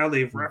like how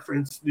they've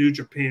referenced New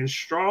Japan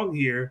Strong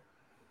here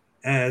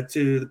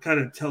to kind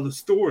of tell the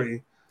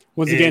story.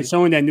 Once again,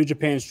 showing that New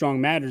Japan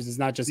Strong matters is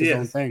not just his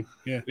own thing.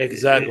 Yeah,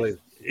 exactly.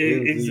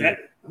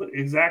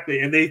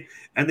 Exactly. And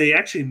they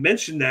actually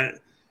mentioned that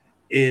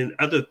in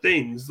other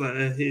things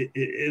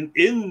in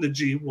the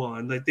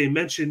G1. Like they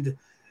mentioned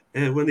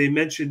when they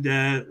mentioned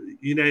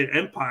United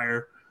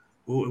Empire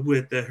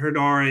with the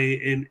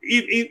Herdari, and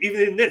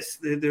even in this,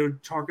 they're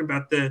talking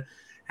about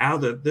how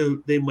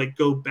they might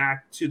go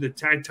back to the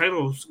tag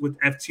titles with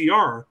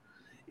FTR,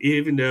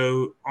 even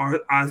though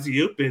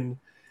Aussie Open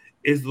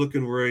is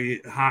looking really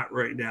hot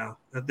right now.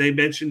 They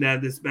mentioned that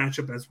in this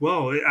matchup as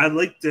well. I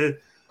like the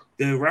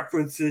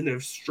referencing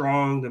of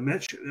Strong, the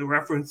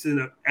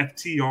referencing of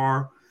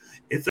FTR.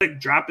 It's like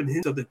dropping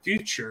hints of the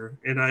future,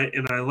 and I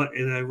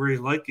really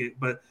like it.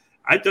 But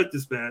I dug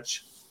this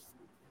match.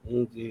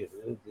 Indeed.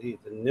 The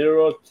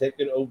Nero take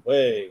it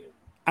away.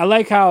 I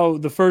like how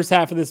the first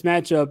half of this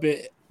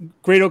matchup,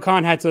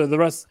 Great-O-Khan had to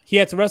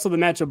wrestle the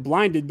matchup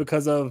blinded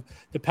because of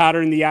the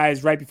powder in the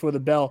eyes right before the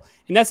bell.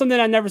 And that's something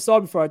I never saw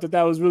before. I thought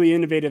that was really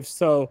innovative.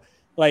 So,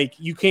 like,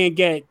 you can't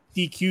get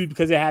DQ'd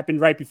because it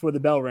happened right before the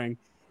bell rang.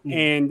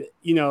 And,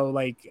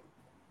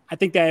 I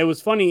think that it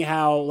was funny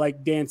how,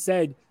 like Dan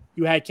said,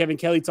 you had Kevin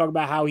Kelly talk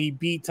about how he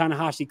beat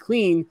Tanahashi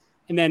clean.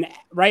 And then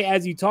right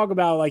as you talk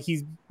about, like,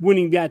 he's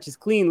winning matches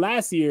clean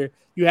last year,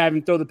 you have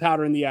him throw the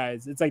powder in the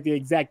eyes. It's like the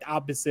exact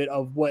opposite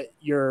of what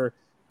you're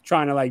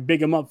trying to, like,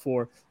 big him up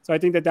for. So I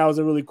think that was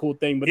a really cool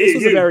thing. But this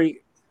was a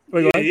very...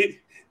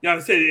 I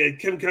said,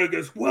 Kevin Kelly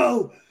goes,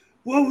 whoa,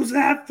 what was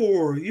that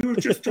for? You were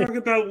just talking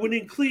about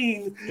winning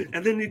clean,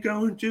 and then you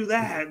go and do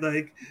that.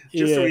 Like,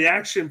 just a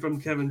reaction from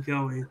Kevin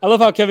Kelly. I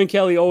love how Kevin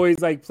Kelly always,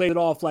 like, played it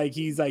off like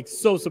he's, like,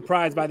 so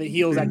surprised by the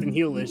heels acting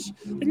heelish.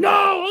 Like, no,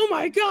 oh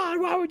my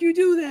God, why would you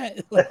do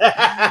that? Like,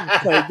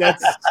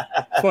 that's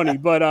funny.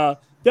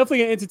 But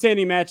definitely an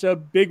entertaining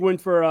matchup. Big win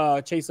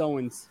for Chase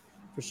Owens,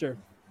 for sure.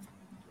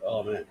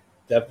 Oh, man.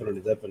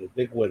 Definitely.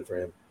 Big win for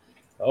him.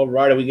 All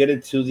right, we get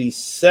into the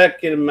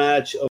second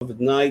match of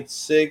night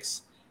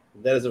 6.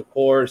 That is, of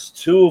course,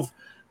 2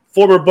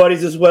 former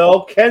buddies as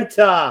well.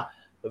 Kenta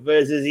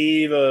versus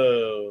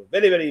Evil.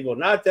 Very, very Evil.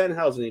 Not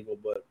Danhausen Evil,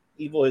 but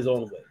Evil his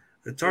own way.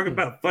 They're talking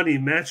about funny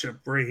matchup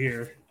right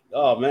here.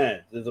 Oh,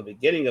 man. This is the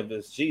beginning of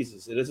this.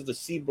 Jesus. This is the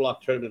C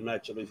Block tournament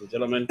matchup, ladies and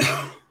gentlemen.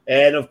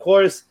 And, of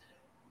course,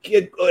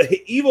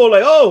 Evil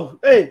like, oh,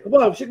 hey, come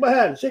on, shake my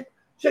hand. Shake,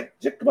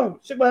 come on,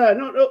 shake my hand.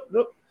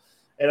 No.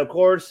 And of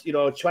course,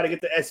 try to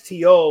get the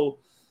STO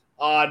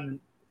on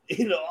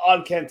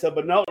Kenta,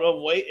 but no,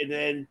 wait. And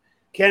then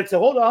Kenta,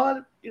 hold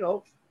on,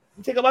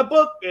 take out my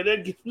book, and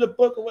then give him the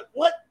book.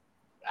 What?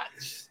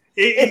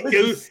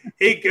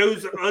 It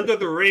goes under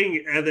the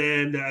ring, and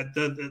then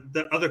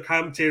the other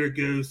commentator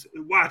goes,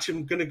 watch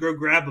him, going to go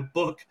grab a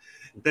book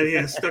that he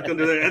has stuck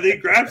under there. And then he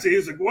grabs it.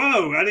 He's like,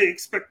 whoa, I didn't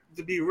expect it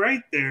to be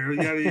right there.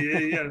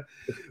 Yeah.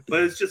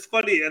 But it's just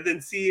funny. And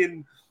then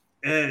seeing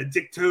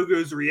Dick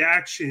Togo's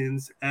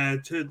reactions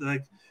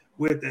to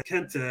with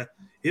Kenta,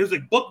 he was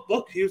like,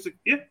 book. He was like,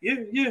 yeah.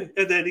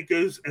 And then he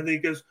goes,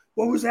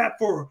 what was that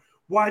for?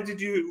 Why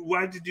did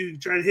you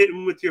try to hit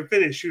him with your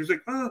finish? He was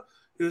like,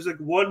 it was like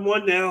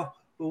 1-1 now,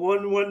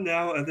 1-1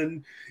 now. And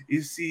then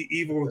you see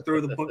Evil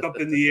throw the book up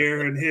in the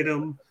air and hit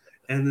him,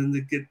 and then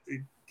to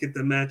get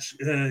the match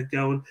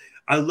going.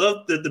 I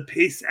love the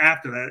pace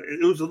after that.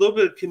 It was a little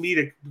bit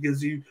comedic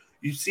because you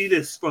see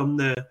this from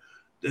the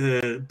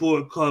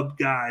Bullet Club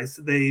guys.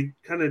 They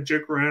kind of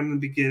jerk around in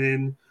the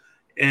beginning,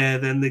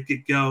 and then they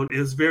get going. It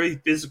was very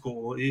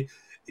physical. You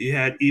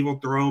had Evil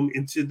throw him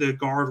into the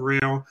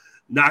guardrail,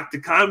 knock the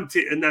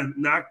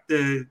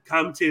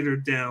commentator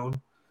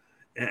down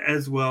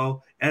as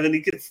well, and then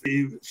he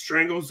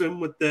strangles him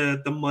with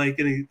the mic,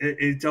 and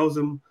he tells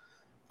him,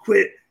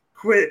 "Quit,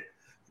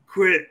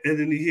 and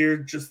then you hear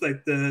just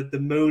like the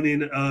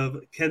moaning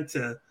of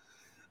Kenta.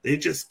 They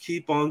just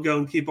keep on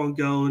going.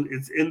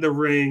 It's in the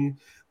ring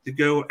to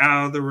go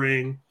out of the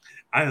ring.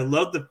 I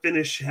love the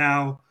finish,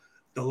 how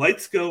the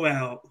lights go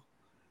out,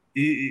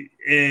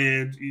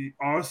 and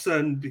all of a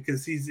sudden,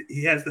 because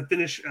he has the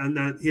finish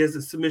and he has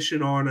a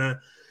submission on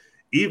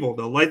Evil.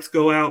 The lights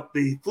go out,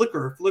 they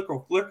flicker.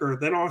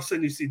 Then all of a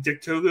sudden, you see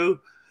Dick Togo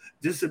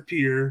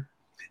disappear,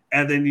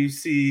 and then you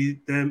see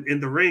them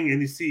in the ring,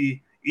 and you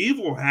see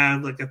Evil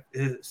have like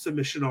a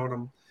submission on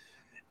him.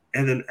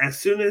 And then as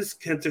soon as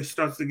Kenta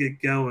starts to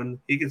get going,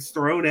 he gets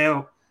thrown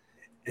out,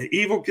 and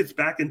Evil gets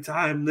back in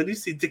time. And then you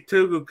see Dick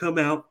Togo come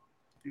out,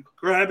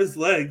 grab his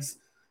legs,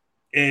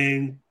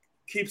 and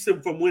keeps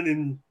him from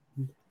winning,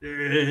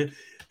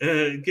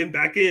 getting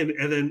back in.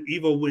 And then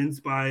Evil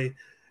wins by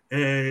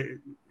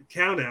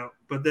count out.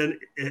 But then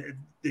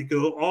they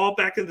go all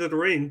back into the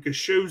ring because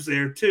Show's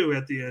there too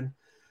at the end.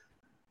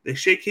 They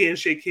shake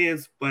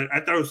hands. But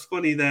I thought it was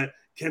funny that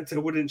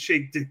Kenta wouldn't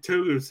shake Dick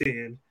Togo's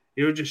hand.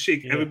 He would just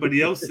shake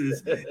everybody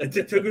else's. And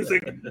Dick Togo's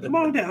like, come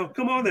on now.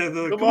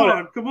 They're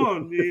like, come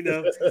on. You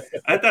know,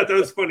 I thought that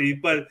was funny.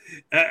 But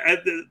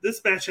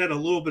this match had a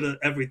little bit of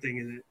everything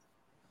in it.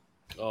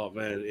 Oh,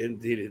 man,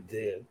 indeed it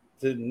did.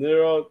 De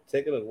Niro,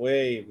 take it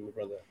away, my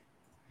brother.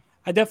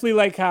 I definitely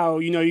like how,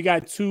 you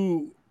got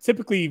two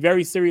typically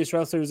very serious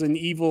wrestlers in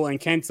Evil and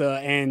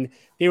Kenta, and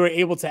they were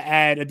able to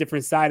add a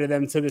different side of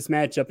them to this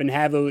matchup and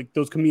have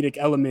those comedic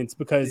elements,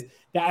 because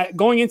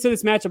going into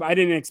this matchup, I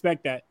didn't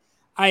expect that.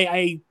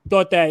 I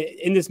thought that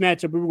in this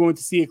matchup, we were going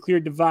to see a clear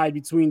divide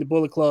between the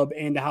Bullet Club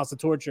and the House of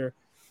Torture.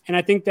 And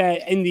I think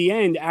that in the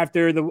end,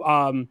 after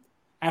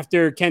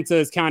Kenta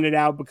is counted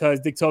out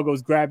because Dick Togo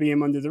is grabbing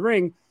him under the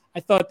ring,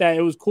 I thought that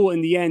it was cool.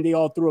 In the end, they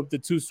all threw up the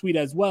 2 Sweet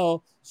as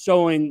well,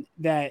 showing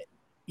that,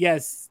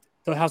 yes,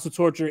 the House of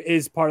Torture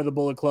is part of the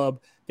Bullet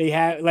Club. They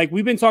have, like,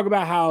 we've been talking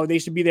about how they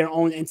should be their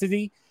own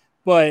entity,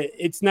 but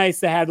it's nice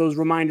to have those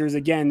reminders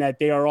again that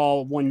they are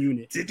all one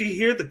unit. Did you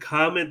hear the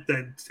comment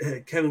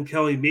that Kevin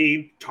Kelly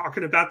made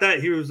talking about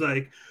that? He was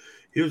like,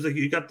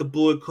 you got the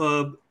Bullet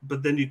Club,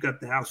 but then you got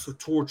the House of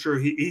Torture.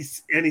 He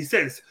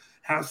says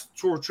House of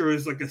Torture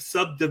is like a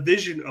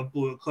subdivision of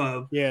Bullet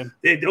Club. Yeah,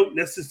 they don't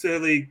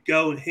necessarily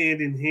go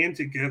hand in hand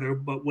together,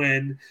 but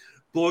when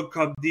Bullet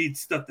Club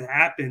needs stuff to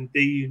happen,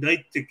 they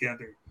unite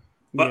together.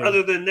 But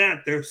other than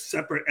that, they're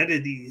separate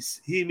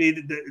entities. He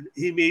made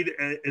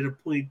it a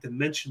point to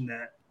mention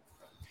that.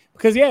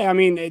 Because, I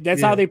mean, that's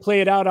how they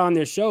play it out on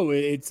their show.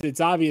 It's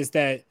obvious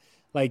that,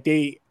 like,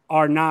 they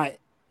are not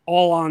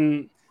all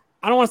on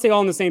 – I don't want to say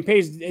all on the same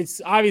page. It's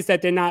obvious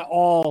that they're not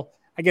all,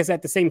 I guess,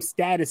 at the same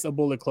status of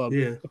Bullet Club.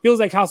 Yeah. It feels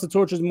like House of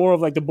Torture is more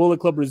of like the Bullet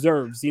Club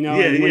reserves, when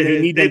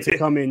they need them to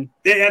come in.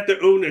 They have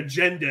their own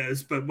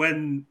agendas, but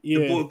when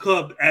the Bullet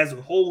Club as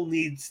a whole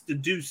needs to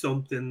do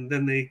something,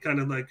 then they kind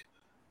of like –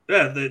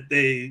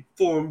 they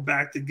form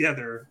back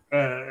together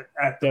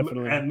at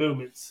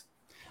moments.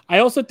 I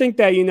also think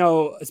that,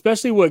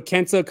 especially with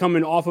Kenta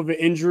coming off of an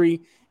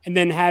injury and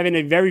then having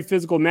a very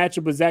physical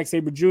matchup with Zack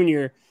Sabre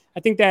Jr., I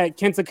think that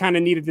Kenta kind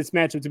of needed this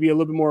matchup to be a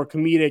little bit more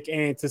comedic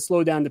and to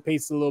slow down the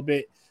pace a little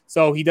bit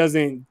so he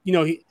doesn't,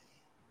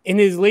 in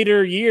his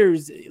later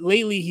years,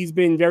 lately he's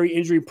been very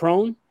injury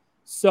prone.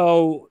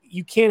 So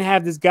you can't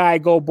have this guy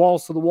go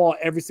balls to the wall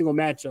every single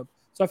matchup.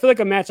 So I feel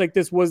like a match like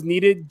this was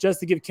needed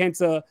just to give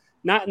Kenta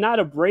not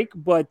a break,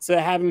 but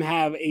to have him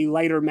have a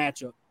lighter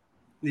matchup.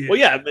 Yeah. Well,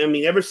 yeah, I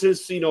mean, ever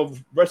since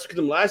Wrestle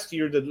Kingdom last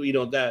year,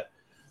 that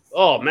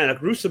a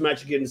gruesome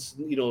match against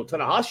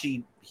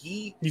Tanahashi,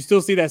 you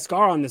still see that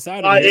scar on the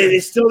side.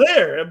 It's still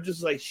there. I'm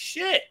just like,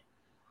 shit.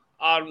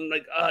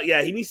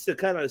 He needs to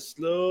kind of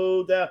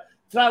slow down.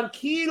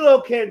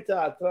 Tranquilo,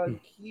 Kenta.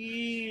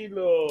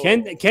 Tranquilo.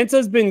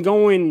 Kenta's been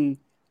going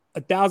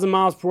 1,000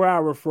 miles per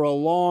hour for a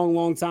long,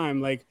 long time.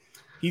 Like,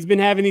 he's been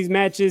having these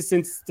matches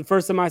since the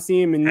first time I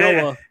see him in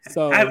Noah.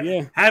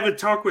 Have a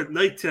talk with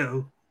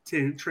Naito.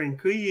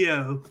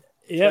 Tranquilo.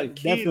 Yeah,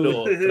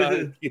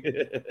 definitely.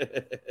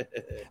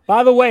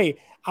 By the way,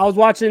 I was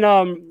watching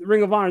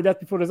Ring of Honor, Death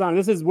Before Dishonor.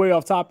 This is way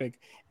off topic.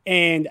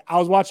 And I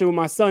was watching with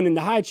my son in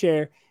the high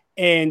chair.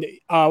 And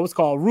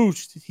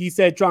Roosh, he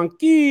said,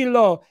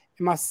 tranquilo.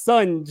 And my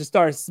son just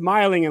started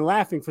smiling and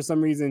laughing for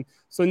some reason.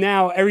 So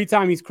now every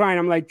time he's crying,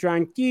 I'm like,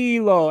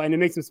 tranquilo. And it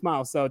makes him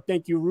smile. So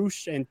thank you,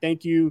 Roosh. And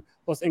thank you,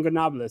 Los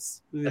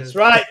Ingobernables. That's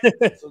right.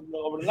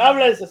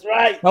 Ingobernables, that's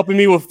right. Helping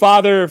me with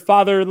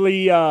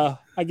fatherly, I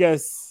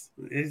guess,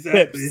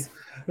 exactly. tips.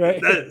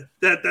 Right?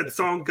 That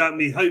song got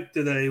me hyped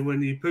today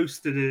when you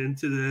posted it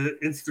into the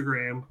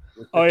Instagram.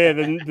 Oh, yeah,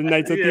 the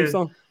Naito theme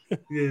song.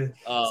 Yeah.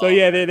 So,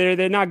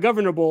 they're not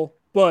governable,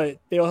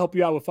 but they'll help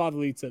you out with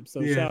fatherly tips.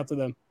 So shout out to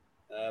them.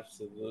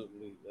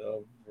 Absolutely.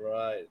 All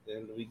right. right.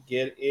 Then we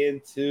get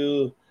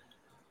into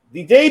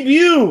the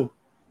debut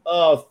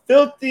of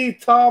Filthy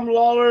Tom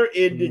Lawler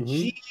in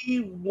the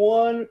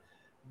G1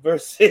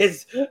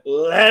 versus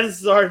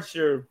Lance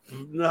Archer.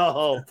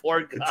 No,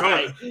 poor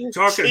guy.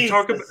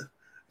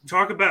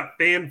 Talk about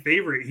fan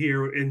favorite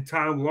here in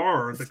Tom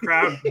Lawler. The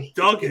crowd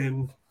dug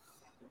him.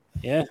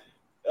 Yeah.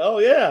 Oh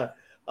yeah.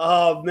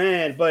 Oh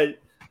man, but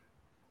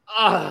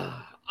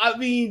I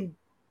mean,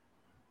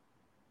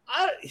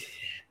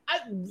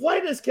 why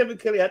does Kevin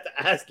Kelly have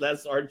to ask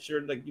Lance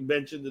Archer, like you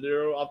mentioned the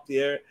Nero off the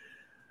air?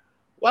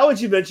 Why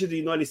would you mention the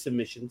United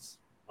submissions?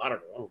 I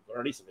don't know.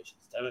 Are any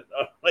submissions? Damn it.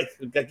 Like,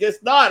 I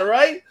guess not,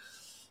 right?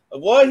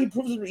 Well,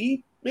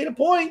 he made a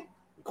point.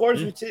 Of course,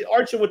 we see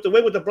Archer with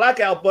the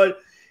blackout, but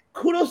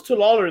kudos to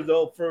Lawler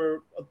though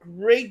for a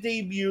great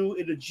debut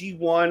in the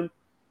G1.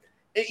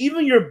 And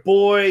even your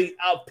boy,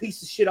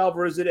 piece of shit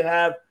Alvarez didn't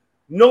have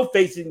no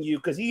faith in you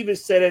because he even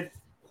said it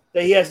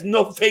that he has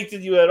no faith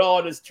in you at all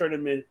in this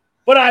tournament.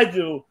 But I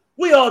do.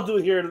 We all do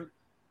here,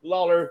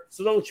 Lawler.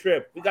 So don't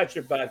trip. We got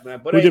your back, man.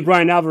 But who did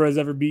Brian Alvarez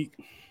ever beat?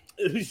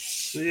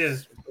 Yeah.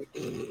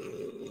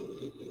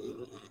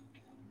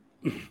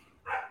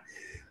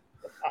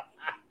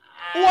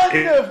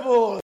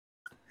 Wonderful.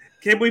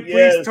 Can we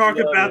please talk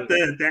about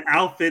the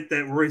outfit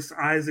that Royce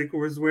Isaac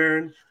was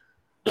wearing?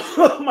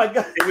 Oh my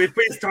God! Can we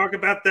please talk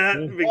about that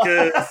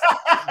because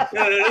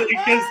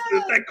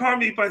that caught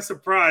me by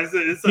surprise.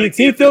 It's like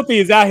Team Filthy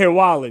is out here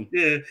wilding.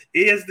 Yeah,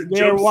 he has the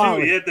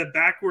jumpsuit, he had the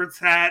backwards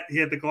hat, he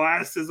had the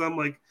glasses. I'm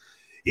like,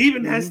 he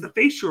even has the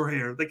facial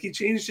hair. Like he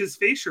changed his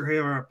facial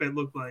hair up. It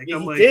looked like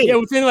I'm like, yeah,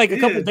 within like a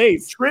couple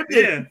days. Trimmed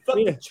it.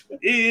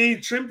 He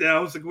trimmed it. I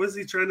was like, was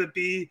he trying to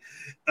be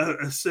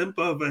a simp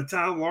of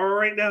Tom Lawler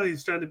right now?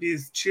 He's trying to be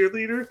his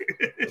cheerleader.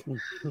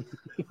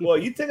 Well,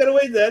 you take it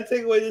away. Then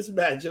take away this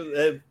match.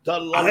 I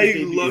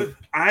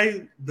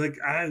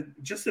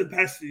just in the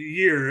past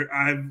year,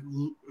 I've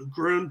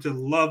grown to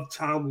love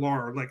Tom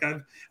Lawler. Like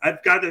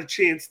I've got a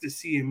chance to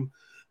see him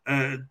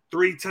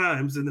 3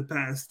 times in the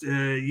past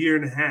year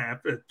and a half.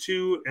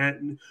 2 at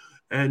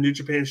New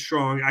Japan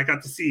Strong. I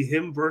got to see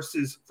him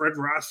versus Fred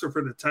Rosser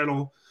for the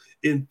title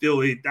in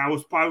Philly. That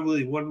was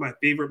probably one of my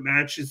favorite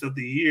matches of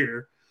the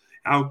year.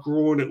 How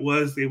grueling it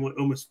was. They went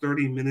almost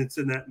 30 minutes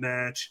in that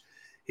match.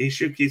 He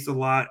showcased a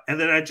lot. And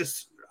then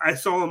I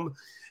saw him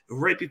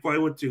right before I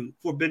went to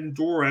Forbidden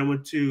Door. I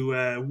went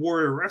to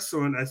Warrior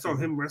Wrestling. I saw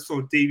him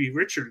wrestle Davey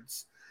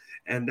Richards.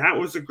 And that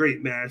was a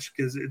great match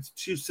because it's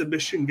 2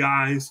 submission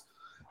guys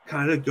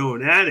kind of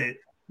going at it.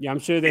 Yeah, I'm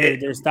sure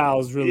their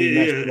styles really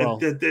meshed well.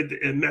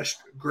 It meshed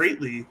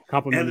greatly.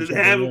 And to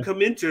have him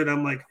come into it,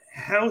 I'm like,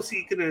 how is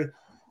he going to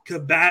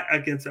combat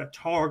against a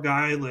tall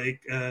guy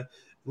like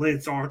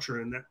Lance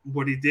Archer? And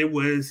what he did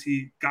was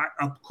he got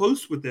up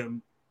close with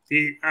him.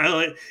 He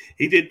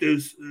did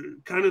those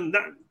kind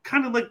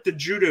of like the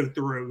judo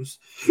throws.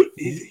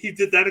 He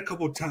did that a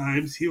couple of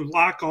times. He would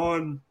lock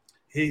on.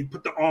 He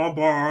put the arm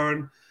bar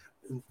on.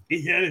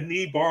 He had a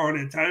knee bar on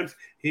at times.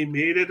 He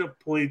made it a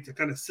point to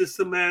kind of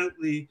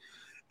systematically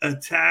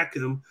attack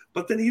him.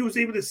 But then he was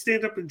able to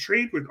stand up and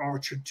trade with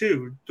Archer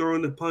too,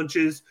 throwing the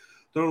punches,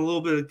 throwing a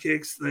little bit of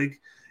kicks. Like,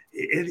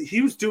 and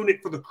he was doing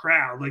it for the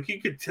crowd. Like you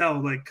could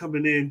tell, like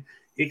coming in,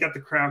 he got the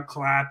crowd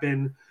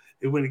clapping.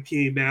 And when it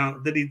came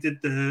out, then he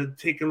did the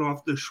taking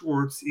off the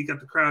shorts. He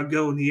got the crowd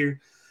going here.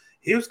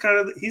 He's kind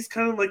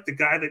of like the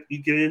guy that you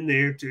get in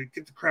there to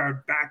get the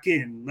crowd back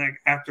in, like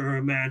after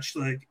a match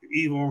like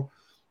Evil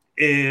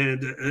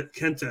and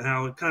Kenta.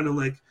 How it kind of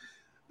like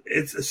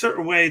it's a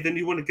certain way. Then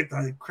you want to get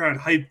the crowd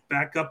hyped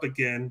back up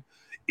again,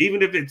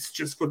 even if it's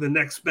just for the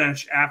next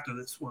match after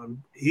this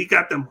one. He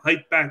got them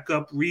hyped back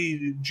up,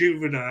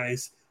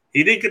 rejuvenized.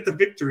 He didn't get the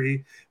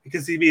victory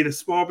because he made a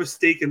small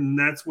mistake, and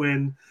that's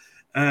when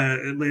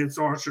Lance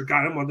Archer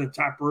got him on the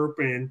top rope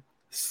and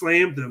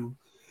slammed him.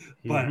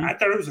 But I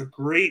thought it was a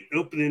great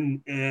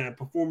opening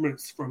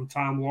performance from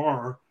Tom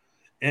Lawler,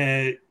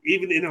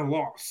 even in a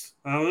loss.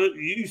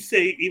 You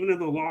say even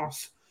in a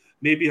loss,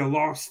 maybe a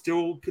loss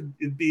still could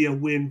be a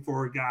win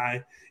for a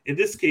guy. In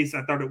this case,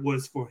 I thought it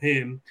was for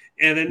him.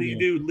 And then you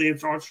knew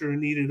Lance Archer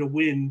needed a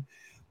win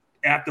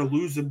after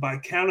losing by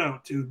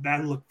countout to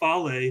Battle of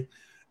Fale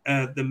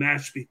the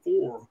match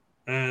before.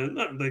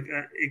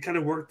 It kind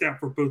of worked out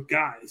for both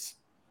guys.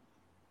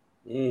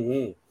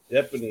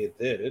 Definitely it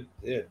did. It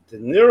did. De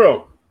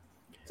Niro.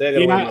 Take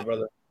it away, my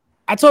brother.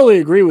 I totally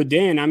agree with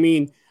Dan. I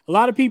mean, a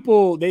lot of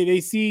people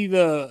they see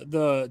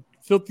the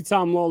Filthy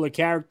Tom Lawler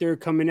character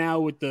coming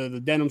out with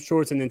the denim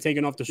shorts and then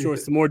taking off the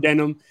shorts to more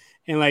denim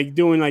and like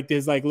doing like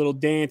this like little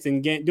dance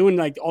and doing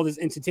like all this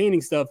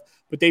entertaining stuff,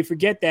 but they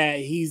forget that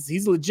he's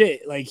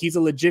legit. Like he's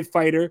a legit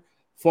fighter,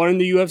 fought in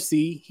the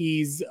UFC.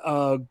 He's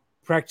a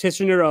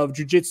practitioner of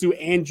jiu-jitsu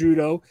and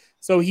judo.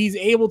 So he's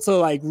able to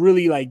like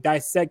really like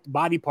dissect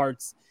body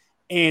parts.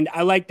 And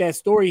I like that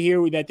story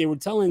here that they were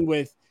telling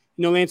with,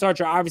 Lance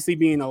Archer obviously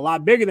being a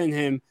lot bigger than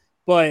him,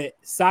 but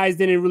size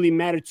didn't really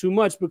matter too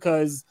much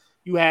because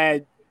you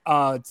had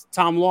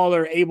Tom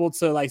Lawler able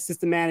to like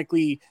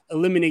systematically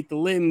eliminate the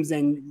limbs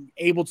and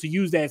able to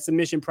use that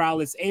submission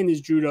prowess and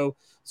his judo.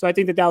 So I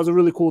think that was a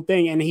really cool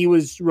thing. And he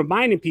was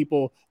reminding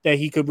people that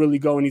he could really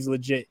go and he's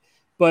legit.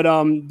 But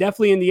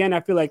definitely in the end, I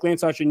feel like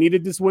Lance Archer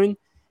needed this win.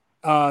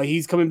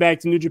 He's coming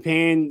back to New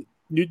Japan.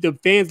 The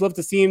fans love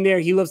to see him there.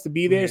 He loves to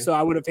be there. So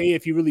I would have hated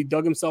if he really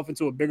dug himself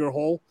into a bigger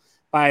hole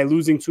by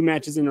losing 2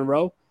 matches in a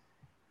row.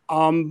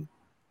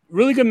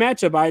 Really good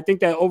matchup. I think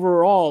that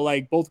overall,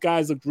 like both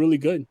guys looked really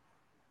good.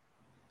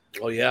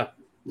 Oh yeah,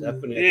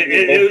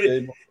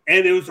 definitely.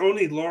 And it was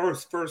only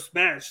Laura's first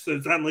match, so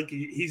it's not like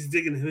he's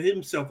digging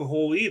himself a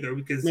hole either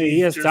because he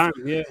has time.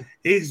 Yeah,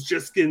 he's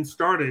just getting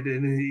started,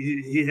 and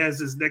he has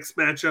his next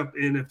matchup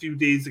in a few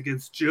days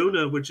against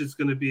Jonah, which is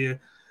going to be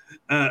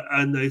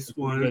a nice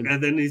one,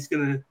 and then he's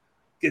going to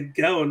get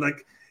going.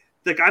 Like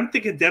I'm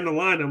thinking down the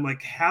line, I'm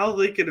like, how are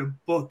they going to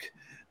book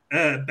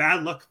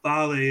Bad Luck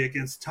Fale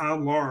against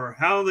Tom Lawler?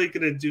 How are they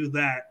going to do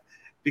that?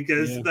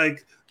 Because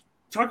like.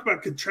 Talk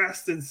about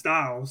contrasting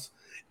styles,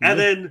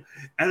 and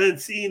then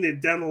seeing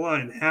it down the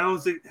line. How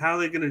are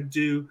they going to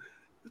do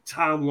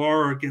Tom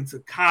Lawler against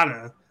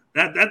Okada?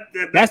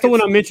 That's the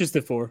one I'm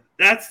interested for.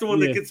 That's the one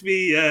that gets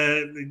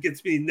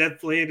me Ned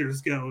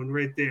Flanders going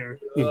right there.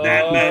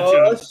 That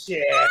matchup.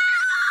 Shit.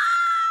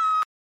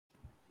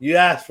 You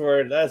asked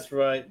for it. That's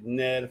right,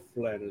 Ned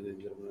Flanders.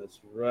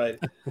 That's right.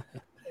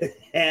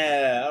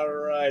 Yeah. All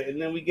right,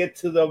 and then we get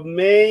to the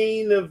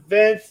main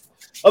event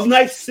of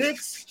night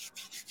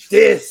 6.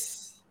 This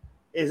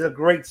is a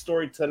great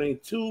storytelling.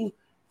 2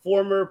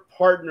 former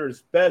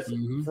partners, best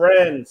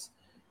friends,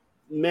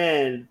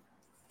 man.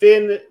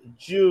 Finn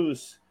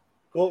Juice,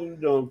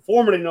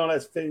 formerly known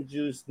as Finn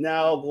Juice,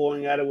 now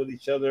going at it with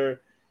each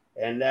other,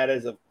 and that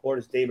is, of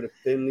course, David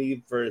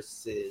Finlay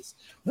versus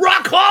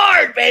Rock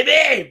Hard,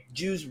 baby,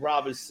 Juice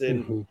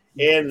Robinson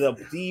in the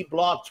D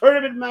Block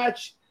tournament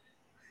match.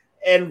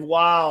 And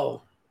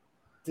wow,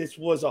 this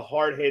was a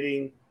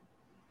hard-hitting,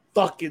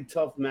 fucking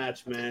tough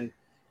match, man.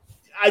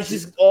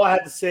 All I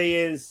had to say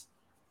is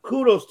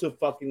kudos to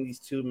fucking these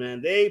two,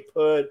 man. They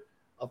put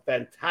a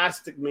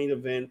fantastic main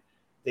event.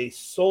 They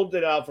sold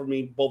it out for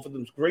me. Both of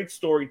them's great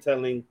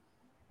storytelling.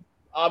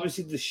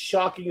 Obviously, the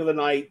shocking of the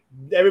night.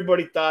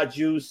 Everybody thought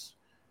Juice.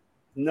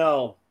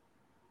 No.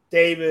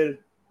 David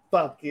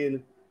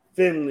fucking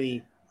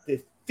Finlay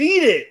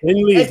defeated.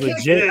 Finlay is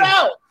legit.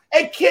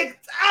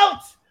 Kicked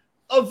out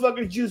of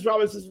fucking Juice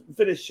Robinson's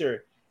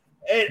finisher.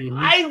 And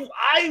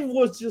I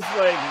was just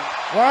like,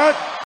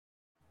 what?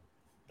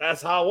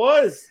 That's how it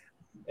was.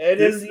 And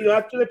then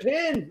after the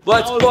pin.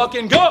 Let's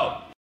fucking go.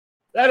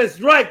 That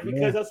is right,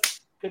 because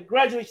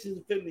congratulations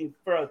to Finlay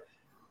for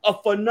a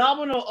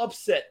phenomenal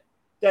upset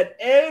that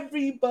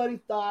everybody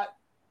thought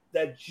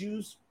that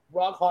Juice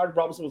Rock Hard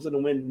Robinson was going to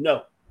win.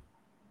 No.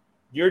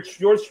 Yours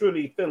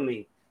truly,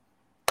 Finlay.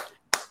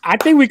 I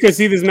think we could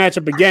see this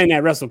matchup again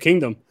at Wrestle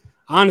Kingdom.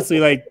 Honestly,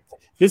 like,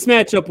 this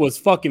matchup was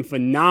fucking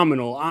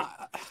phenomenal. I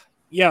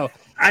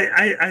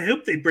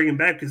hope they bring him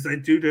back because I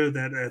do know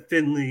that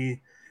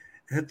Finlay –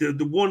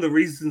 one of the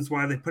reasons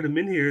why they put him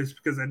in here is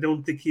because I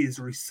don't think he is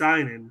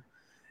resigning,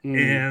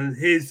 and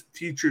his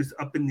future's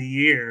up in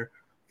the air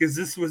because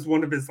this was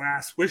one of his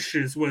last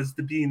wishes was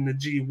to be in the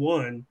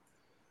G1,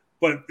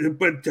 but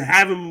to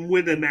have him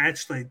win a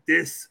match like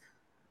this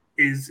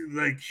is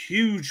like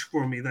huge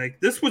for me. Like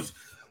this was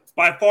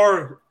by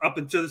far up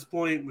until this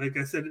point, like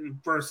I said,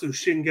 versus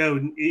Shingo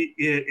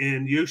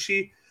and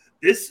Yoshi.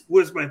 This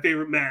was my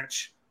favorite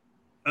match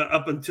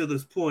up until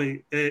this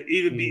point,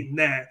 even beating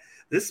that.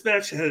 This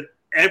match had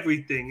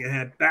everything. It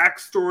had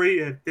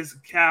backstory, it had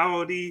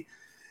physicality,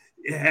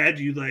 it had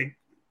you like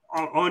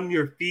on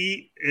your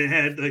feet, it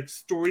had like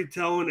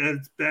storytelling at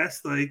its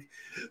best. Like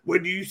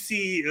when you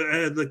see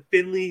like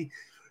Finlay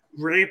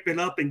ramping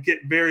up and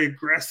get very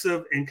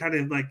aggressive and kind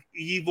of like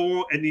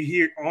evil, and you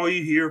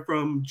hear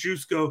from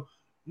Juice go,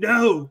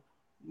 no,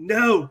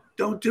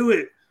 don't do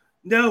it.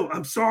 No,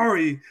 I'm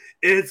sorry.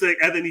 And it's like,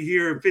 and then you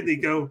hear Finlay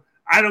go,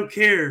 I don't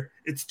care.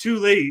 It's too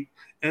late.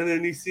 And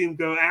then you see him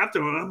go after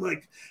him. I'm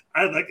like,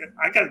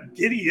 I got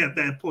giddy at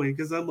that point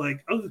because I'm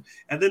like, oh.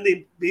 And then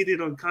they made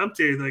it on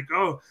commentary like,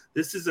 oh,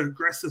 this is an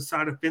aggressive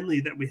side of Finlay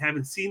that we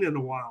haven't seen in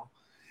a while.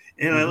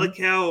 And I like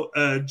how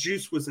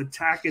Juice was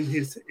attacking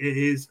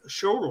his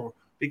shoulder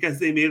because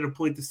they made it a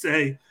point to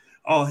say,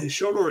 oh, his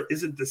shoulder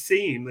isn't the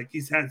same. Like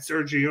he's had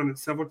surgery on it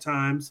several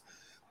times.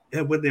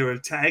 And when they were a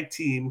tag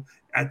team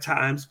at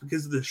times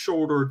because of the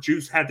shoulder,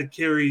 Juice had to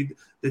carry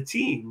the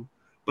team.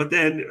 But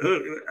then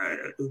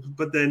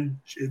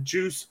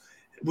Juice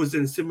was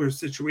in a similar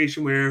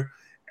situation where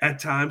at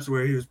times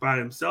where he was by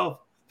himself.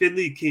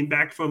 Finlay came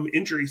back from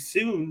injury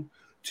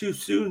too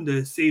soon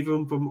to save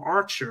him from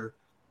Archer.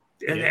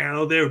 And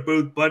now they're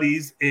both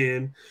buddies.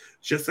 And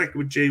just like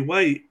with Jay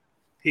White,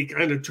 he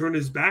kind of turned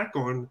his back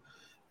on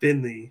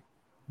Finlay.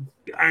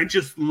 I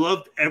just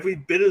loved every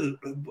bit of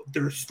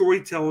their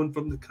storytelling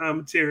from the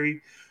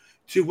commentary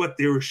to what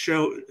they were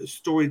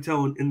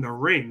storytelling in the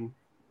ring.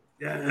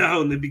 Yeah,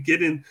 in the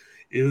beginning,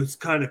 it was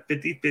kind of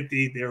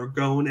 50-50. They were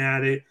going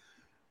at it.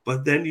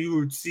 But then you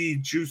would see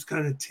Juice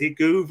kind of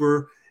take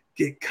over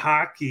get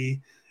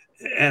cocky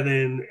and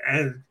then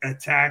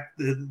attack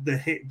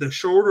the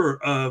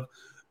shoulder of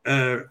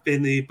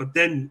Finlay, but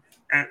then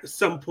at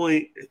some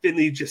point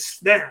Finlay just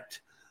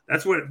snapped.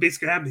 That's what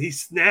basically happened. He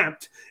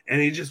snapped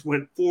and he just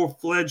went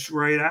full-fledged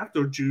right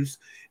after Juice,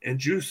 and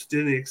Juice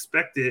didn't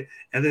expect it.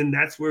 And then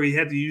that's where he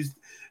had to use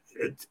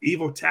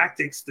evil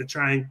tactics to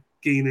try and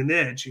gain an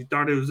edge. He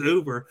thought it was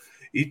over.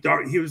 He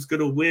thought he was going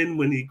to win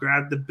when he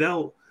grabbed the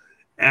belt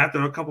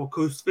after a couple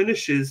close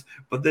finishes.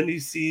 But then you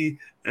see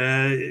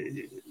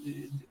Dave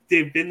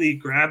Finlay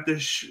grab the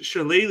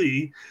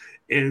shillelagh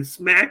and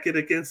smack it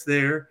against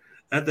there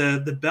at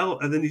the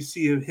belt. And then you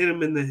see him hit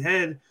him in the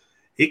head.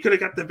 He could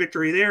have got the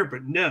victory there,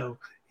 but no.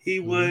 He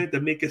wanted to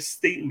make a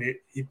statement.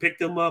 He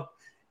picked him up,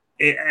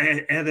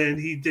 and then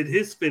he did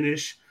his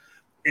finish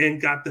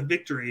and got the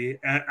victory.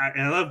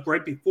 I love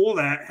right before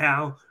that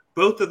how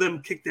both of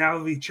them kicked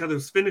out of each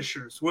other's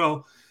finishers.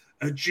 Well,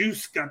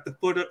 Juice got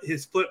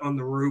his foot on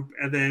the rope,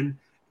 and then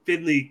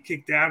Finlay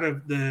kicked out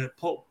of the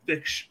pulp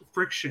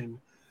friction.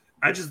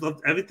 I just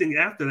loved everything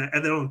after that.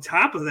 And then on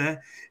top of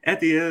that, at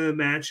the end of the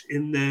match,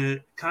 in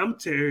the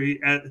commentary,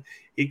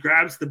 he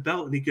grabs the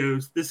belt and he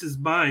goes, "This is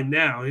mine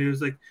now." He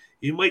was like,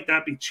 "You might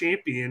not be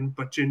champion,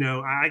 but,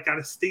 I got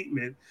a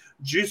statement."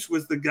 Juice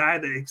was the guy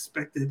that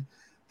expected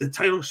the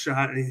title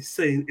shot, and he's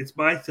saying, "It's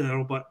my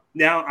title, but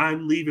now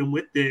I'm leaving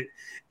with it.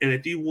 And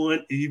if you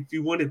want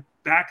it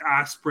back,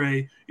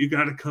 Ospreay, you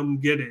got to come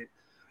get it."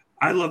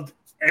 I loved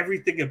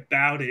everything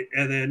about it.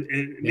 And then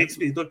it makes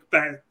me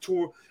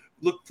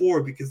look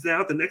forward, because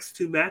now the next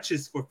two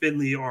matches for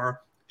Finlay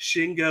are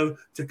Shingo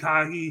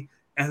Takagi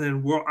and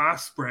then Will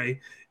Ospreay,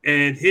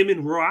 and him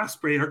and Will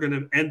Ospreay are going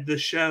to end the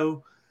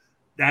show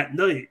that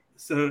night.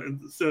 So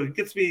it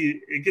gets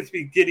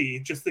me giddy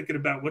just thinking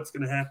about what's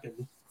going to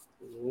happen.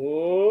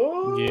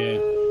 Oh, yeah,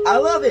 I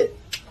love it.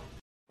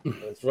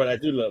 That's right, I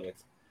do love it.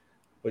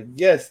 But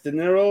yes, De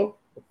Niro,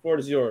 the floor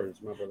is yours,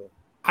 my brother.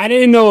 I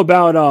didn't know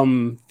about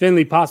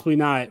Finlay possibly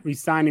not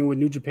re-signing with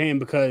New Japan,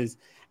 because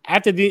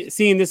after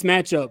seeing this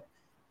matchup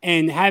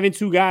and having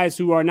two guys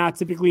who are not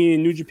typically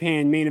in New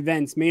Japan main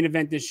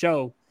event this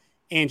show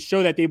and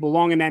show that they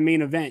belong in that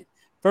main event.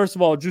 First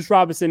of all, Juice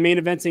Robinson main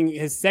eventing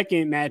his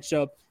second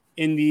matchup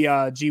in the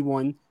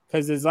G1,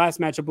 because his last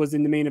matchup was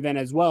in the main event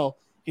as well,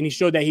 and he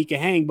showed that he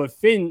can hang. But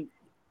Finn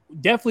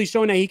definitely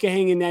showing that he can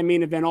hang in that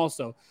main event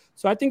also.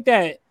 So I think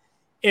that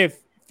if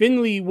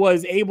Finlay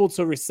was able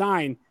to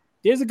resign,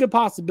 there's a good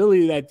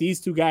possibility that these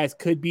two guys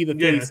could be the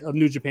face of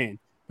New Japan,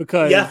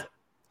 because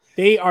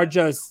they are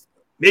just...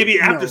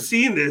 Maybe after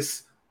seeing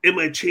this, it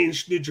might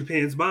change New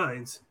Japan's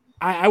minds.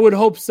 I would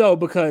hope so,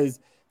 because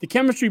the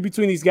chemistry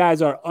between these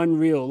guys are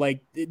unreal.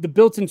 Like the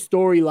built-in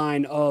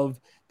storyline of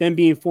them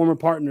being former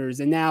partners,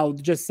 and now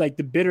just like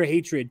the bitter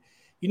hatred.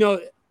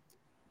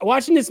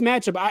 Watching this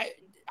matchup,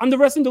 I'm the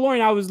Wrestling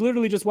DeLorean. I was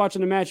literally just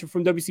watching a match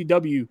from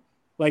WCW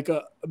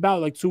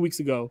about 2 weeks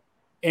ago,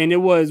 and it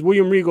was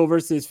William Regal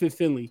versus Fit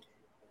Finlay,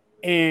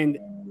 and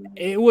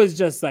it was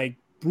just like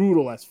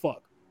brutal as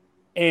fuck.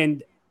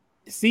 And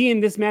seeing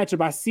this matchup,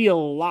 I see a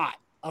lot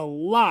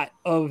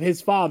of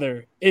his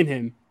father in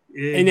him.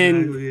 Yeah, and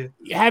then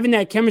having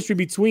that chemistry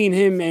between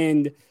him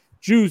and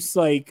Juice,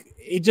 like,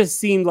 it just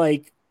seemed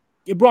like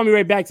it brought me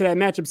right back to that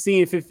matchup,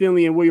 seeing Fit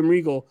Finlay and William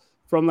Regal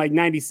from like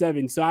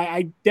 97. So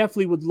I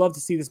definitely would love to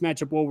see this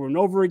matchup over and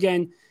over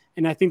again.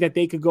 And I think that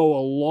they could go a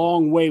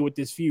long way with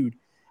this feud.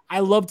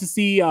 I love to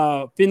see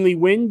Finlay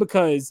win,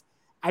 because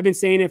I've been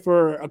saying it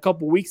for a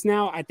couple weeks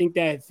now. I think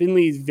that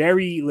Finlay is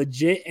very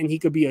legit and he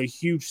could be a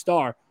huge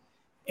star.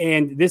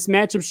 And this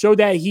matchup showed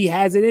that he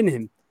has it in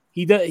him.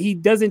 He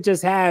doesn't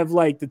just have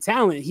like the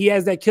talent. He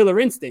has that killer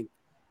instinct,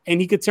 and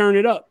he could turn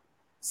it up.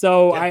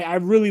 So I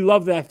really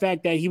love that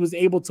fact that he was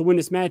able to win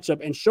this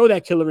matchup and show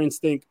that killer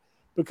instinct,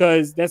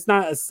 because that's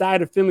not a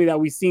side of Finlay that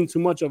we've seen too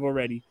much of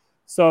already.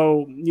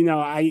 So,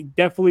 I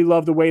definitely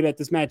love the way that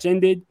this match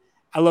ended.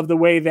 I love the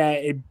way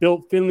that it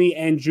built Finlay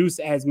and Juice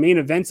as main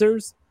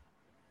eventers.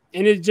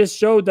 And it just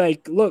showed,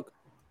 like, look,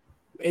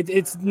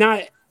 it's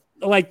not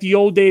like the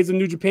old days of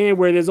New Japan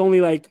where there's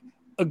only like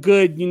a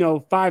good,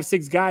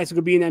 5-6 guys who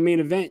could be in that main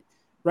event.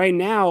 Right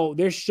now,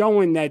 they're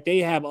showing that they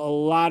have a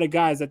lot of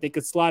guys that they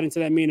could slot into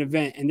that main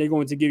event, and they're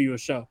going to give you a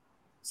show.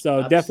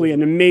 So Definitely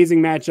an amazing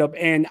matchup.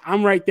 And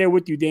I'm right there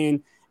with you,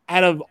 Dan.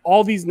 Out of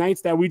all these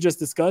nights that we just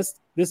discussed,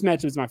 this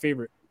matchup is my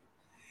favorite.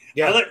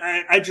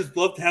 Yeah, I just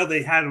loved how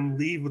they had him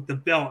leave with the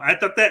belt. I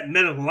thought that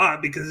meant a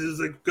lot, because it was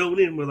like going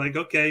in with like,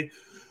 okay,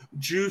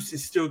 Juice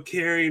is still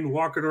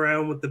walking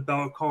around with the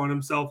belt, calling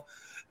himself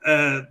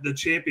the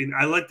champion.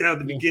 I liked how at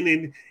the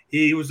beginning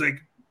he was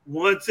like,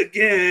 "Once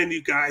again,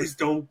 you guys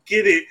don't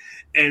get it,"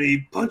 and he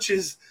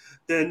punches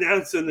the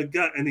announcer in the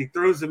gut and he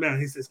throws him out.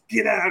 He says,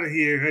 "Get out of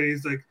here!" And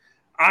he's like,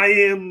 "I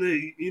am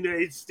the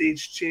United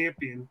States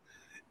champion,"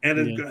 and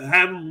then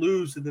have him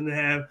lose, and then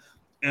have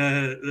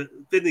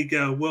Finlay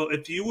go, "Well,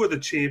 if you were the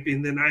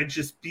champion, then I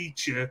just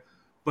beat you.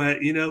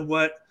 But you know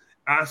what,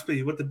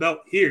 Ospreay, with the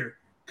belt here,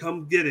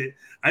 come get it.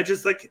 I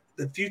just like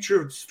the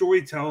future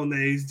storytelling that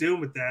he's doing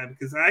with that,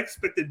 because I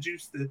expected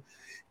Juice to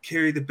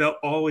carry the belt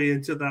all the way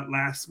into that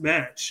last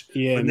match.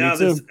 Yeah, but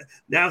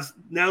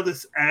now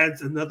this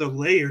adds another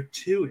layer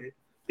to it,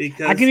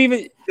 because I can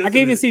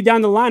even see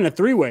down the line a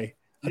three-way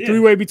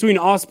between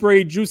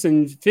Ospreay, Juice,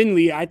 and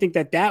Finlay. I think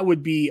that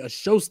would be a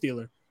show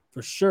stealer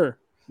for sure.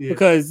 Yeah.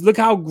 Because look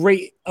how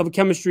great of a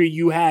chemistry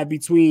you have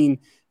between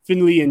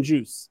Finlay and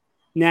Juice.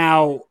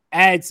 Now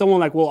add someone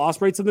like Will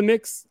Ospreay to the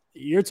mix.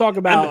 You're talking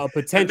about a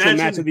potential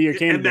match of the year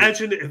candidate.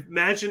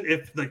 Imagine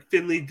if like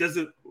Finlay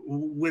doesn't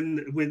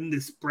win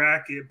this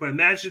bracket, but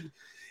imagine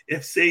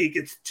if, say, he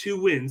gets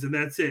 2 wins and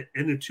that's it,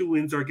 and the 2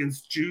 wins are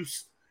against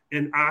Juice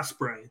and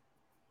Ospreay.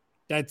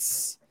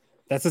 That's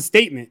a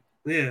statement.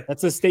 Yeah,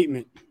 that's a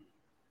statement.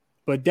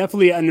 But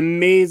definitely an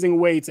amazing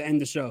way to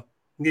end the show.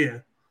 Yeah.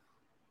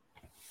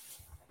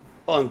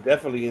 Oh,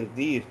 definitely,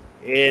 indeed.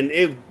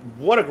 And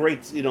what a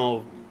great,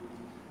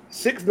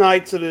 6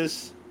 nights of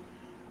this.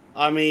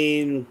 I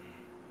mean,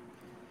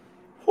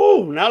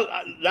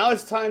 now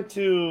it's time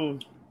to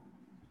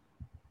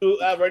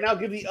right now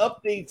give the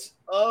updates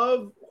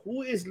of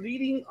who is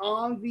leading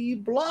on the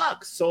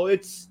block. So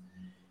it's,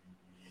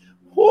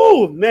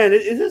 man,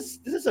 this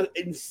is an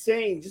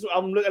insane.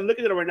 I'm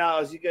looking at it right now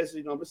as you guys,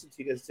 I'm listening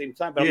to you guys at the same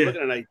time, but I'm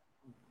looking at it like,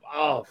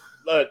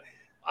 look,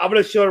 I'm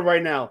gonna show it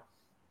right now.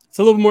 It's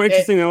a little more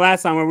interesting than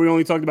last time where we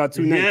only talked about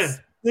 2 nights.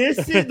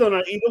 This is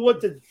no. You know what?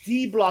 The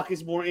D block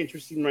is more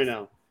interesting right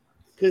now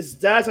because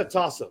that's a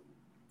toss-up.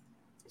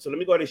 So let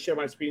me go ahead and share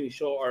my screen and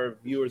show our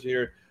viewers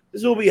here.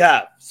 This is what we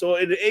have. So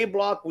in the A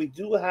block, we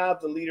do have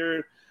the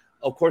leader,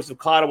 of course,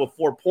 Okada with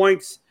 4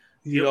 points.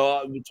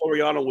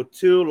 Toriano with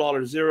 2,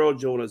 Lawler 0,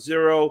 Jonah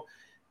 0,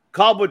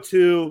 Cobb with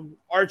 2,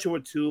 Archer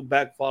with 2,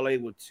 Back Fale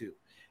with 2.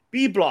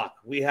 B block,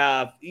 we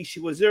have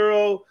Ishii with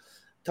 0,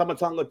 Tama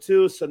Tonga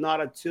 2,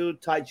 Sonata 2,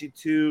 Taiji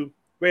 2,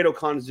 Great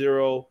Okan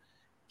 0,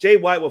 Jay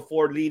White with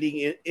 4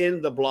 leading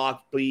in the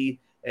block B,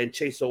 and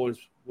Chase Owens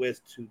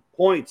with 2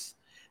 points.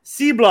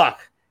 C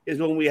block is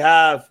when we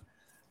have,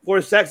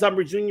 for Zack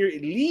Sabre Jr.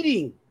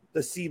 leading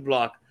the C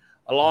block,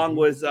 along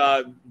with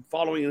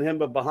following him,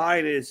 but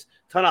behind is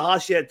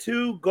Tanahashi at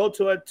 2,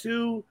 Goto at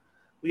 2.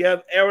 We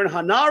have Aaron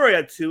Hanare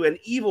at 2 and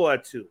Evo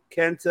at 2,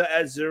 Kenta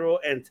at 0,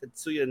 and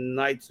Tetsuya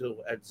Naito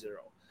at 0.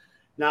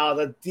 Now,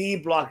 the D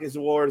block is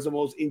the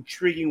most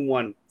intriguing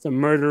one. It's a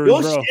murderer's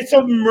row. It's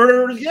a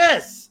murderer's,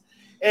 yes.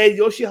 And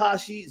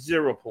Yoshihashi,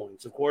 0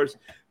 points, of course.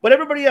 But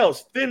everybody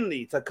else,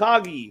 Finlay,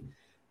 Takagi,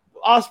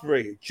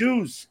 Ospreay,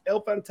 Juice,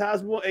 El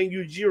Phantasmo, and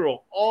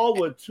Yujiro, all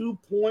with 2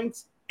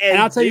 points. And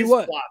I'll tell you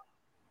what,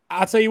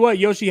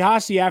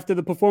 Yoshihashi, after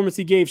the performance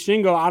he gave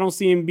Shingo, I don't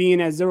see him being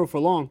at 0 for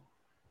long.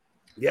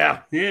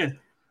 Yeah.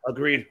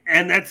 Agreed.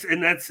 And that's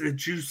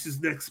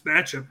Juice's next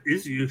matchup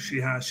is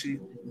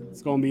Yoshihashi.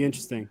 It's going to be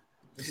interesting.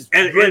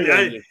 And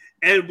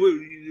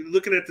we're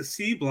looking at the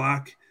C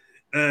block,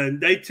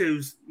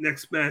 Naito's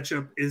next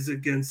matchup is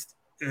against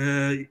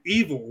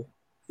Evil.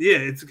 Yeah,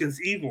 it's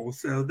against Evil.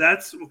 So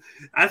that's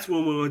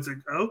when we was like,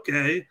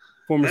 okay.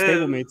 Former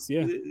stablemates,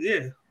 yeah.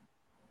 Yeah.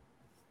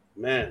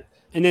 Man.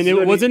 And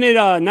then wasn't it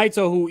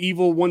Naito who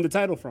Evil won the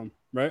title from,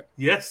 right?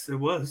 Yes, it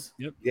was.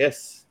 Yep.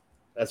 Yes,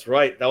 that's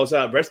right. That was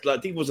wrestling.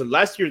 I think it was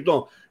last year.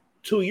 No,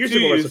 2 years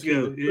ago. Wrestle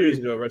Kingdom. 2 years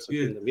ago, Wrestle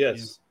Kingdom. Yes.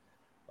 Yeah.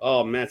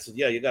 Oh man, so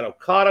yeah, you got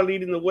Okada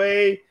leading the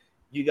way.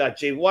 You got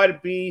Jay White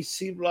at B,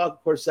 C block,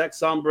 of course, Zack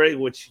Sabre,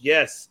 which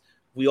yes,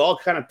 we all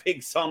kind of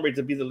picked Sabre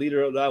to be the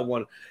leader of that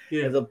one.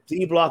 Yeah. And the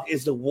D block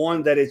is the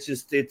one that it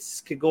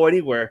could go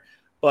anywhere.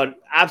 But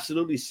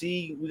absolutely,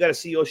 we got to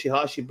see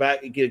Yoshihashi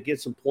back and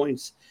get some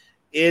points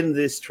in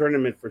this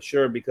tournament for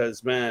sure,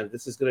 because man,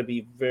 this is going to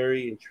be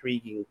very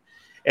intriguing.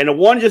 And the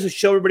one, just to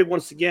show everybody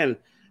once again,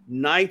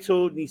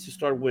 Naito needs to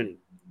start winning.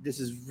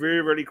 This is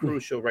very, very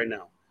crucial right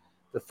now.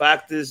 The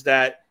fact is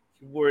that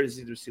where is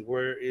he? Let's see,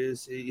 where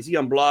is he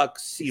on block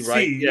C?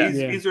 Right? C, yeah,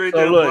 he's right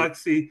there on block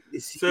C.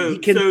 So he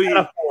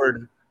cannot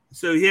afford.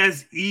 So he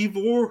has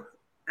Evil,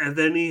 and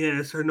then he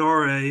has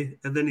Hanare,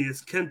 and then he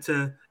has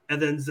Kenta,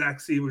 and then Zack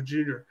Sabre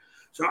Jr.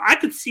 So I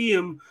could see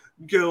him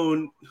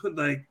going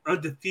like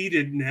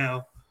undefeated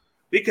now,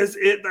 because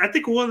I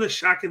think one of the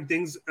shocking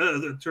things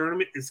of the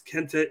tournament is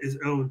Kenta is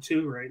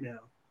 0-2 right now.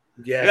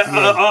 Yes.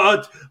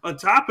 On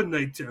top of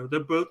Naito, they're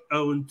both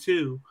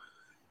 0-2.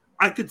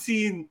 I could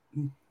see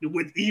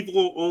with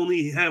Evil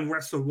only have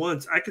wrestled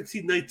once. I could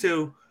see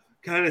Naito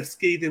kind of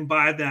skating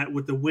by that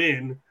with the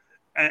win.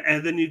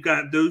 And then you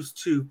got those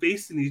two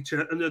facing each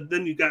other. And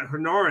then you got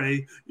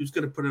Hanare, who's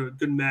going to put a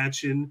good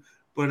match in.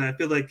 But I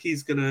feel like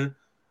he's going to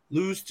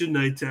lose to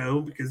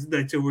Naito because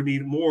Naito would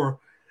need more.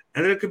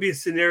 And then it could be a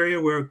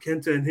scenario where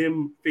Kenta and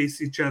him face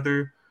each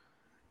other.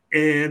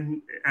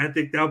 And I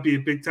think that'll be a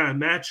big-time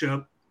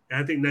matchup.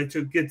 And I think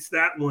Naito gets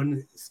that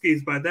one,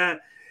 skates by that.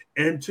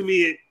 And to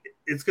me,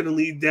 it's going to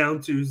lead down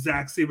to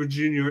Zack Sabre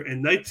Jr.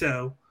 and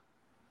Naito.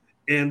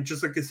 And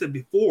just like I said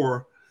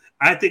before,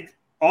 I think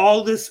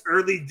all this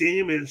early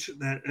damage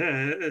that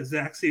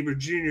Zack Sabre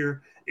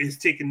Jr. is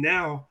taking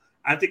now,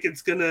 I think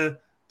it's going to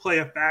play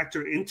a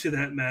factor into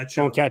that match.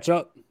 Don't catch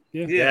up.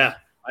 Yeah.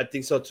 I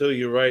think so too.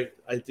 You're right.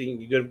 I think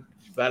you got a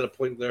valid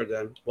point there,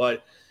 Dan.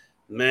 But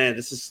man,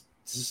 this is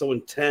so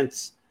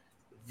intense,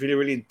 really,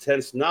 really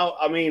intense. Now,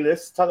 I mean,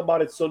 let's talk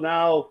about it. So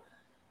now,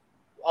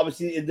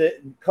 obviously,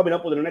 coming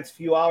up within the next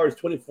few hours,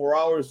 24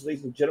 hours,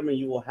 ladies and gentlemen,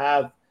 you will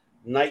have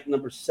night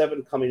number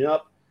 7 coming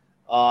up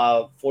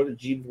for the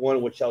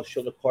G1, which I'll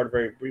show the card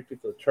very briefly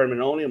for the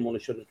tournament only. I'm only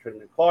showing the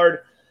tournament card,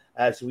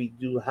 as we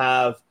do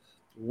have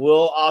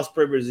Will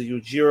Ospreay versus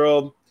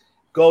Yujiro,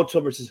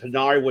 Goto versus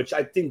Hinari, which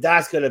I think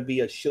that's going to be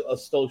a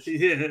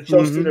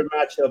showstealer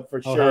matchup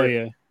for sure.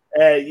 Yeah.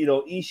 And,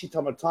 Ishii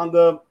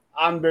Tama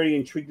I'm very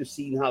intrigued to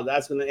see how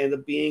that's going to end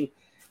up being.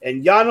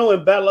 And Yano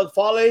and Bad Luck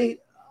Fale,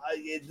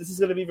 this is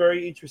going to be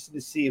very interesting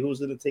to see who's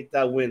going to take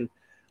that win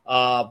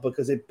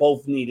because they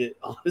both need it,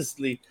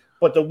 honestly.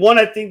 But the one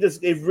I think that's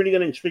really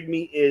going to intrigue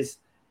me is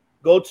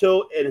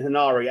Goto and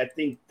Hinari. I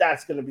think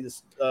that's going to be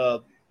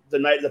the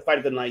fight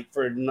of the night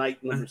for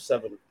night number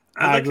 7.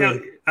 I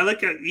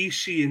like how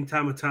Ishii and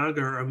Tama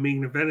Tonga are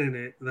main eventing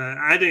it.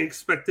 I didn't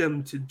expect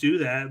them to do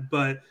that,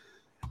 but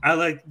I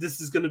like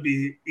this is going to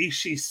be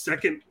Ishii's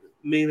second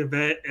main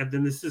event, and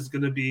then this is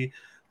going to be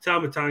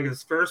Tama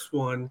Tonga's first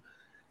one.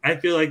 I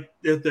feel like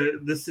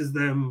this is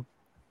them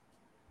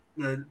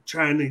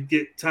trying to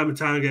get Tama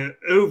Tonga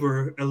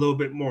over a little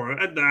bit more.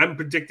 I'm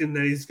predicting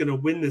that he's going to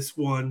win this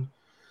one,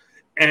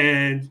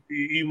 and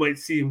you might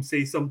see him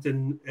say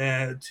something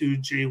to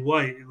Jay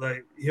White,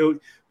 like he'll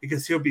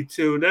be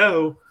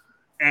 2-0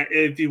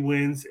 if he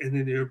wins, and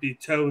then he'll be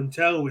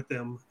toe-and-toe with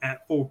them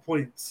at 4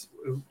 points,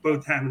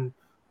 both having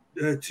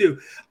 2.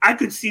 I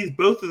could see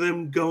both of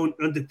them going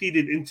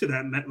undefeated into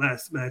that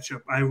last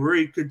matchup. I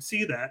really could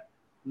see that.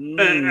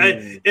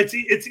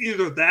 It's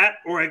either that,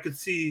 or I could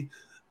see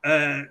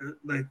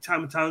like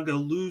Tama Tonga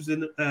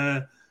losing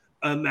a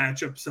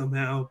matchup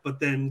somehow, but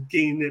then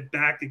gaining it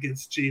back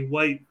against Jay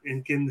White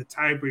and getting the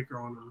tiebreaker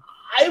on him.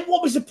 I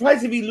won't be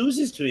surprised if he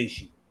loses to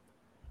Ishii.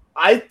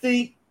 I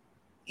think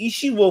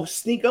Ishii will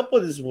sneak up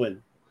with his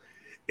win.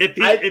 If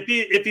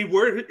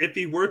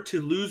he were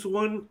to lose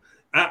one,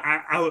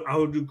 I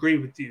would agree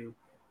with you.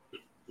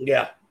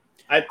 Yeah,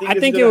 I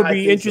think it would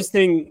be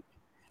interesting.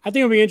 I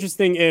think it would be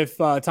interesting if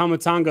Tama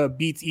Tonga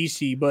beats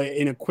Ishii, but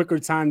in a quicker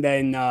time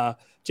than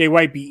Jay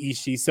White beat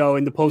Ishii. So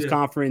in the post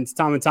conference,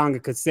 Tama Tonga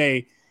could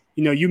say,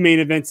 you main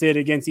evented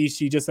against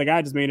Ishii just like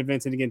I just main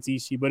evented against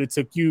Ishii, but it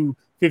took you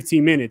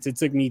 15 minutes. It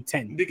took me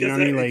 10.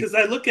 Because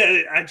I look at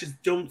it, I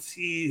just don't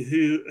see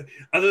who,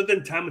 other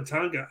than Tama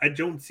Tonga, I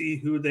don't see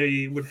who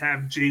they would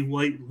have Jay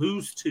White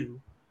lose to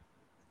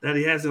that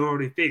he hasn't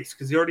already faced.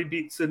 Because he already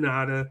beat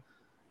Sonata,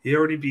 he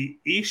already beat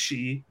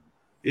Ishii,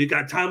 he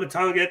got Tama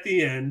Tonga at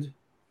the end.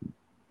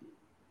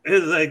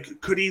 And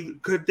like,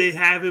 could they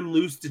have him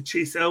lose to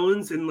Chase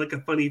Owens in like a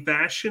funny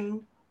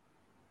fashion?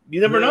 You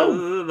never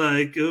know.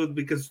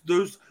 Because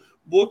those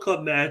War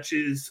Club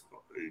matches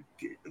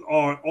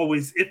are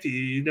always iffy.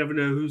 You never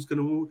know who's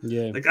gonna.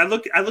 Yeah. Like I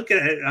look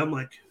at it, I'm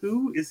like,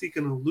 who is he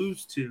gonna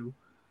lose to?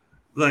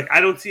 Like I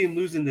don't see him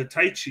losing to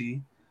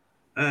Taichi.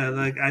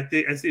 Like I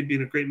see it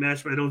being a great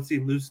match, but I don't see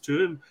him losing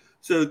to him.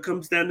 So it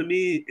comes down to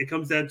me. It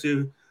comes down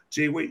to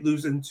Jay White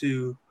losing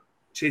to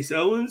Chase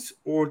Owens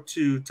or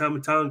to Tama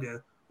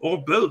Tonga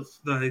or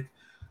both. Like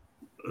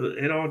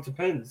it all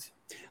depends.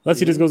 Unless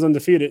he just goes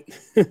undefeated.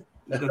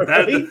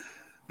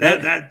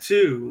 That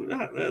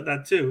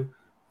too.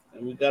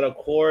 And we got, of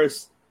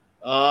course,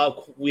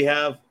 we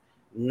have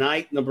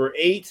night number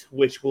 8,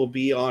 which will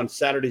be on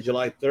Saturday,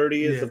 July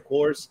 30th, of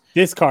course.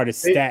 This card is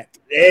stacked.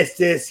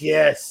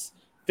 Yes.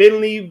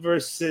 Finley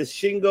versus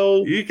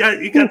Shingo. You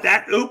got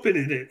that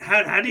opening it.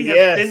 How do you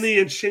have Finley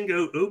and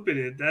Shingo open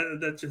it?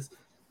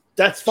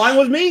 That's fine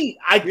with me.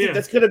 I think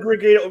that's gonna be a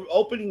great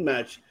opening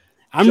match.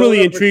 I'm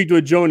really intrigued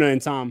with Jonah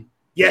and Tom.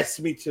 Yes,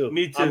 me too.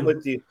 I'm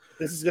with you.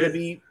 This is gonna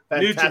be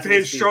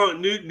fantastic.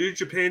 New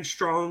Japan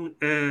strong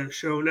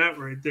showing out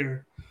right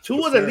there.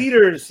 Two of the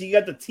leaders. You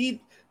got the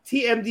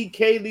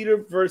TMDK leader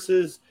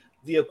versus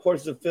Team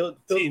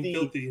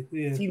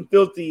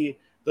Filthy,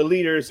 the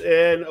leaders,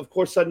 and of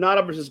course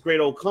Sonata versus Great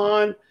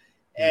Okan,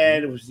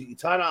 and it was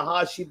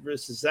Tanahashi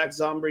versus Zack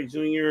Zombie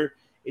Jr.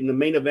 in the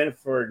main event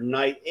for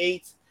night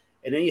 8,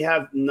 and then you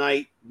have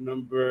night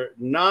number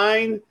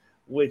 9,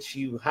 which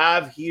you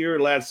have here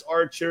Lance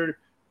Archer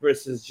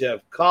versus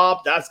Jeff Cobb.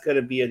 That's going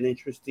to be an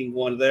interesting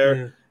one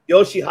there. Yeah.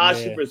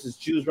 Yoshihashi versus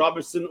Juice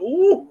Robinson.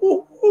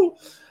 Ooh.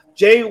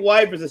 Jay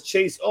White versus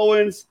Chase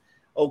Owens.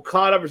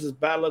 Okada versus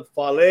Bad Luck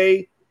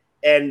Fale.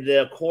 And,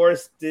 of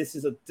course, this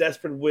is a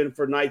desperate win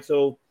for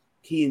Naito.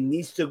 He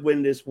needs to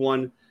win this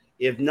one.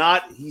 If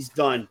not, he's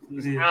done.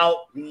 He's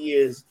out. He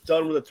is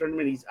done with the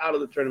tournament. He's out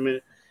of the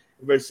tournament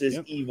versus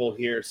Evil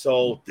here.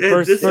 So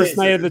first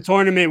night of the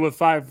tournament with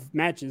 5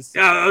 matches.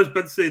 Yeah, I was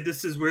about to say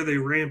this is where they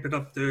ramp it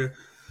up to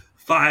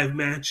 5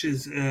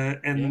 matches,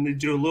 and then they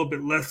do a little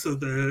bit less of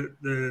the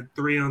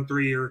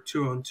 3-on-3 or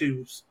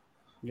 2-on-2s.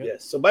 Yep.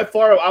 Yes. So by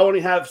far, I only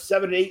have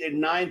 7, 8,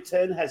 and 9,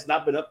 10 has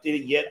not been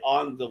updated yet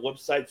on the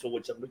website, so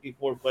which I'm looking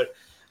for. But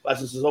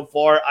so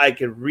far, I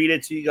can read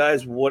it to you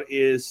guys. What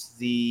is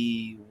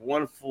the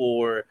one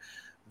for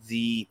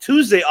the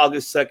Tuesday,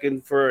 August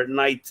 2nd for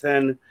night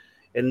 10.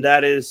 And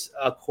that is,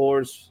 of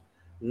course,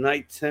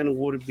 night 10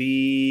 would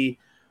be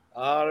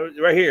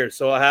right here.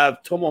 So I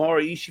have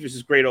Tomohiro Ishii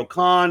versus Great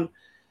Okan,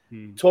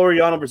 Toru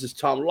Yano versus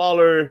Tom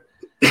Lawler,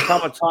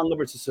 Tama Tonga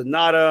versus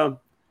Sonata,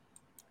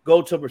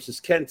 Goto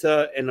versus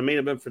Kenta, and the main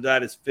event for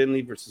that is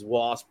Finlay versus Will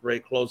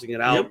Ospreay closing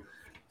it out. Yep.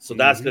 So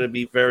that's going to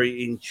be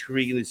very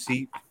intriguing to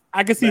see.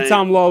 I can see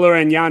Tom Lawler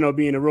and Yano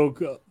being a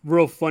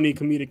real funny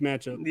comedic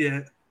matchup.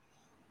 Yeah.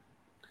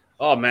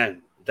 Oh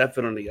man,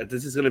 definitely.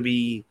 This is going to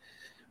be.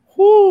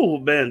 Whoo,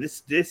 man,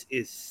 this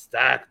is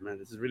stacked, man.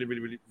 This is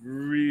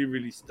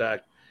really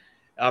stacked.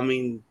 I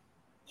mean,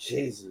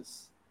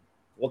 Jesus.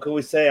 What can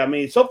we say? I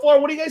mean, so far,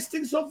 what do you guys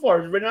think so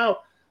far? Right now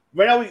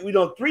we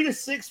know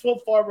 3-6 so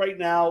far right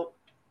now.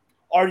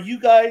 Are you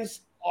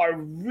guys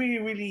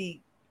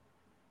really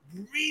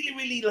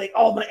like,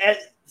 oh my,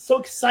 so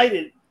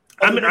excited?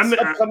 I'm invested.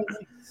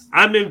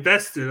 I'm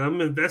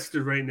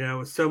invested right now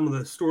with some of the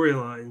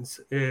storylines.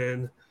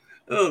 And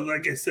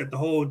like I said, the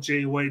whole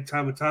Jay White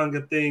Tama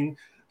Tonga thing,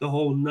 the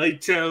whole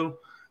Naito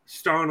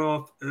starting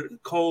off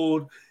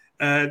cold.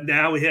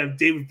 Now we have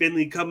David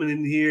Finlay coming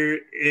in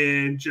here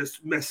and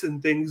just messing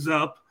things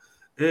up,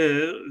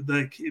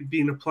 like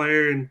being a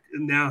player and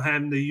now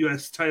having the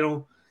U.S.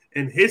 title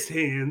in his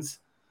hands.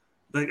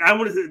 Like I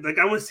want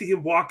to see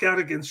him walk out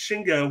against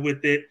Shingo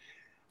with it.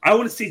 I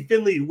want to see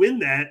Finlay win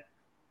that,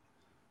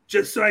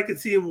 just so I can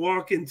see him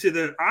walk into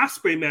the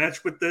Ospreay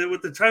match with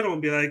the title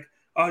and be like,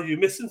 "Oh, you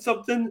missing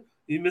something?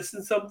 You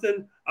missing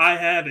something? I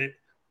have it.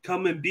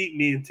 Come and beat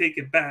me and take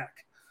it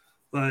back."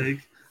 Like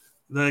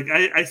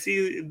I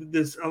see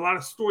there's a lot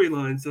of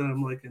storylines that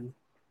I'm liking.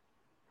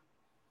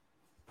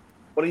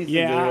 What do you think?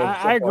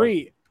 Yeah, I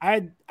agree.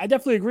 I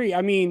definitely agree.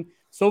 I mean,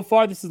 so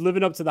far this is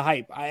living up to the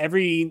hype.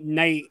 Every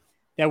night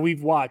that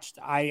we've watched,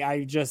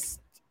 I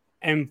just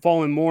am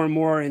falling more and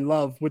more in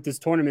love with this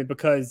tournament,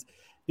 because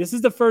this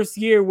is the first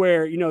year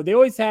where, you know, they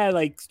always had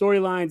like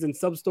storylines and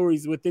sub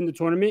stories within the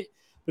tournament,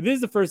 but this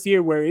is the first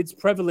year where it's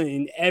prevalent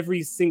in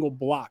every single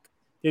block.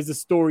 There's a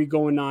story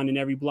going on in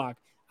every block.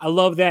 I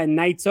love that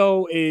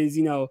Naito is,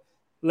 you know,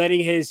 letting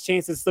his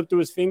chances slip through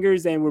his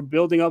fingers, and we're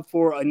building up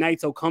for a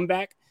Naito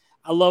comeback.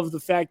 I love the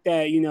fact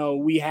that, you know,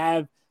 we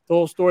have the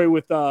whole story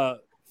with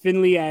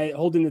Finlay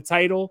holding the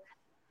title.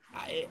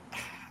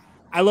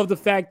 I love the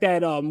fact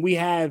that we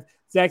have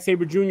Zack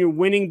Sabre Jr.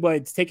 winning, but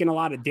it's taking a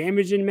lot of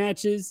damage in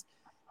matches.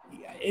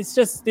 It's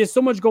just, there's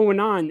so much going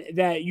on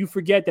that you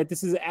forget that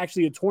this is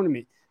actually a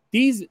tournament.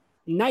 These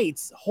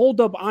nights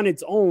hold up on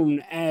its own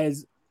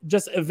as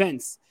just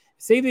events.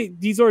 Say that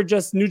these are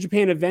just New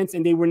Japan events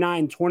and they were not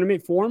in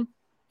tournament form,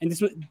 and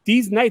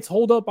these nights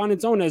hold up on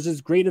its own as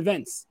just great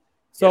events.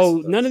 So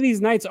yes, none of these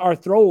nights are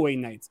throwaway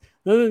nights.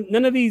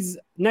 None of these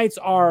nights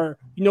are,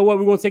 you know what,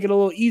 we're going to take it a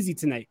little easy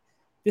tonight.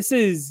 This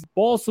is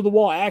balls to the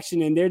wall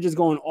action, and they're just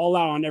going all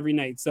out on every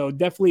night. So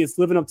definitely it's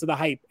living up to the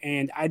hype,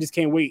 and I just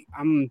can't wait.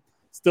 I'm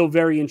still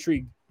very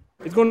intrigued.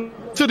 It's going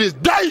to this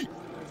day.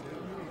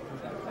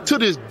 To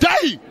this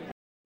day.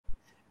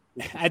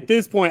 At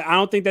this point, I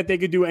don't think that they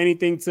could do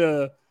anything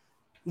to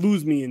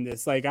lose me in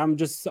this. Like, I'm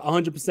just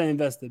 100%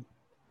 invested.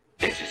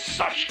 This is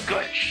such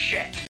good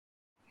shit.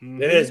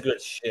 Mm-hmm. It is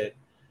good shit.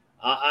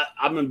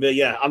 I'm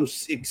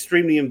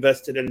extremely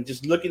invested, and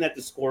just looking at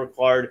the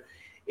scorecard,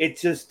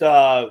 it's just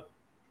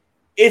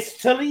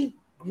it's telling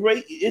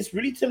great. It's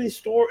really telling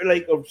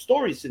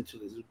stories into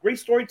this. Great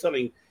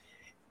storytelling,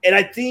 and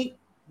I think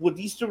with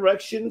these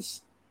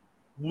directions,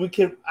 we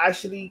can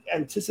actually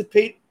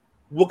anticipate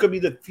what could be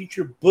the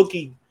future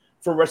booking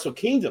for Wrestle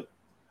Kingdom.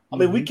 I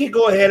mean, we can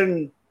go ahead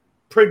and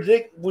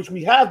predict, which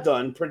we have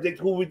done, predict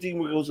who we think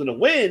was going to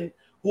win,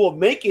 who will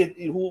make it,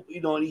 who,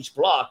 you know, in each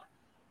block.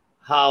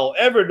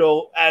 However,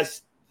 though,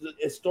 as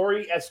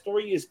story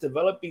is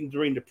developing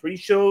during the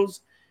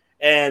pre-shows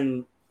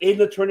and in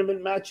the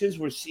tournament matches,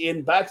 we're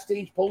seeing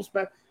backstage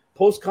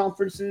post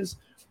conferences,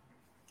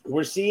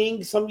 we're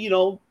seeing some, you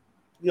know,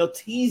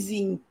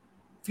 teasing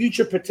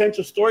future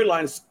potential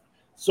storylines.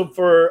 So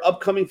for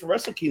upcoming for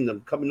Wrestle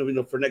Kingdom coming, you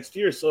know, for next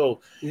year. So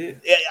yeah,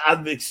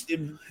 I'm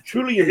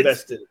truly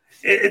invested.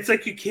 It's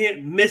like you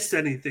can't miss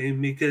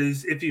anything,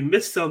 because if you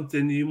miss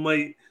something, you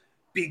might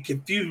be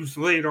confused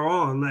later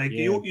on. Like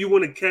you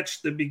want to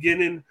catch the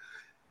beginning,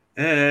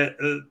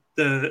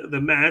 the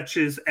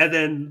matches, and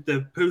then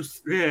the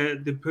post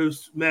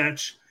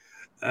match,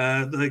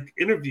 like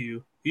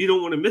interview. You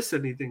don't want to miss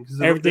anything, because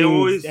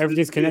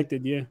everything's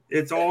connected. Yeah,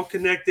 it's all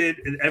connected,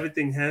 and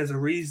everything has a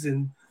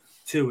reason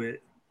to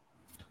it.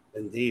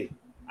 Indeed.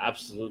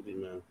 Absolutely,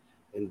 man.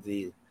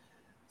 Indeed.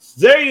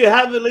 So there you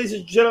have it, ladies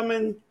and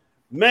gentlemen.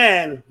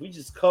 Man, we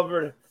just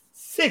covered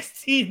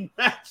 16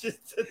 matches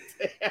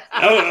today.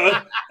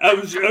 I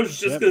was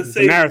just going to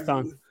say,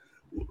 marathon.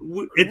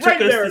 It took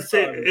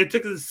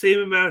us the same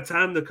amount of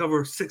time to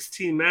cover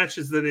 16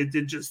 matches that it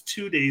did just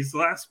 2 days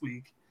last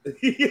week.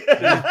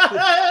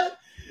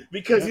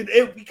 because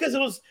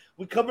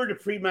we covered the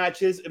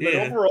pre-matches, but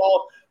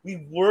overall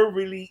we were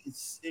really,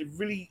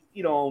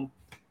 you know,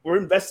 we're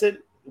invested.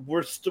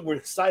 We're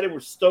excited. We're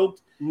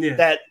stoked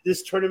that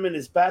this tournament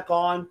is back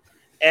on,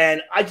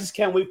 And I just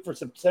can't wait for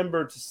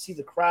September to see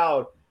the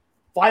crowd.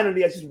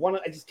 Finally, I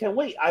just can't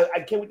wait. I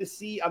can't wait to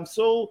see. I'm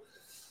so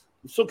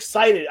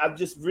excited. I'm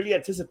just really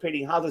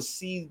anticipating how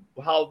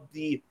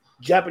the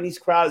Japanese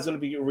crowd is going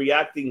to be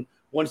reacting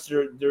once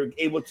they're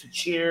able to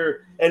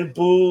cheer and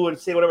boo and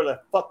say whatever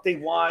the fuck they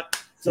want.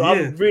 So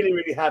I'm really,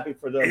 really happy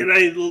for them. And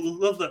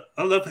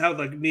I love how,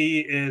 like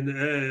me and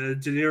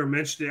De Niro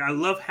mentioned it, I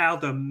love how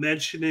they're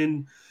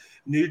mentioning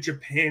New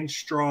Japan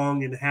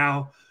Strong and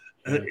how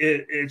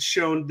it's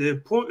shown the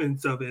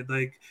importance of it.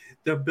 Like,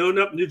 they're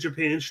building up New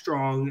Japan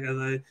Strong,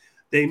 and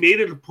they made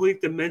it a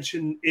point to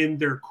mention in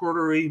their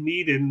quarterly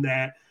meeting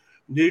that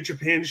New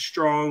Japan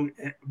Strong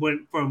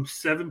went from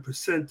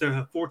 7% to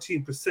a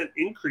 14%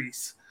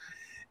 increase,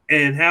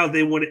 and how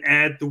they want to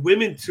add the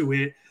women to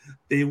it.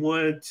 They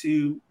wanted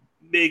to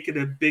make it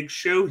a big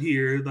show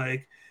here.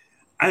 Like,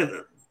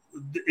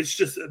 it's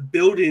just a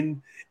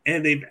building,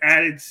 and they've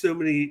added so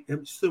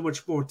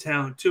much more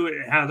talent to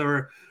it. How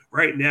they're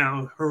right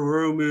now,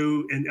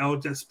 Hiromu and El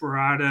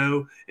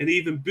Desperado and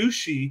even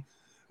Bushi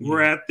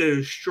were at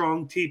the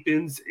Strong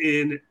Teep-Ins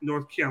in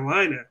North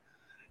Carolina.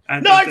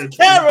 North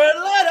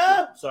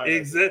Carolina!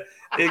 Sorry.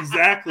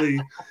 Exactly.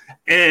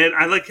 And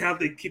I like how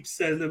they keep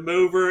sending them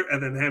over,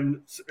 and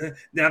then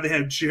now they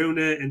have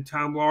Jonah and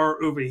Tom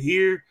Lawler over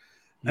here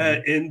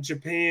in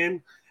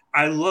Japan.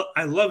 I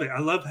love it. I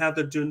love how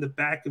they're doing the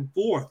back and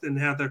forth and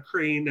how they're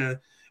creating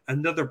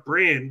another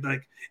brand.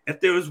 Like,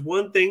 if there was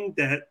one thing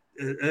that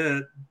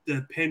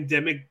the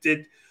pandemic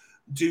did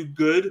do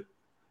good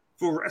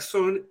for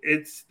wrestling,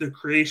 it's the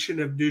creation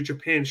of New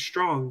Japan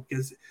Strong,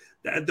 because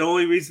the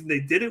only reason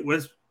they did it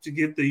was to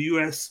give the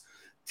U.S.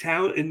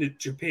 talent in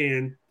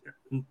Japan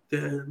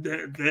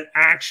the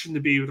action to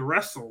be able to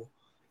wrestle.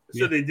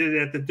 So they did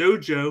it at the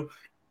dojo,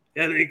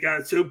 and it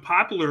got so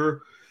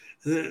popular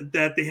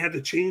that they had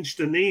to change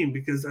the name,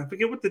 because I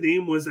forget what the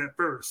name was at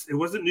first. It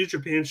wasn't New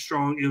Japan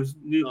Strong. It was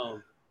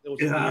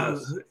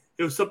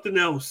it was something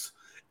else.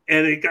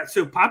 And it got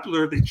so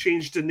popular, they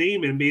changed the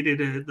name and made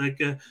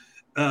it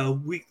a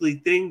weekly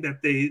thing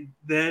that they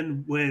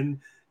then, when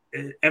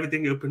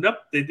everything opened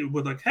up, they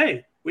were like,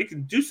 hey, we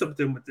can do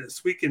something with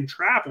this. We can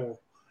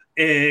travel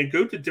and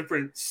go to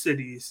different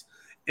cities.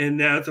 And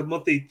now it's a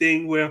monthly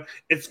thing where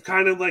it's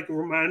kind of like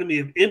reminding me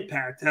of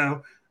Impact,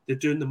 how they're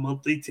doing the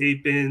monthly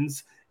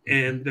tape-ins,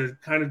 and they're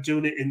kind of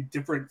doing it in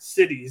different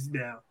cities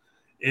now.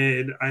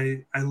 And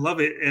I love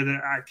it, and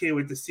I can't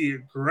wait to see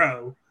it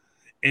grow.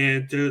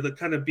 And to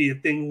kind of be a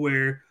thing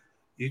where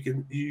you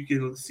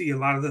can see a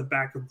lot of the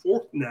back and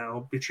forth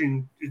now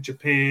between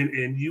Japan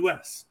and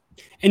U.S.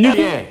 And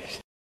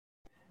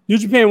New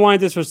Japan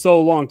wanted this for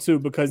so long too,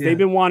 because they've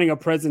been wanting a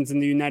presence in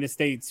the United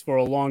States for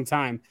a long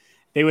time.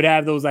 They would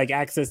have those like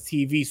Access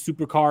TV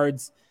super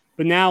cards,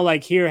 but now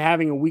like here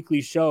having a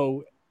weekly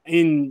show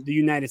in the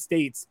United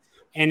States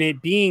and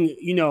it being,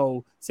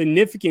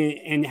 significant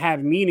and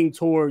have meaning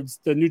towards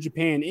the New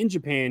Japan in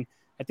Japan,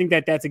 I think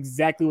that's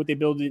exactly what they've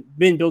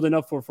been building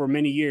up for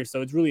many years.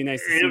 So it's really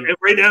nice to see. And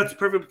right now it's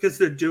perfect because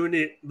they're doing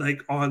it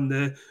like on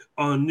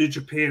New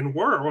Japan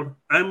World.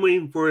 I'm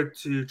waiting for it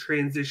to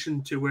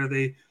transition to where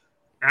they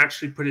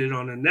actually put it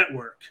on a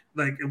network.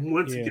 Like, and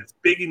once it gets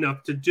big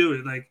enough to do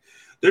it, like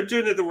they're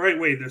doing it the right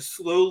way. They're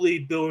slowly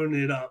building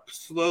it up,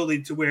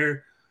 slowly to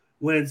where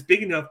when it's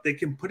big enough, they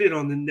can put it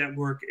on the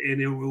network and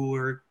it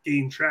will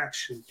gain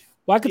traction.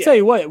 Well, I could tell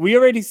you what, we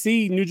already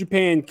see New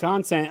Japan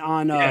content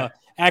on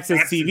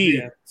Access TV.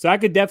 Yeah. So I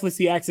could definitely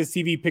see Access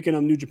TV picking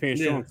up New Japan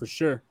Strong for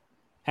sure.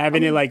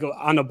 Having it like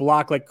on a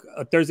block, like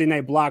a Thursday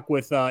night block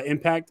with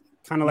Impact,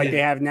 kind of like they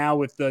have now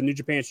with the New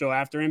Japan show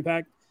after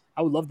Impact.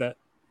 I would love that.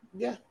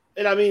 Yeah.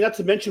 And I mean, not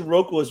to mention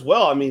Roku as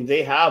well. I mean,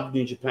 they have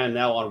New Japan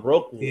now on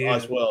Roku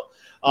as well.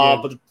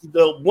 But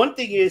the one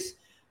thing is,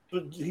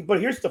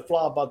 but here's the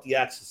flaw about the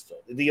Access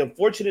though. The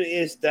unfortunate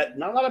is that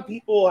not a lot of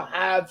people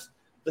have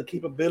the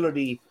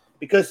capability,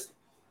 because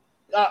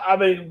I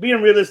mean,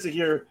 being realistic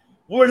here,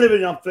 we're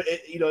living on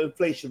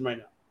inflation right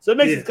now, so it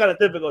makes it kind of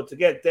difficult to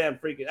get damn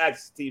freaking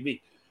Access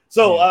TV.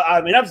 So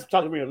I mean, I'm just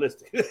talking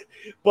realistic,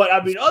 but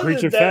I mean, other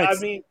than that, I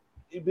mean,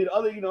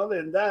 other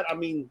than that, I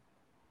mean,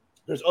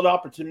 there's other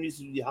opportunities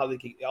to see how they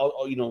can,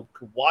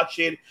 could watch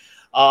it.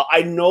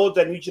 I know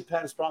that New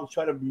Japan Strong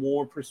try to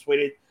more persuade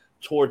it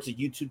towards the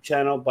YouTube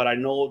channel, but I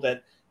know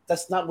that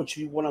that's not what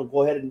you want to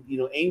go ahead and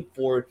aim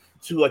for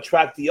to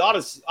attract the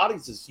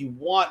audiences. You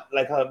want,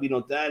 like how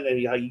Dan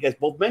and how you guys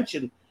both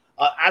mentioned,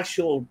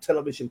 actual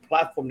television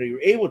platform that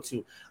you're able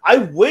to. I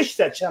wish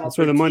that channel. That's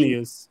where the money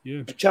is.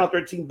 Yeah, Channel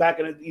 13 back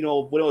in when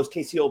it was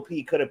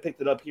KCOP could have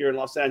picked it up here in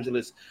Los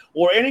Angeles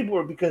or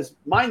anywhere, because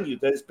mind you,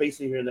 that is based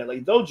here in LA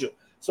Dojo.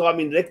 So I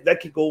mean,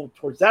 that could go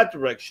towards that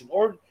direction,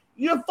 or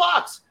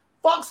Fox.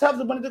 Fox have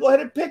the money to go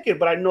ahead and pick it,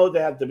 but I know they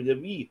have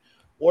WWE,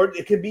 or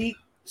it could be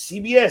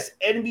CBS,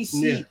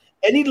 NBC. Yeah.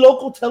 Any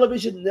local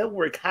television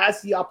network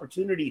has the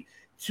opportunity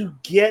to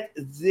get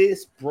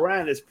this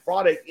brand, this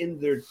product in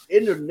their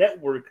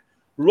network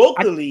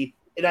locally,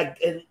 and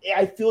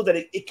I feel that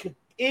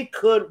it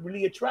could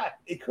really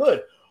attract. It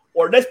could.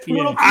 or next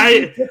Pluto I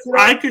TV picks it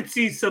up. could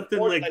see something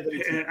Or like like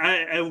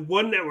that.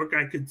 one network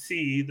I could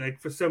see,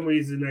 like for some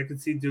reason I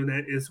could see doing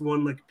that is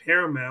one like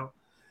Paramount,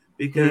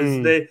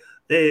 because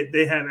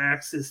they have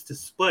access to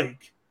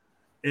Spike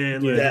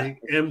and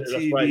like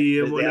MTV right.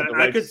 and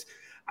whatnot.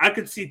 I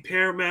could see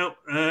Paramount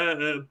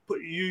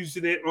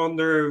using it on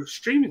their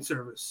streaming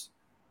service.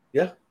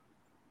 Yeah.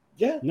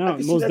 No,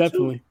 most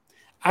definitely.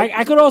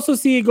 I could also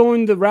see it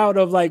going the route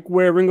of like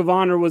where Ring of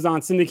Honor was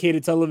on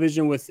syndicated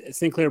television with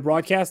Sinclair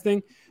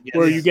Broadcasting,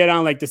 where you get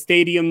on like the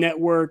Stadium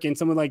Network and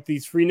some of like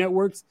these free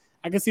networks.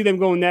 I could see them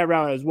going that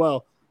route as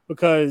well,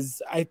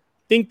 because I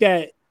think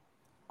that,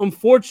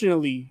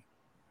 unfortunately,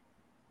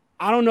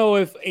 I don't know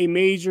if a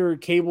major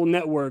cable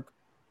network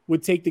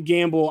would take the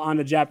gamble on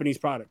a Japanese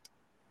product.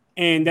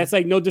 And that's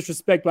like no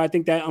disrespect, but I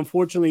think that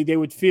unfortunately they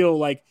would feel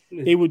like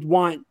they would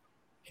want,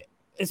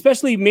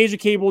 especially major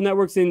cable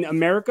networks in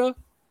America,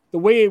 the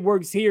way it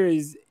works here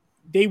is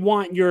they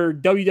want your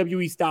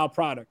WWE style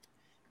product.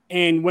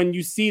 And when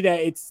you see that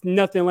it's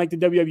nothing like the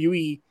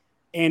WWE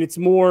and it's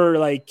more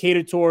like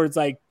catered towards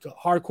like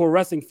hardcore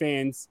wrestling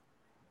fans,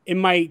 it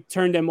might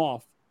turn them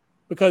off.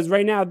 Because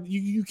right now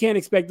you can't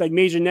expect like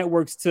major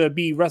networks to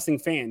be wrestling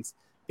fans.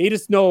 They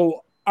just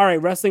know, all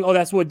right, wrestling, oh,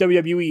 that's what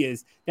WWE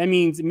is. That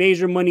means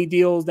major money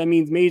deals. That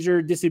means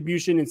major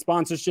distribution and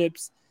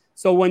sponsorships.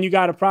 So when you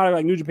got a product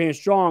like New Japan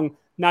Strong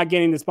not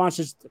getting the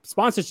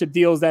sponsorship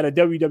deals that a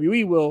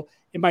WWE will,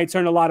 it might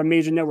turn a lot of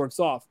major networks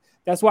off.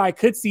 That's why I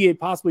could see it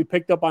possibly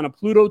picked up on a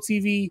Pluto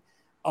TV,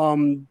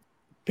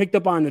 picked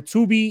up on the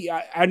Tubi.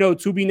 I know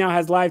Tubi now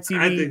has live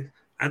TV.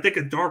 I think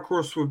a dark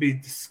horse would be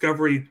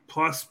Discovery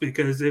Plus,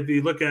 because if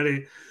you look at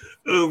it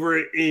over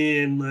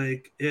in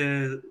like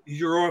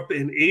Europe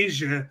and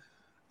Asia,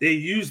 they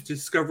use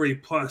Discovery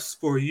Plus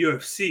for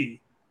UFC.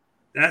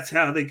 That's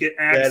how they get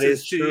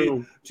access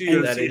to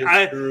UFC.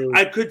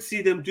 I could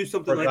see them do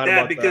something like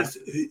that, because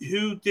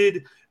who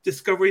did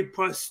Discovery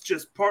Plus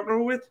just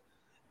partner with?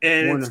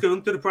 And Warner. It's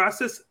going through the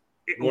process.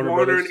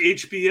 Warner and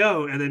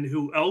HBO. And then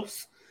who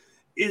else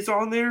is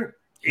on there?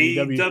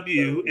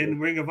 AEW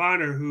and Ring of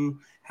Honor, who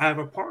have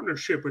a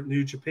partnership with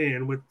New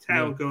Japan, with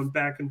talent going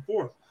back and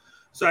forth.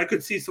 So I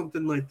could see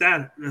something like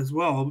that as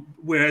well,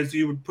 whereas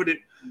you would put it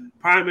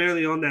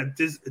primarily on that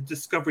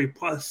Discovery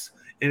Plus,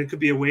 and it could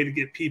be a way to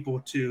get people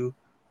to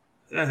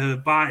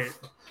buy it.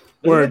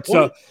 Word.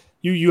 So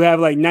you have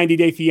like 90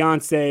 Day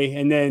Fiance,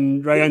 and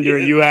then right under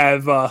it you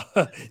have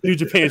New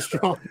Japan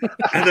Strong,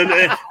 and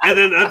then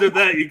under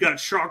that you got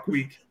Shark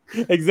Week.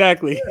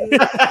 Exactly.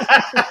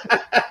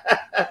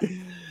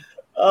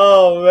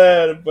 Oh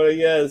man, but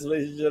yes,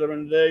 ladies and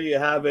gentlemen, there you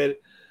have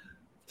it.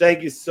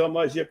 Thank you so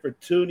much for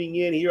tuning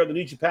in here on the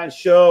New Japan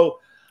Show.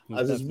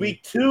 This is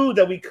week 2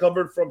 that we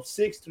covered from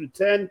 6 through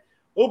 10.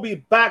 We'll be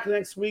back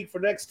next week for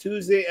next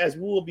Tuesday, as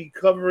we will be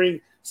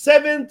covering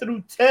 7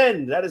 through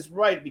 10. That is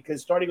right,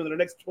 because starting in the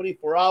next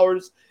 24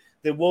 hours,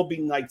 there will be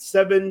night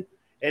 7.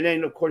 And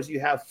then, of course, you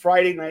have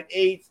Friday night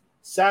 8,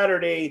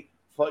 Saturday,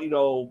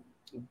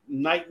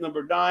 night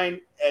number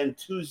 9, and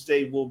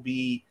Tuesday will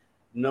be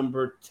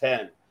number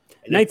 10.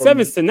 And night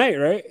 7's tonight,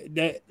 right?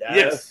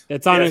 Yes.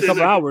 That's on in a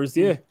couple hours,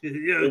 yeah.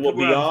 It will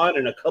be on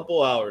in a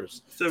couple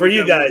hours for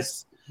you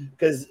guys,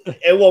 because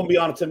it won't be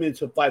on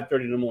until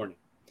 5:30 in the morning.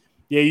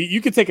 Yeah,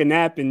 you could take a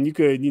nap and you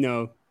could,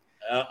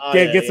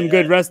 get some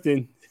good rest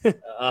in. I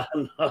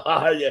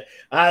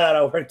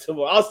gotta work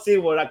tomorrow. I'll see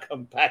when I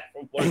come back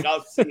from work.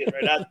 I'll see it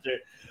right after.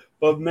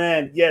 But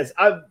man, yes,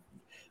 I'm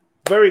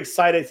very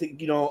excited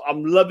to,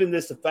 I'm loving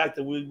this, the fact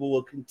that we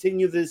will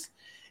continue this.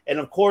 And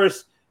of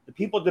course, the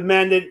people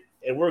demand it,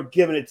 and we're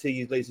giving it to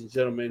you, ladies and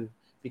gentlemen,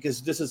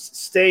 because this is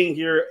staying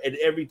here at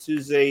every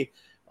Tuesday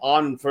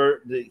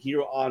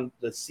here on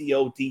the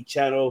COD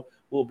channel.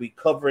 We'll be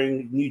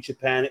covering New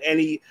Japan.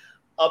 Any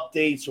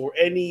updates or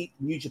any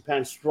New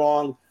Japan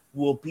Strong,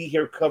 we'll be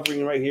here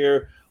covering right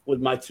here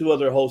with my 2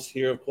 other hosts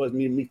here. Of course,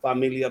 mi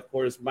familia, of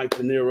course, Mike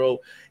De Niro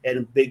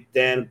and Big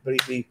Dan,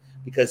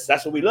 because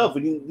that's what we love.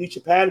 We need New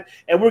Japan,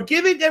 and we're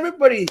giving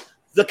everybody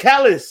the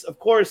callus, of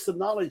course, the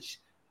knowledge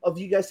of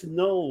you guys to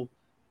know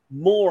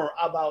more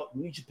about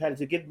New Japan,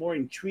 to get more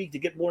intrigued, to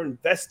get more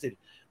invested,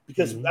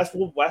 because that's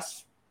what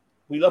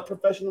we love,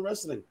 professional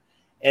wrestling.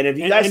 And if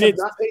you guys have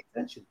not paid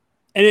attention,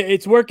 and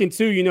it's working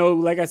too,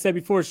 like I said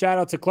before, shout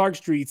out to Clark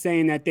Street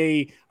saying that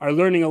they are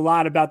learning a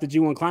lot about the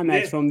G1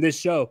 Climax from this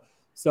show.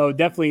 So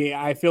definitely,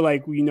 I feel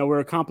like, we're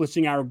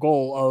accomplishing our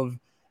goal of,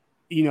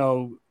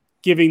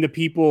 giving the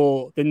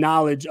people the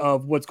knowledge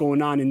of what's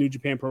going on in New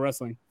Japan Pro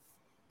Wrestling.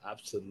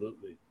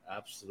 Absolutely.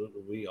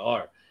 Absolutely. We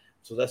are.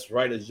 So that's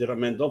right, ladies and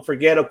gentlemen. Don't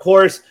forget, of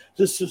course,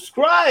 to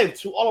subscribe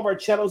to all of our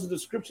channels and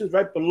descriptions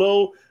right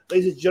below.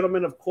 Ladies and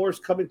gentlemen, of course,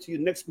 coming to you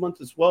next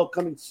month as well,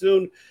 coming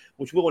soon,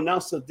 which we'll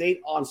announce the date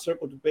on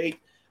Circle Debate.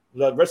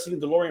 The Wrestling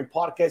DeLorean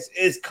podcast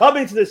is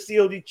coming to the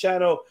COD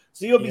channel.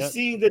 So you'll be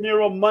seeing De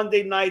Niro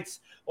Monday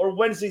nights or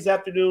Wednesdays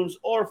afternoons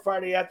or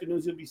Friday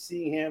afternoons. You'll be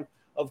seeing him,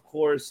 of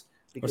course.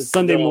 Or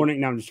Sunday morning.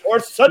 No, or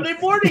Sunday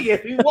morning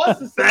if he wants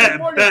to. Sunday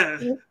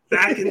morning.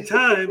 Back in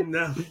time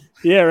now.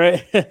 Yeah,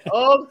 right.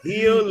 Oh,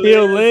 Heel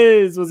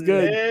Liz was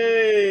good.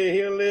 Hey,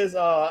 Heel Liz. Liz.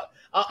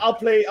 I'll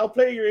play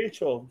your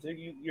intro. Let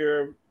me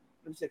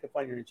see if I can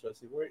find your intro.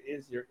 Let's see, where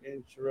is your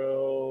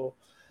intro?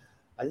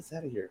 I just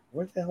had it here.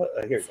 Where the hell?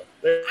 Here you go.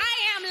 There. I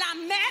am La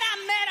Mera.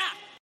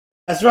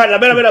 That's right, La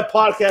Mera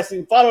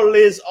Podcasting. Follow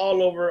Liz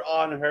all over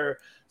on her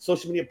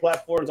social media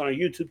platforms, on her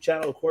YouTube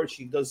channel. Of course,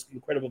 she does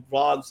incredible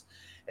vlogs.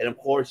 And, of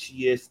course,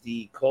 she is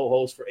the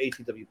co-host for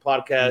ATW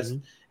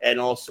Podcast and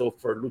also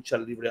for Lucha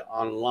Libre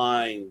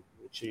Online,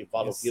 which you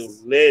follow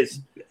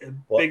Liz.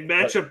 Big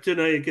matchup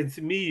tonight against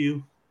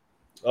Miyu.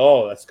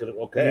 Oh, that's good.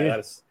 Okay,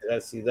 I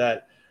gotta see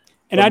that.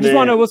 And I just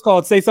want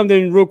to, say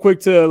something real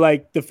quick to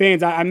like the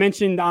fans. I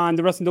mentioned on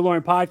the Wrestling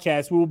DeLorean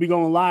podcast, we will be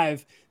going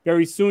live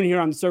very soon here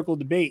on the Circle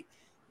Debate.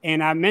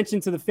 And I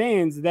mentioned to the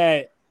fans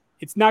that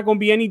it's not going to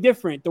be any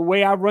different. The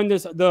way I run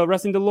the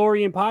Wrestling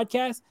DeLorean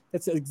podcast,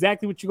 that's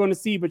exactly what you're going to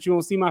see, but you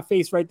won't see my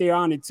face right there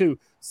on it too.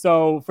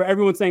 So for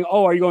everyone saying,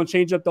 oh, are you going to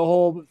change up the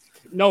whole?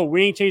 No,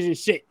 we ain't changing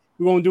shit.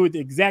 We're going to do it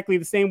exactly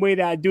the same way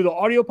that I do the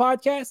audio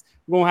podcast.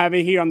 We're going to have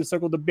it here on the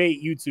Circle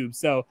Debate YouTube.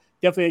 So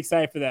definitely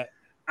excited for that.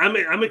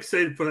 I'm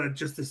excited for that,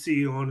 just to see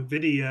you on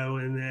video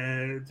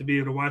and to be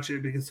able to watch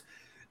it, because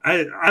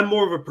I'm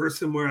more of a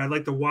person where I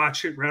like to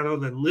watch it rather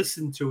than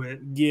listen to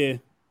it. Yeah.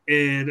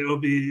 And it'll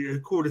be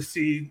cool to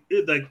see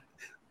like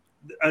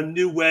a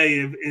new way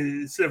of,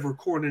 instead of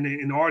recording it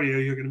in audio,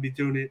 you're going to be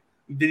doing it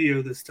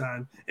video this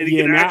time. And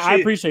you can actually, I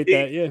appreciate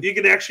that. Yeah. You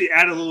can actually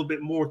add a little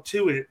bit more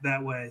to it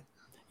that way.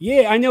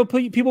 Yeah, I know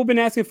people have been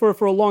asking for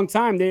a long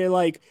time. They're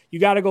like, you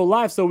got to go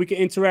live so we can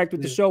interact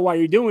with the show while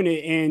you're doing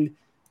it. And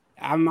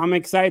I'm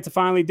excited to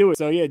finally do it.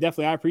 So, yeah,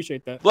 definitely. I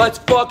appreciate that. Let's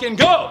fucking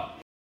go.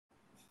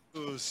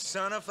 You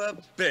son of a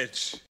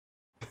bitch.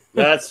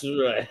 That's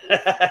right.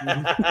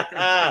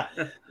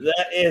 That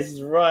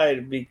is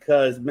right,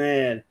 because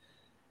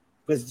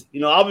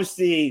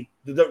obviously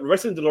the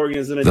Wrestling DeLorean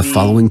is going to be... The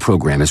following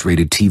program is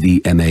rated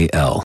TV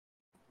MAL.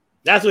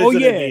 That's what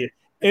it's going to be.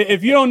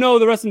 If you don't know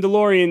the Wrestling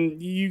DeLorean,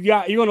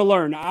 you're going to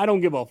learn. I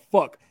don't give a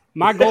fuck.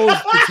 My goal is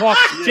to talk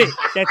shit.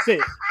 That's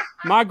it.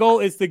 My goal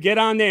is to get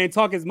on there and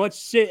talk as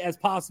much shit as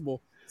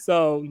possible.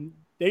 So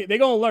they're going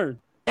to learn.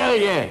 Hell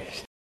yeah.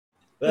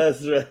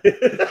 That's right. They're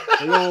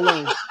going to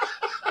learn.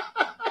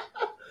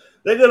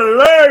 They're going to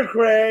learn,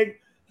 Craig,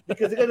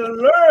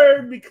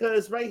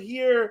 because right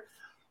here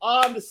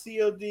on the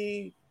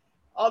COD,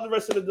 on the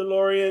Rest of the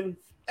DeLorean,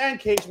 and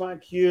Cage My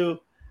Q,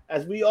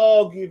 as we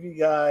all give you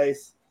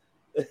guys,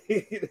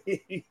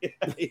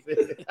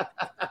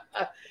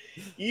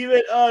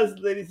 even us,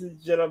 ladies and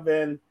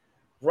gentlemen,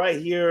 right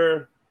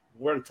here,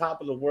 we're on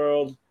top of the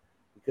world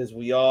because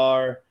we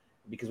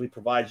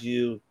provide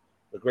you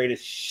the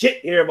greatest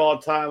shit here of all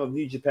time of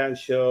New Japan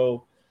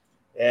Show,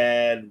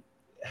 and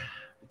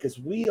because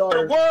we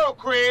are the world,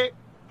 Craig.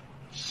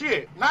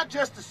 Shit, not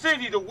just the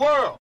city, the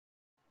world.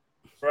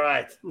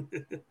 Right.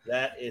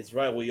 That is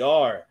right. We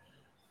are.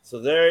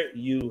 So there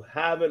you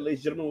have it, ladies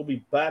and gentlemen. We'll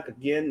be back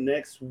again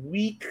next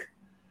week.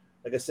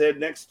 Like I said,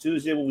 next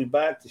Tuesday we'll be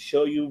back to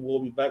show you. We'll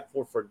be back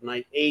for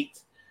night 8,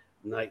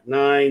 night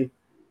 9,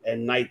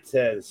 and night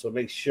 10. So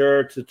make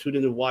sure to tune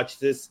in and watch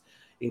this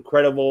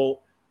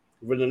incredible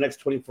over the next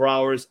 24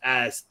 hours,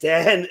 as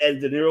Dan and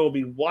De Niro will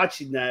be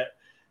watching that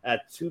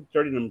at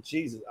 2:30.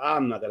 Jesus,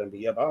 I'm not going to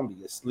be up. I'm going to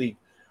be asleep.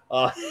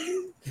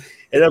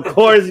 And, of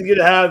course, you're going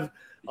to have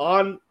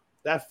on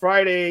that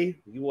Friday,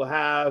 you will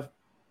have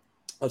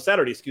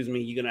Saturday,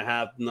 you're going to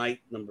have night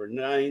number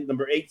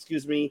 8,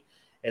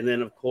 And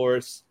then, of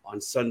course,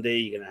 on Sunday,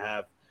 you're going to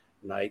have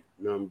night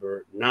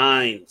number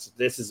 9. So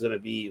this is going to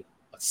be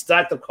a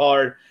stacked up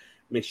card.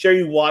 Make sure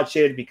you watch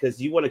it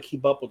because you want to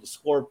keep up with the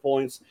score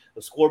points.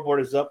 The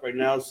scoreboard is up right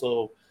now.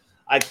 So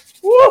I'm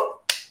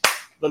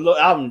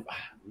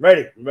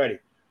ready. I'm ready.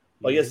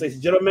 But yes, ladies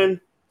and gentlemen,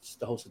 it's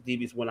the host of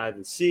DB's One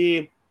Ivan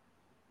C.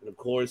 And, of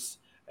course,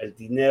 as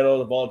Dinero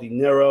of all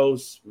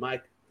Dineros,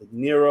 Mike De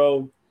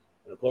Niro.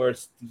 And, of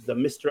course, the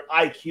Mr.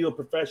 IQ of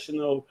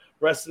professional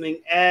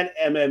wrestling and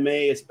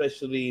MMA,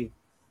 especially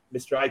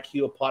Mr.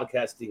 IQ of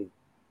podcasting,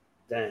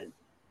 Dan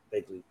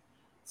Bakley.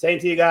 Saying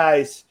to you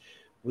guys,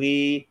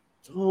 we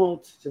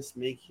don't just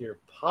make your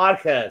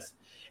podcast.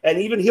 And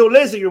even Heel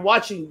Liz, you're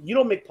watching, you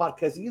don't make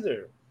podcasts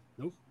either.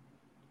 Nope.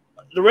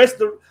 The rest,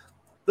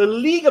 the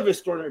League of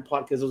Extraordinary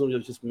Podcasts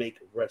doesn't just make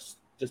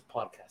just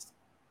podcasting.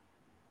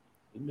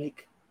 We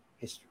make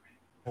history.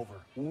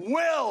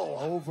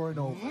 Over and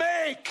over.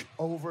 Make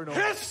Over and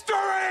over. history.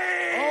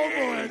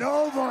 Over and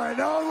over and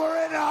over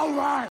and over.